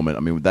whole moment.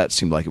 I mean, that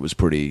seemed like it was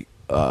pretty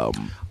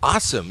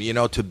awesome.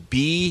 To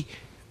be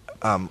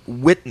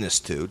witness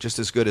to, just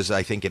as good as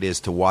I think it is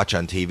to watch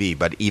on TV,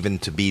 but even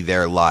to be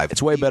there live.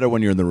 It's way better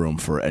when you're in the room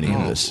for any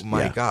of this. Oh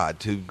my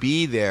God, to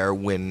be there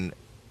when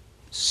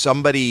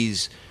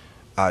somebody's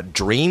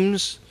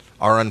dreams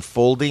are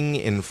unfolding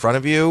in front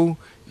of you.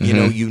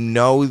 You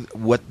know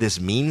what this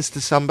means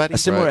to somebody. A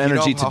similar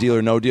energy to how- Deal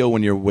or No Deal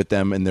when you're with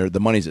them and the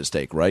money's at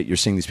stake, right? You're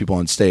seeing these people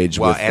on stage.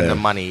 Well, with and the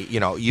money.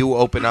 You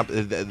open up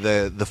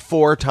the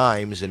 4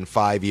 times in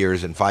 5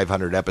 years and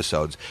 500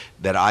 episodes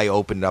that I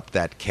opened up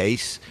that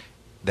case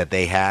that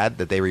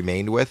they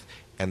remained with,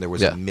 and there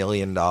was $1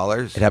 million.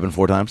 It happened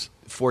 4 times?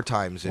 4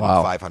 times in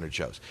Wow. 500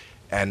 shows.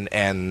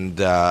 And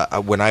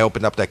when I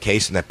opened up that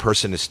case and that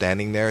person is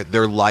standing there,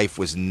 their life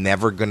was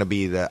never going to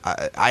be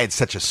I had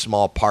such a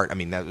small part. I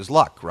mean, that was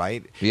luck,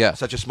 right? Yeah.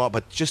 Such a small,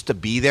 but just to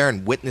be there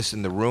and witness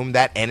in the room,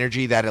 that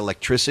energy, that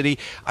electricity.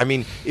 I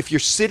mean, if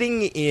you're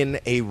sitting in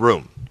a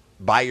room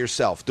by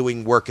yourself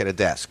doing work at a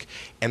desk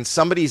and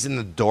somebody's in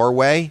the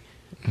doorway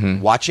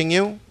watching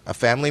you, a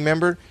family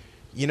member,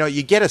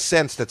 you get a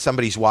sense that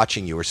somebody's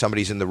watching you or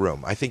somebody's in the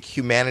room. I think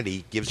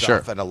humanity gives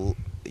off kind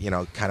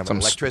of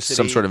Some electricity,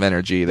 some sort of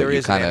energy that there you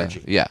is kind an of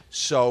energy.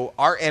 So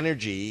our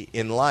energy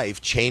in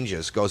life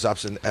changes, goes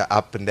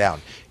up and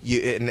down.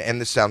 And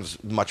this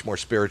sounds much more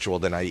spiritual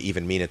than I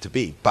even mean it to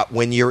be. But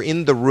when you're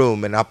in the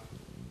room and up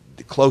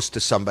close to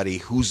somebody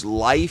whose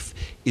life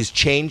is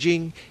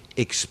changing,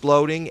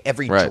 exploding,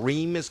 every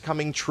dream is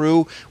coming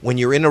true. When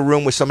you're in a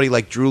room with somebody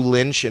like Drew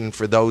Lynch, and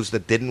for those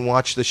that didn't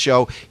watch the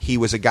show, he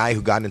was a guy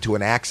who got into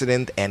an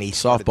accident and he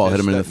softball hit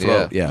him in the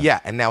throat. Yeah,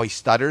 and now he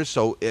stutters.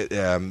 So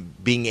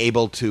being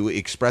able to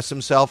express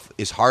himself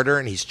is harder,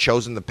 and he's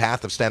chosen the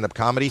path of stand-up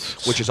comedy,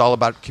 which is all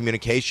about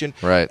communication.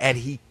 Right. And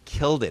he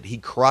killed it. He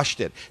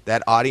crushed it.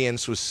 That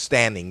audience was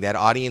standing. That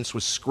audience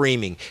was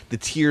screaming. The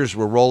tears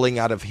were rolling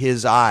out of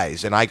his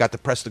eyes, and I got to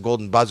press the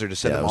golden buzzer to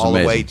send them all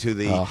the way to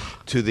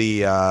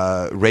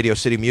the Radio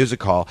City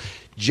Music Hall.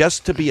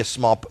 Just to be a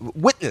small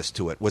witness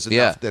to it was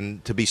enough.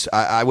 Than to be.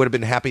 I would have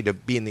been happy to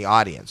be in the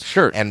audience.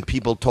 Sure. And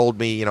people told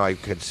me, I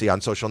could see on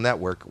social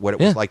network what it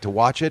was like to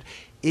watch it.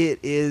 It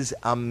is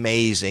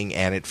amazing,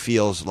 and it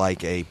feels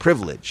like a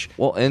privilege.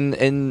 Well,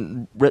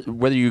 and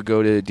whether you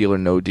go to Deal or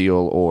No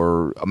Deal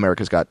or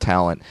America's Got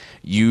Talent,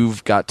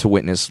 you've got to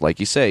witness,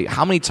 like you say,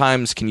 how many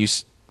times can you,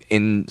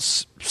 in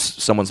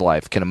someone's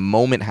life, can a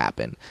moment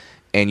happen,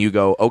 and you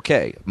go,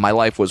 okay, my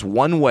life was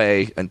one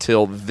way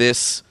until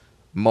this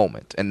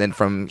moment, and then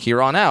from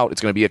here on out, it's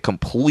going to be a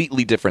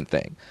completely different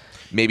thing.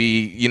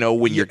 Maybe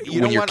when your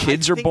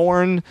kids are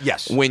born.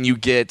 Yes. When you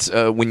get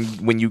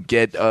when you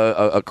get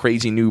a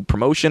crazy new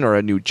promotion or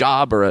a new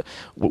job or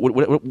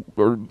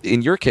or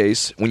in your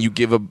case when you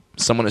give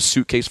someone a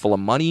suitcase full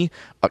of money,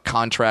 a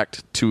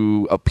contract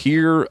to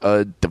appear,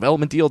 a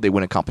development deal, they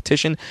win a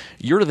competition.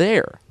 You're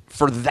there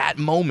for that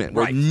moment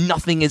where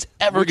nothing is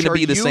ever going to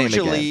be the same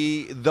again.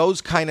 Usually, those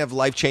kind of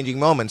life-changing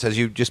moments, as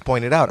you just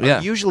pointed out, are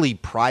usually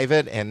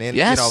private. And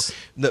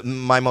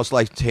my most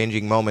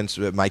life-changing moments,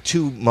 my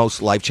two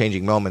most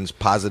life-changing moments,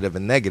 positive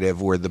and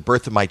negative, were the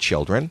birth of my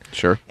children,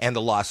 and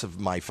the loss of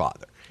my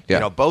father.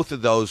 Yeah. Both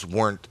of those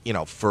weren't,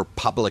 for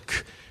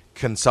public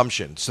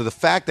consumption. So the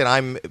fact that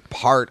I'm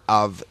part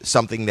of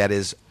something that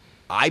is,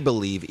 I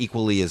believe,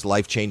 equally as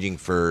life-changing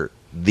for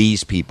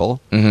these people,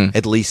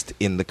 at least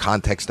in the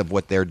context of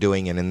what they're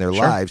doing and in their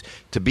lives,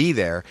 to be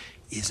there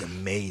is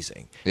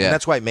amazing. Yeah. And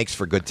that's why it makes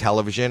for good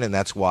television, and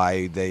that's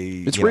why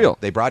it's real.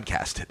 They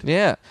broadcast it.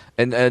 Yeah.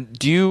 And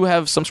do you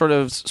have some sort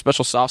of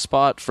special soft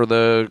spot for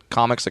the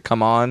comics that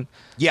come on?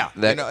 Yeah.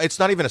 It's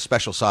not even a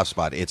special soft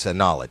spot. It's a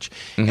knowledge.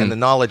 And the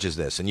knowledge is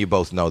this, and you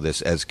both know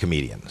this as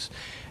comedians.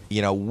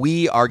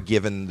 We are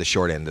given the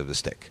short end of the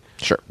stick.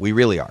 Sure. We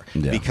really are.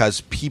 Yeah.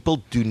 Because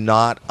people do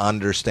not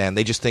understand.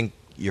 They just think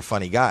you're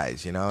funny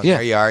guys,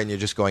 There you are, and you're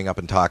just going up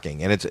and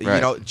talking. And it's,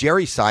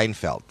 Jerry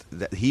Seinfeld,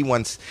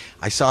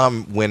 I saw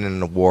him win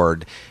an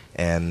award,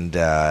 and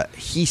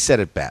he said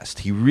it best.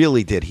 He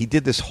really did. He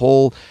did this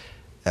whole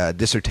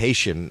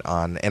dissertation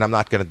on, and I'm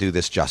not going to do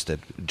this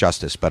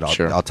justice, but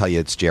I'll tell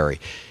you it's Jerry.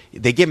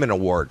 They give him an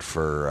award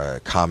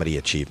for comedy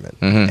achievement.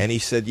 And he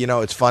said,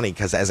 it's funny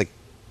because as a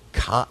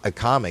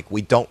comic,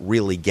 we don't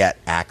really get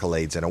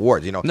accolades and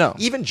awards. No.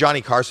 Even Johnny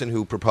Carson,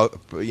 who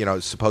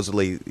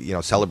supposedly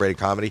celebrated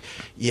comedy,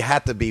 you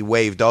had to be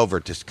waved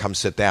over to come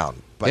sit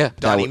down.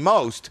 But Donnie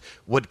Most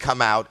would come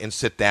out and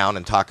sit down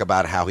and talk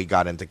about how he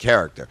got into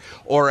character.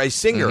 Or a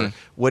singer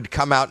would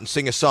come out and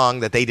sing a song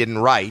that they didn't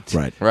write,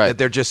 that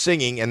they're just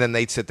singing, and then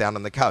they'd sit down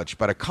on the couch.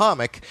 But a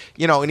comic,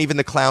 and even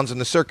the clowns in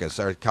the circus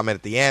are come in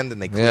at the end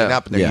and they clean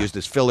up and they're used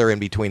as filler in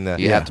between the.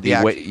 You have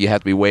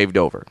to be waved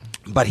over.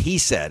 But he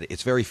said,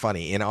 it's very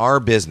funny, in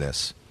our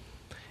business,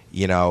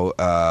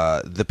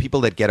 the people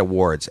that get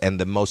awards,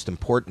 and the most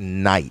important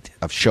night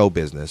of show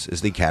business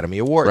is the Academy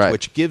Awards,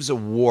 which gives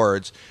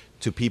awards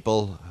to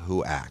people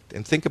who act.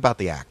 And think about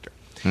the actor.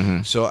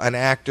 So an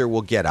actor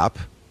will get up,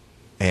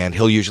 and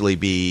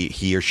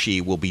he or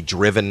she will be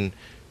driven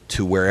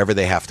to wherever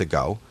they have to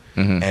go.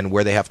 And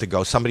where they have to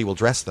go, somebody will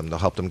dress them. They'll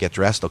help them get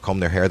dressed. They'll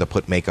comb their hair. They'll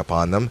put makeup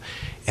on them.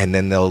 And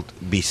then they'll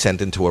be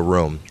sent into a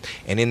room.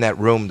 And in that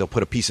room, they'll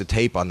put a piece of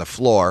tape on the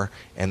floor.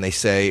 And they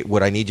say,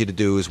 what I need you to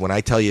do is when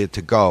I tell you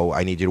to go,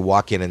 I need you to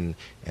walk in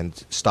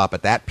and stop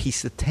at that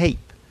piece of tape.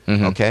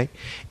 Okay?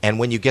 And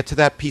when you get to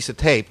that piece of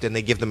tape, then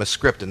they give them a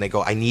script. And they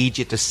go, I need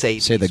you to say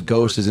the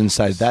ghost is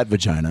inside that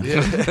vagina.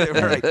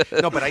 Right.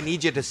 No, but I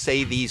need you to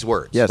say these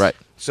words. Yes. Right.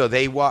 So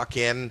they walk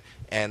in,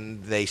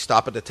 and they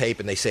stop at the tape,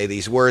 and they say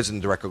these words, and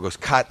the director goes,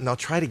 cut. No,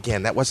 try it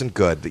again. That wasn't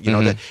good.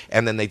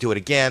 And then they do it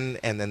again,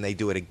 and then they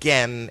do it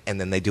again, and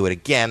then they do it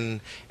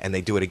again, and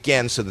they do it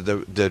again, so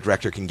that the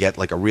director can get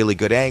like a really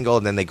good angle,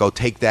 and then they go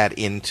take that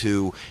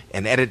into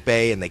an edit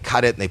bay, and they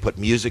cut it, and they put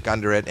music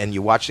under it, and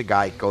you watch the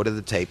guy go to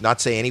the tape,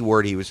 not say any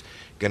word he was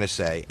going to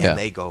say, and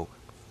they go,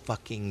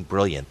 fucking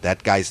brilliant.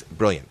 That guy's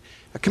brilliant.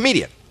 A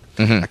comedian.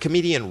 A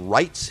comedian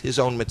writes his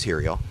own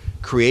material,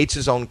 creates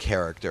his own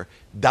character,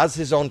 does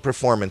his own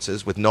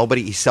performances with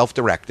nobody. He's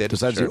self-directed.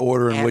 Decides the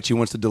order in which he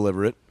wants to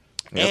deliver it.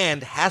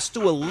 And has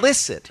to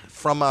elicit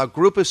from a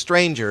group of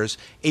strangers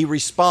a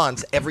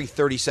response every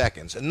 30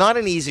 seconds. Not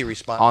an easy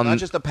response, not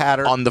just a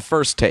pattern. On the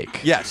first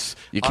take. Yes.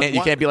 You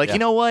can't be like, you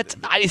know what?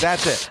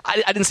 That's it.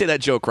 I didn't say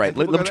that joke right.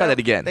 Let me try that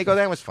again. They go,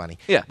 that was funny.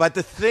 Yeah. But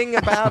the thing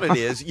about it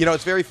is,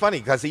 it's very funny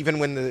because even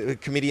when the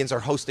comedians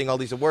are hosting all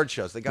these award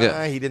shows, they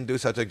go, he didn't do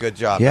such a good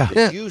job. Yeah.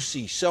 Did you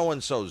see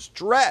so-and-so's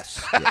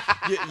dress?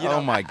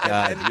 Oh, my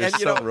God. You're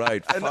so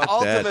right. And Fuck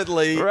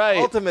ultimately,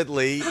 I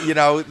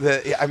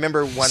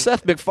remember one.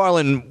 Seth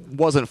MacFarlane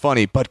wasn't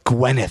funny, but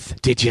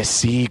Gwyneth. Did you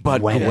see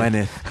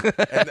Gwyneth?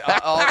 And,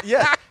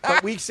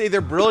 But we say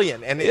they're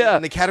brilliant, and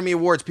in the Academy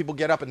Awards, people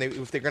get up and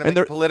if they're going to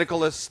make a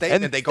political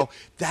statement, they go,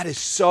 "That is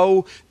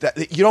so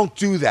that you don't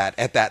do that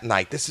at that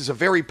night. This is a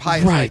very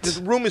pious night. This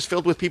room is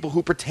filled with people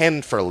who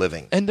pretend for a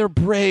living, and they're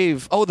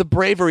brave. Oh, the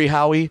bravery,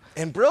 Howie,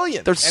 and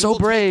brilliant. They're so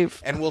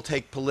brave, and we'll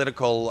take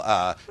political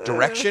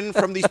direction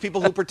from these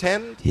people who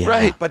pretend.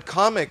 Right, but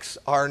comics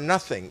are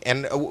nothing,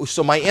 and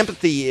so my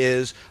empathy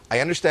is I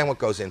understand what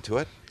goes into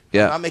it. I'm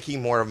not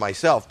making more of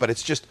myself, but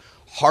it's just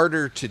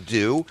harder to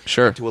do,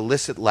 to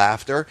elicit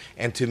laughter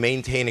and to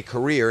maintain a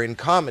career in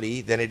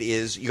comedy than it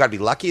is. You got to be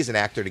lucky as an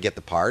actor to get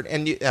the part,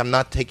 and I'm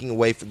not taking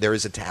away from, there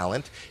is a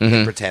talent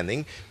in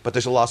pretending, but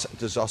there's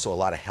also a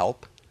lot of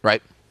help,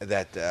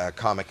 that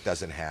comic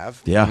doesn't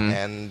have.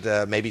 And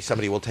maybe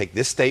somebody will take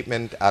this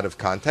statement out of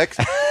context.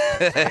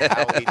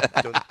 How he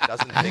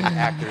doesn't think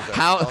actors are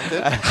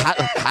talented.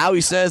 How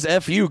he says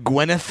 "F you,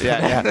 Gwyneth."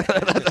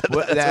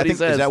 I think, is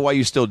that why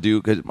you still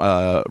do?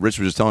 Because Rich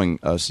was just telling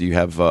us you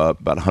have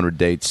about 100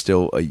 dates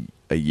still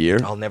a year.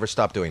 I'll never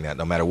stop doing that.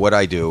 No matter what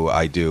I do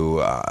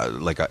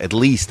at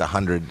least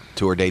 100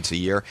 tour dates a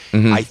year.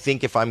 I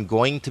think if I'm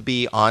going to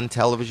be on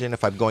television,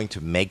 if I'm going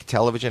to make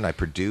television, I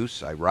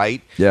produce, I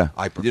write.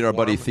 I perform. You did our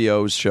buddy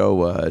Theo's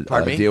show,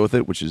 Deal With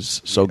It, which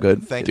is so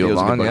good. Thank you.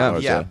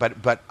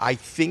 But I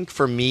think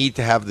for me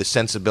to have the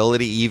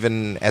sensibility,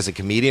 even as a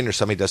comedian or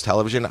somebody who does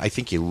television, I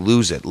think you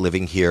lose it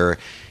living here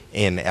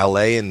in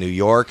L.A. and New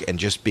York and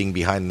just being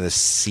behind the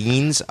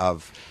scenes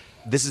of.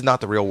 This is not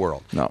the real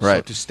world. No,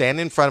 so to stand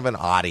in front of an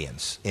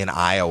audience in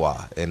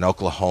Iowa, in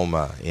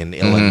Oklahoma, in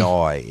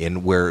Illinois,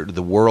 in where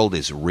the world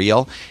is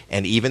real,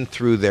 and even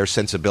through their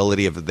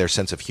sensibility of their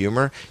sense of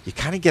humor, you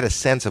kind of get a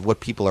sense of what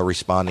people are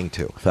responding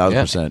to.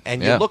 1,000%.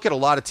 And you look at a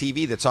lot of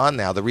TV that's on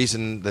now, the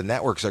reason the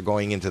networks are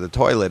going into the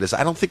toilet is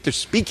I don't think they're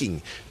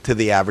speaking to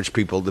the average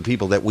people, the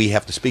people that we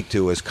have to speak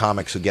to as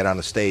comics who get on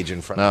a stage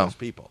in front of those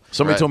people.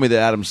 Somebody told me that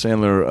Adam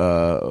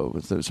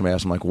Sandler, somebody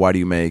asked him, like, why do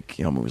you make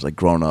movies like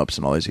Grown Ups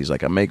and all this? He's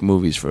like, I make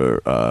movies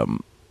for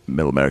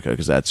middle America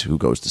because that's who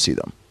goes to see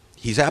them.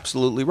 He's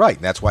absolutely right.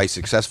 And that's why he's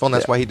successful, and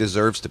that's why he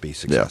deserves to be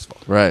successful.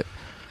 Right.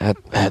 I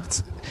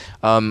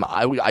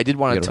did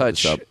want to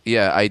touch.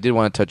 I did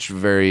want to touch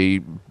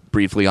very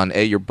briefly on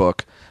your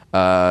book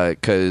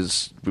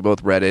because we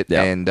both read it,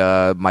 and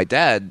my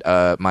dad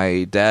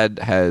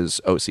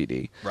has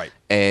OCD, right?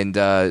 And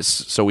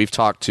so we've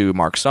talked to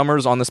Mark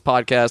Summers on this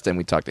podcast, and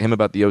we talked to him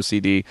about the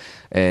OCD,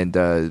 and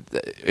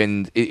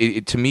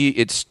it to me,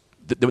 it's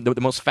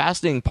the most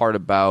fascinating part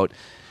about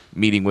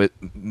meeting with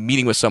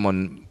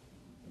someone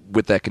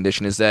with that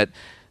condition is that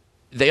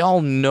they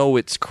all know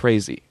it's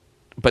crazy,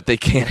 but they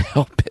can't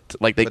help it.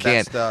 Like they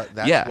can't.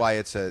 That's why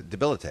it's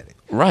debilitating.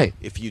 Right.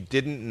 If you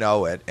didn't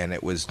know it and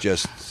it was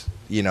just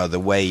the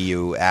way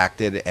you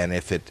acted, and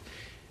if it.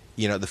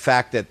 The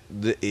fact that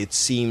it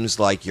seems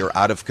like you're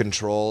out of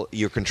control,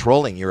 you're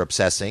controlling, you're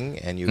obsessing,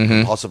 and you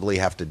compulsively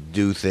have to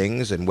do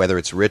things, and whether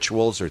it's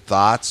rituals or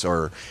thoughts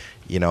or,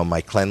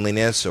 my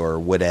cleanliness or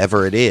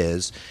whatever it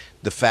is,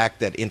 the fact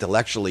that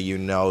intellectually you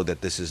know that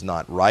this is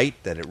not right,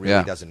 that it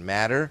really doesn't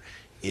matter,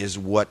 is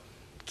what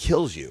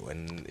kills you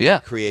and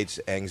it creates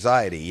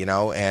anxiety,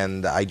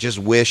 and I just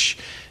wish,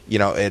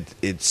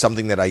 it's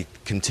something that I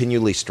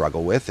continually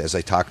struggle with. As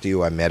I talk to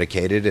you, I'm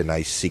medicated and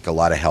I seek a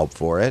lot of help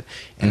for it,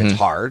 and it's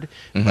hard,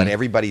 but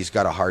everybody's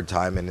got a hard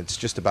time, and it's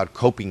just about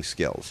coping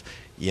skills,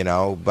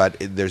 but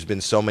there's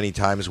been so many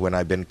times when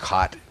I've been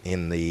caught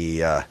in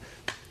the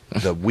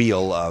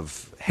wheel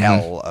of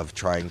hell of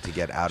trying to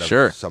get out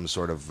of some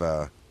sort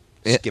of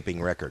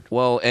skipping record.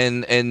 Well,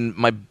 and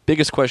my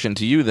biggest question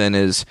to you then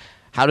is,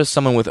 how does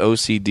someone with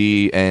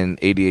OCD and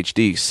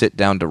ADHD sit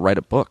down to write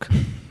a book?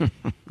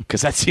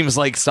 Because that seems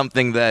like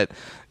something that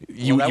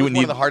you that was would need.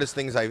 One of the hardest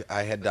things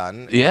I had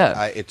done.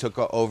 Yeah, it took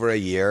over a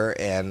year,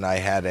 and I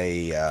had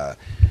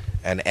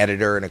an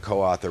editor and a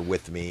co-author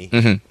with me.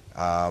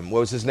 What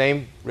was his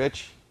name,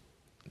 Rich?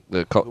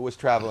 Who was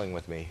traveling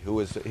with me?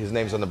 His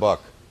name's on the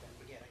book?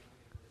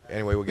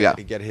 Anyway, we're going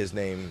to get his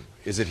name.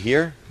 Is it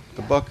here,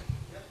 the book?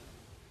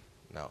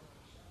 No.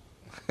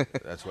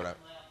 That's what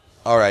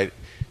all right.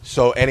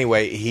 So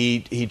anyway,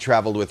 he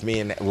traveled with me,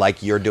 and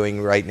like you're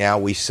doing right now,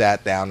 we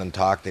sat down and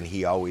talked, and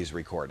he always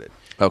recorded.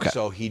 Okay.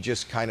 So he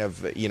just kind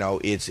of,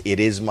 it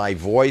is my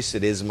voice,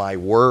 it is my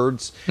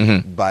words,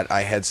 but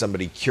I had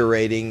somebody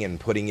curating and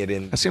putting it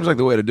in. That seems like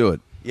the way to do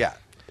it. Yeah.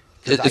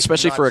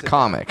 Especially for a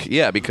comic.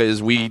 Yeah,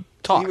 because we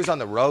talk. He was on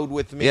the road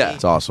with me. Yeah,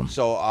 it's awesome.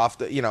 So off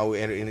the,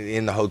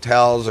 in the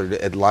hotels or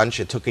at lunch,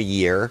 it took a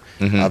year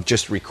of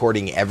just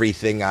recording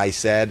everything I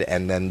said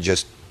and then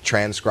just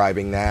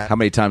transcribing that. How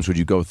many times would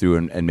you go through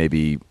and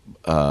maybe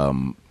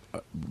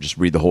just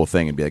read the whole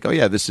thing and be like, oh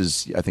yeah, this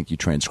is, I think you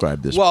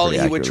transcribed this. Well,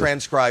 he would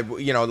transcribe,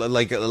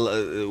 like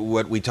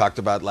what we talked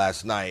about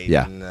last night.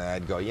 Yeah. And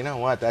I'd go, you know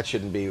what, that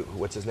shouldn't be,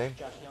 what's his name?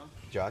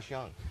 Josh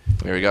Young.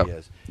 There we go. He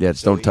is. Yeah,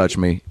 it's Don't Touch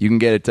Me. You can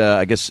get it,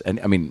 I guess, and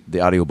I mean,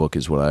 the audiobook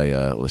is what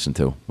I listen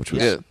to, which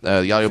was the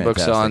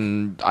audiobook's fantastic.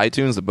 on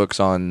iTunes. The book's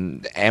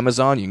on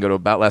Amazon. You can go to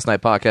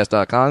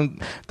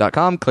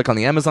aboutlastnightpodcast.com, click on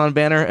the Amazon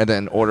banner, and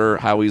then order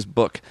Howie's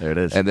book. There it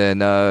is. And then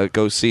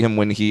go see him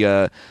when he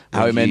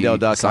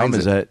HowieMandel.com, signs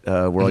is it.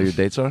 that where all your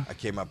dates are? I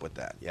came up with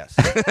that. Yes.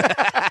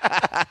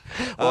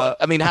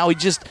 I mean, Howie,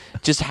 just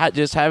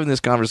having this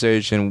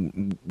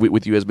conversation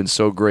with you has been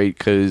so great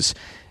because,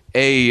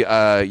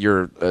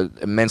 you're an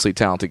immensely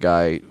talented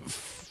guy,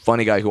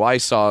 funny guy who I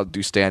saw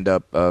do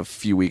stand-up a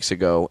few weeks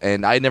ago,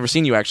 and I had never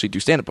seen you actually do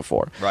stand-up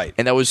before. Right.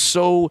 And that was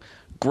so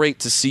great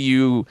to see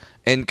you,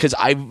 and because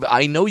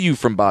I know you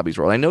from Bobby's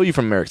World, I know you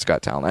from America's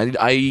Got Talent,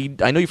 I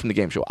know you from the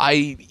game show.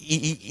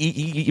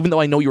 Even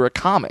though I know you're a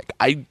comic,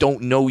 I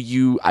don't know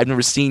you. I've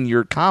never seen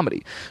your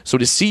comedy. So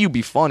to see you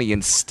be funny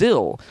and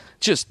still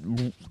just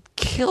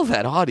kill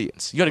that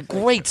audience. You had a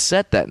great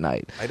set that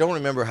night. I don't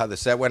remember how the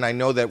set went. I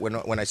know that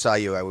when I saw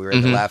you, we were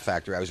at the Laugh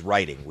Factory. I was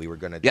writing. We were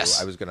going to do.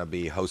 Yes. I was going to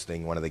be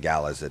hosting one of the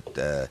galas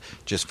at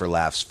Just for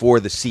Laughs for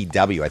the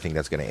CW. I think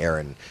that's going to air,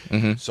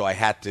 and so I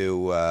had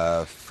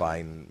to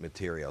find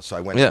material. So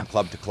I went from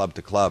club to club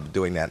to club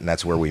doing that, and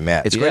that's where we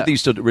met. It's great that you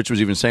still. Rich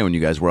was even saying when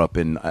you guys were up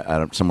in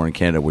somewhere in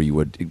Canada where you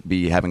would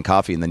be having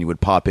coffee and then you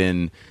would pop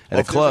in at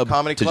a club,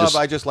 comedy to club. just-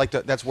 I just like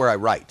to. That's where I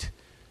write.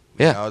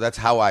 Yeah. You know, that's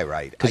how I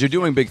write. because you're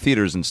doing big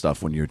theaters and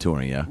stuff when you're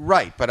touring. Yeah,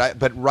 Right,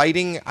 but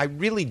writing, I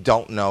really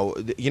don't know.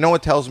 You know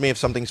what tells me if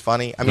something's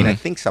funny? I mean, I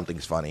think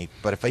something's funny,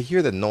 but if I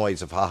hear the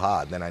noise of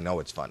ha-ha, then I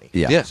know it's funny.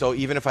 Yeah. So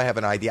even if I have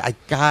an idea, I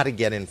got to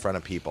get in front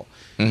of people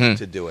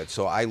to do it.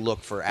 So I look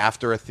for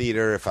after a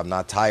theater, if I'm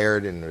not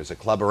tired and there's a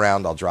club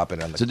around, I'll drop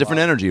it on the it's a different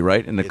club. energy,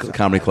 right? In a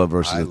comedy club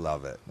versus. I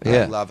love it.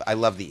 Yeah. I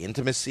love the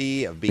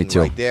intimacy of being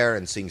too. right there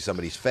and seeing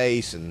somebody's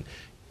face and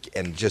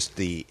just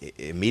the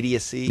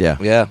immediacy. Yeah.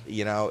 Yeah.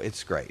 You know,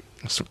 it's great.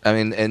 I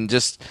mean, and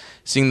just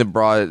seeing the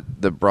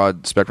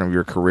broad spectrum of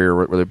your career,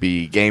 whether it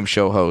be game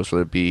show host,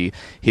 whether it be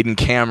hidden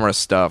camera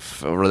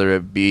stuff, whether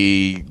it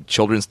be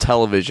children's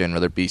television,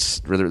 whether it be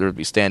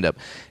stand up,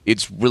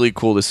 it's really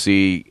cool to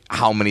see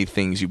how many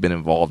things you've been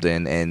involved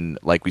in, and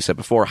like we said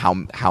before,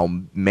 how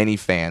many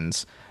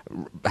fans.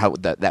 How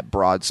that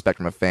broad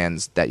spectrum of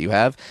fans that you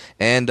have,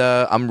 and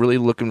I'm really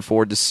looking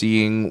forward to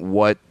seeing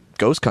what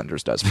Ghost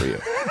Hunters does for you,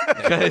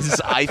 because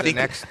I think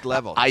Next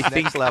level. I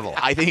think Next level.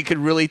 I think it could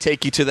really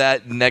take you to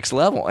that next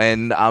level,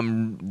 and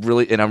I'm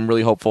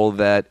really hopeful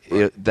that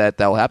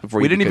that'll happen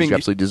for you. Because you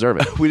absolutely deserve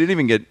it. We didn't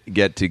even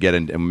get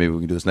in, and maybe we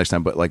can do this next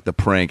time. But like the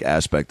prank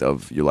aspect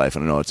of your life,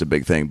 and I know it's a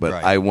big thing, but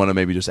Right. I want to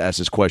maybe just ask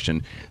this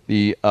question.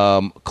 The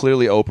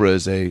clearly Oprah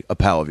is a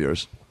pal of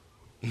yours.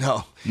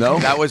 No, No?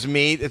 that was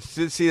me.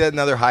 See that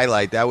another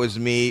highlight. That was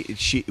me.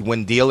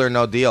 When Deal or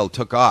No Deal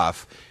took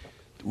off,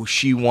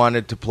 she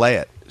wanted to play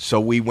it, so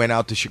we went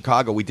out to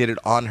Chicago. We did it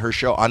on her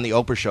show, on the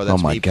Oprah show. That's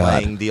Oh my me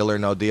God. playing Deal or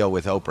No Deal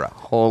with Oprah.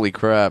 Holy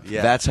crap!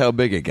 Yeah. That's how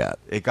big it got.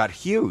 It got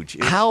huge.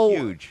 It was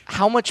huge.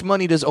 How much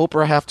money does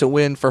Oprah have to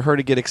win for her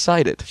to get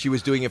excited? She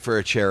was doing it for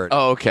a charity.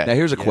 Oh, okay. Now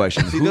here's a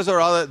question. See, those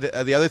are all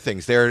the other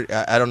things. There,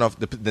 I don't know if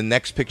the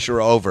next picture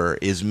over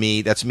is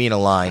me. That's me in a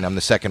line. I'm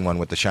the second one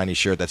with the shiny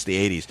shirt. That's the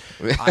 80s.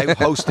 I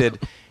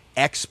hosted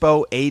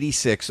Expo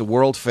 86, the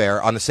World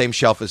Fair, on the same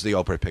shelf as the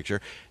Oprah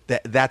picture.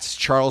 That's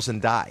Charles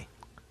and Di.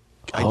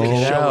 I did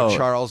a show wow. with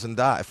Charles and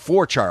Di,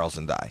 for Charles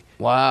and Di.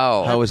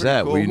 Wow. How was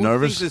that? Cool. Were you Who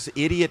nervous? thinks this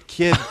idiot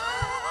kid,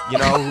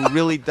 who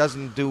really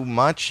doesn't do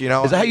much, Is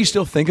that how you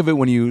still think of it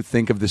when you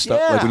think of this stuff?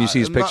 Like when you see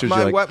his pictures,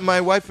 My, you're like,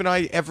 my wife and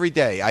I, every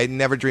day, I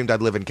never dreamed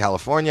I'd live in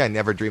California. I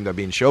never dreamed I'd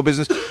be in show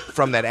business.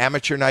 From that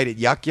amateur night at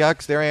Yuck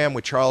Yucks, there I am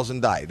with Charles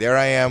and Di. There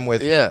I am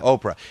with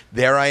Oprah.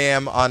 There I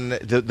am on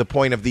the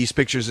point of these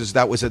pictures is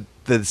that was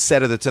the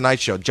set of The Tonight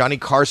Show. Johnny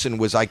Carson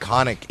was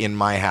iconic in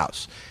my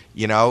house.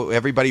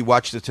 Everybody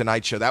watched The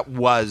Tonight Show. That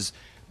was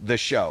the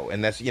show.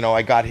 And that's,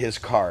 I got his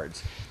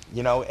cards.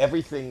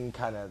 Everything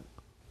kind of...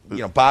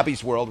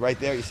 Bobby's World right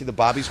there. You see the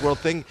Bobby's World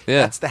thing?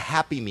 Yeah. That's the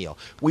Happy Meal.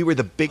 We were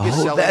the biggest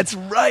Oh, selling. that's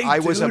right, I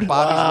was a dude.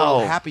 Bobby's Wow.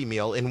 World Happy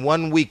Meal. In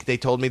 1 week, they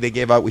told me they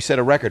gave out, we set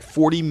a record,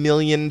 40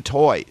 million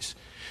toys.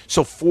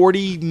 So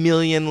 40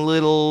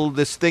 million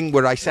this thing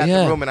where I sat in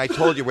Yeah. the room and I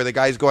told you where the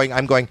guy's going,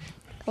 I'm going,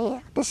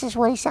 Yeah, this is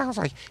what he sounds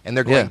like. and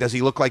they're going, Yeah. does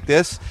he look like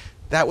this?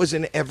 That was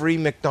in every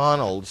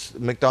McDonald's.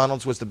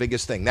 McDonald's was the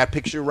biggest thing. That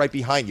picture right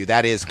behind you,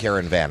 that is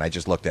Karen Van. I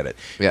just looked at it.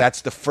 Yeah.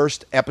 That's the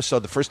first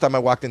episode, the first time I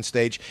walked on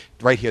stage,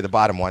 right here, the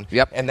bottom one.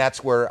 Yep. And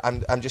that's where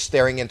I'm just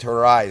staring into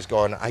her eyes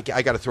going, I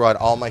got to throw out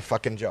all my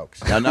fucking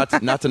jokes. now not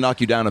to knock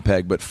you down a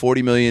peg, but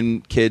 40 million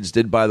kids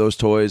did buy those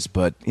toys,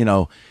 but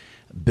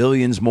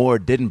billions more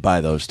didn't buy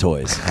those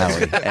toys,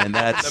 Howie. And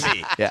that's To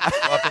me. yeah.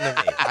 Up into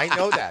me. I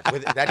know that.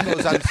 That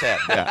goes unsaid.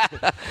 Yeah.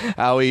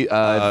 Howie,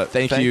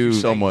 thank you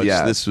so much.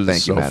 Yeah, This was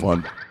thank so you, man.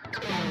 fun.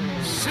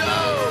 So,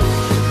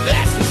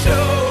 that's the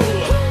show.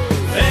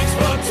 Thanks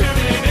for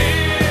tuning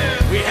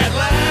in. We had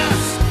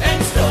laughs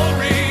and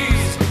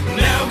stories.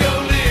 Now go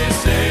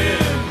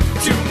listen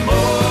to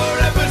more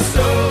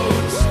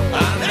episodes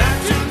on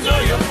iTunes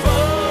or your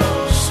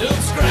phone.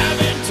 Subscribe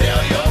and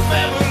tell your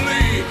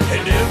family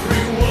and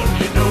everyone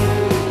you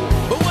know.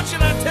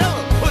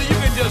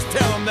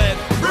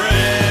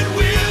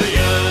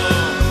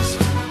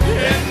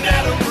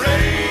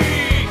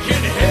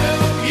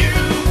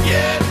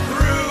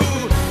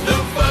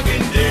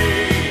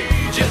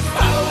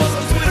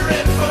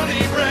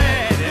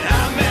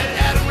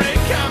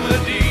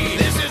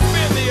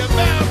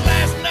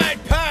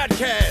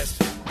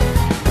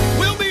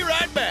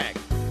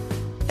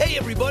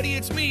 everybody,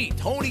 it's me,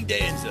 Tony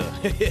Danza.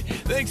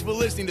 Thanks for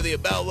listening to the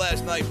About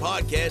Last Night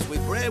podcast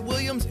with Brad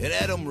Williams and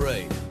Adam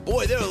Ray.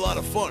 Boy, they're a lot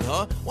of fun,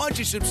 huh? Why don't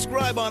you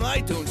subscribe on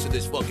iTunes to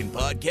this fucking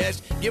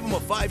podcast, give them a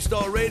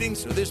 5-star rating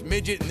so this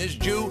midget and this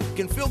Jew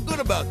can feel good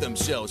about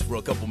themselves for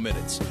a couple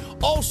minutes.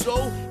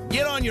 Also,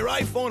 get on your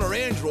iPhone or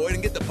Android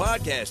and get the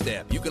podcast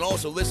app. You can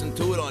also listen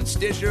to it on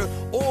Stitcher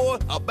or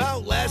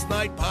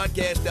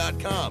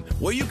AboutLastNightPodcast.com,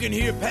 where you can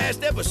hear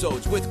past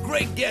episodes with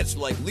great guests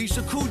like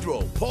Lisa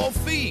Kudrow, Paul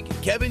Feig,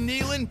 Kevin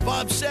Nealon,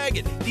 Bob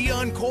Saget,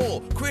 Dion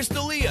Cole, Chris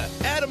D'Elia,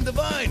 Adam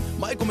Devine,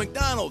 Michael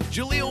McDonald,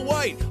 Jaleel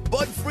White,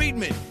 Bud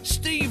Friedman,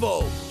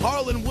 Steve-O,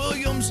 Harlan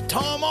Williams,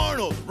 Tom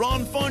Arnold,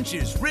 Ron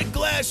Funches, Rick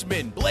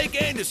Glassman,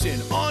 Blake Anderson,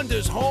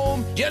 Anders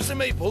Holm,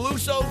 Jessime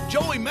Peluso,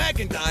 Joey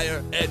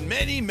McIntyre, and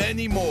many,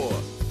 many more.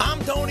 I'm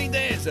Tony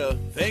Danza.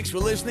 Thanks for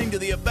listening to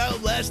the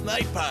About Last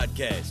Night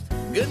podcast.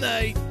 Good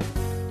night.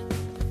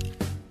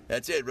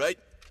 That's it, right?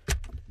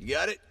 You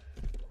got it?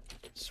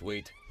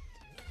 Sweet.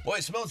 Boy,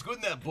 it smells good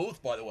in that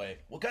booth, by the way.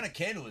 What kind of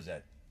candle is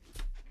that?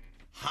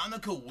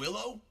 Hanukkah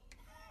willow?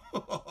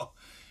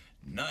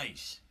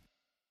 Nice.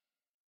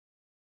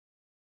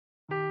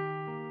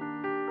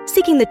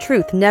 Seeking the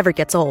truth never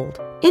gets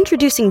old.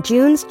 Introducing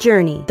June's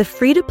Journey, the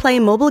free-to-play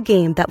mobile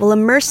game that will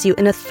immerse you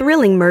in a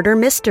thrilling murder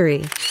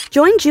mystery.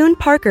 Join June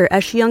Parker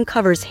as she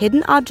uncovers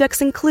hidden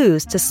objects and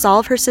clues to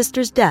solve her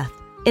sister's death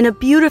in a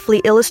beautifully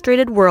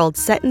illustrated world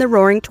set in the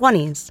Roaring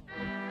 '20s.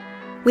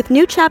 With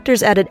new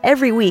chapters added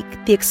every week,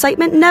 the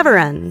excitement never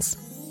ends.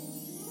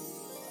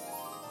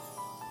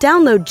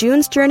 Download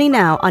June's Journey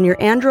now on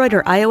your Android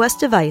or iOS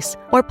device,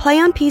 or play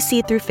on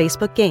PC through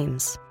Facebook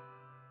Games.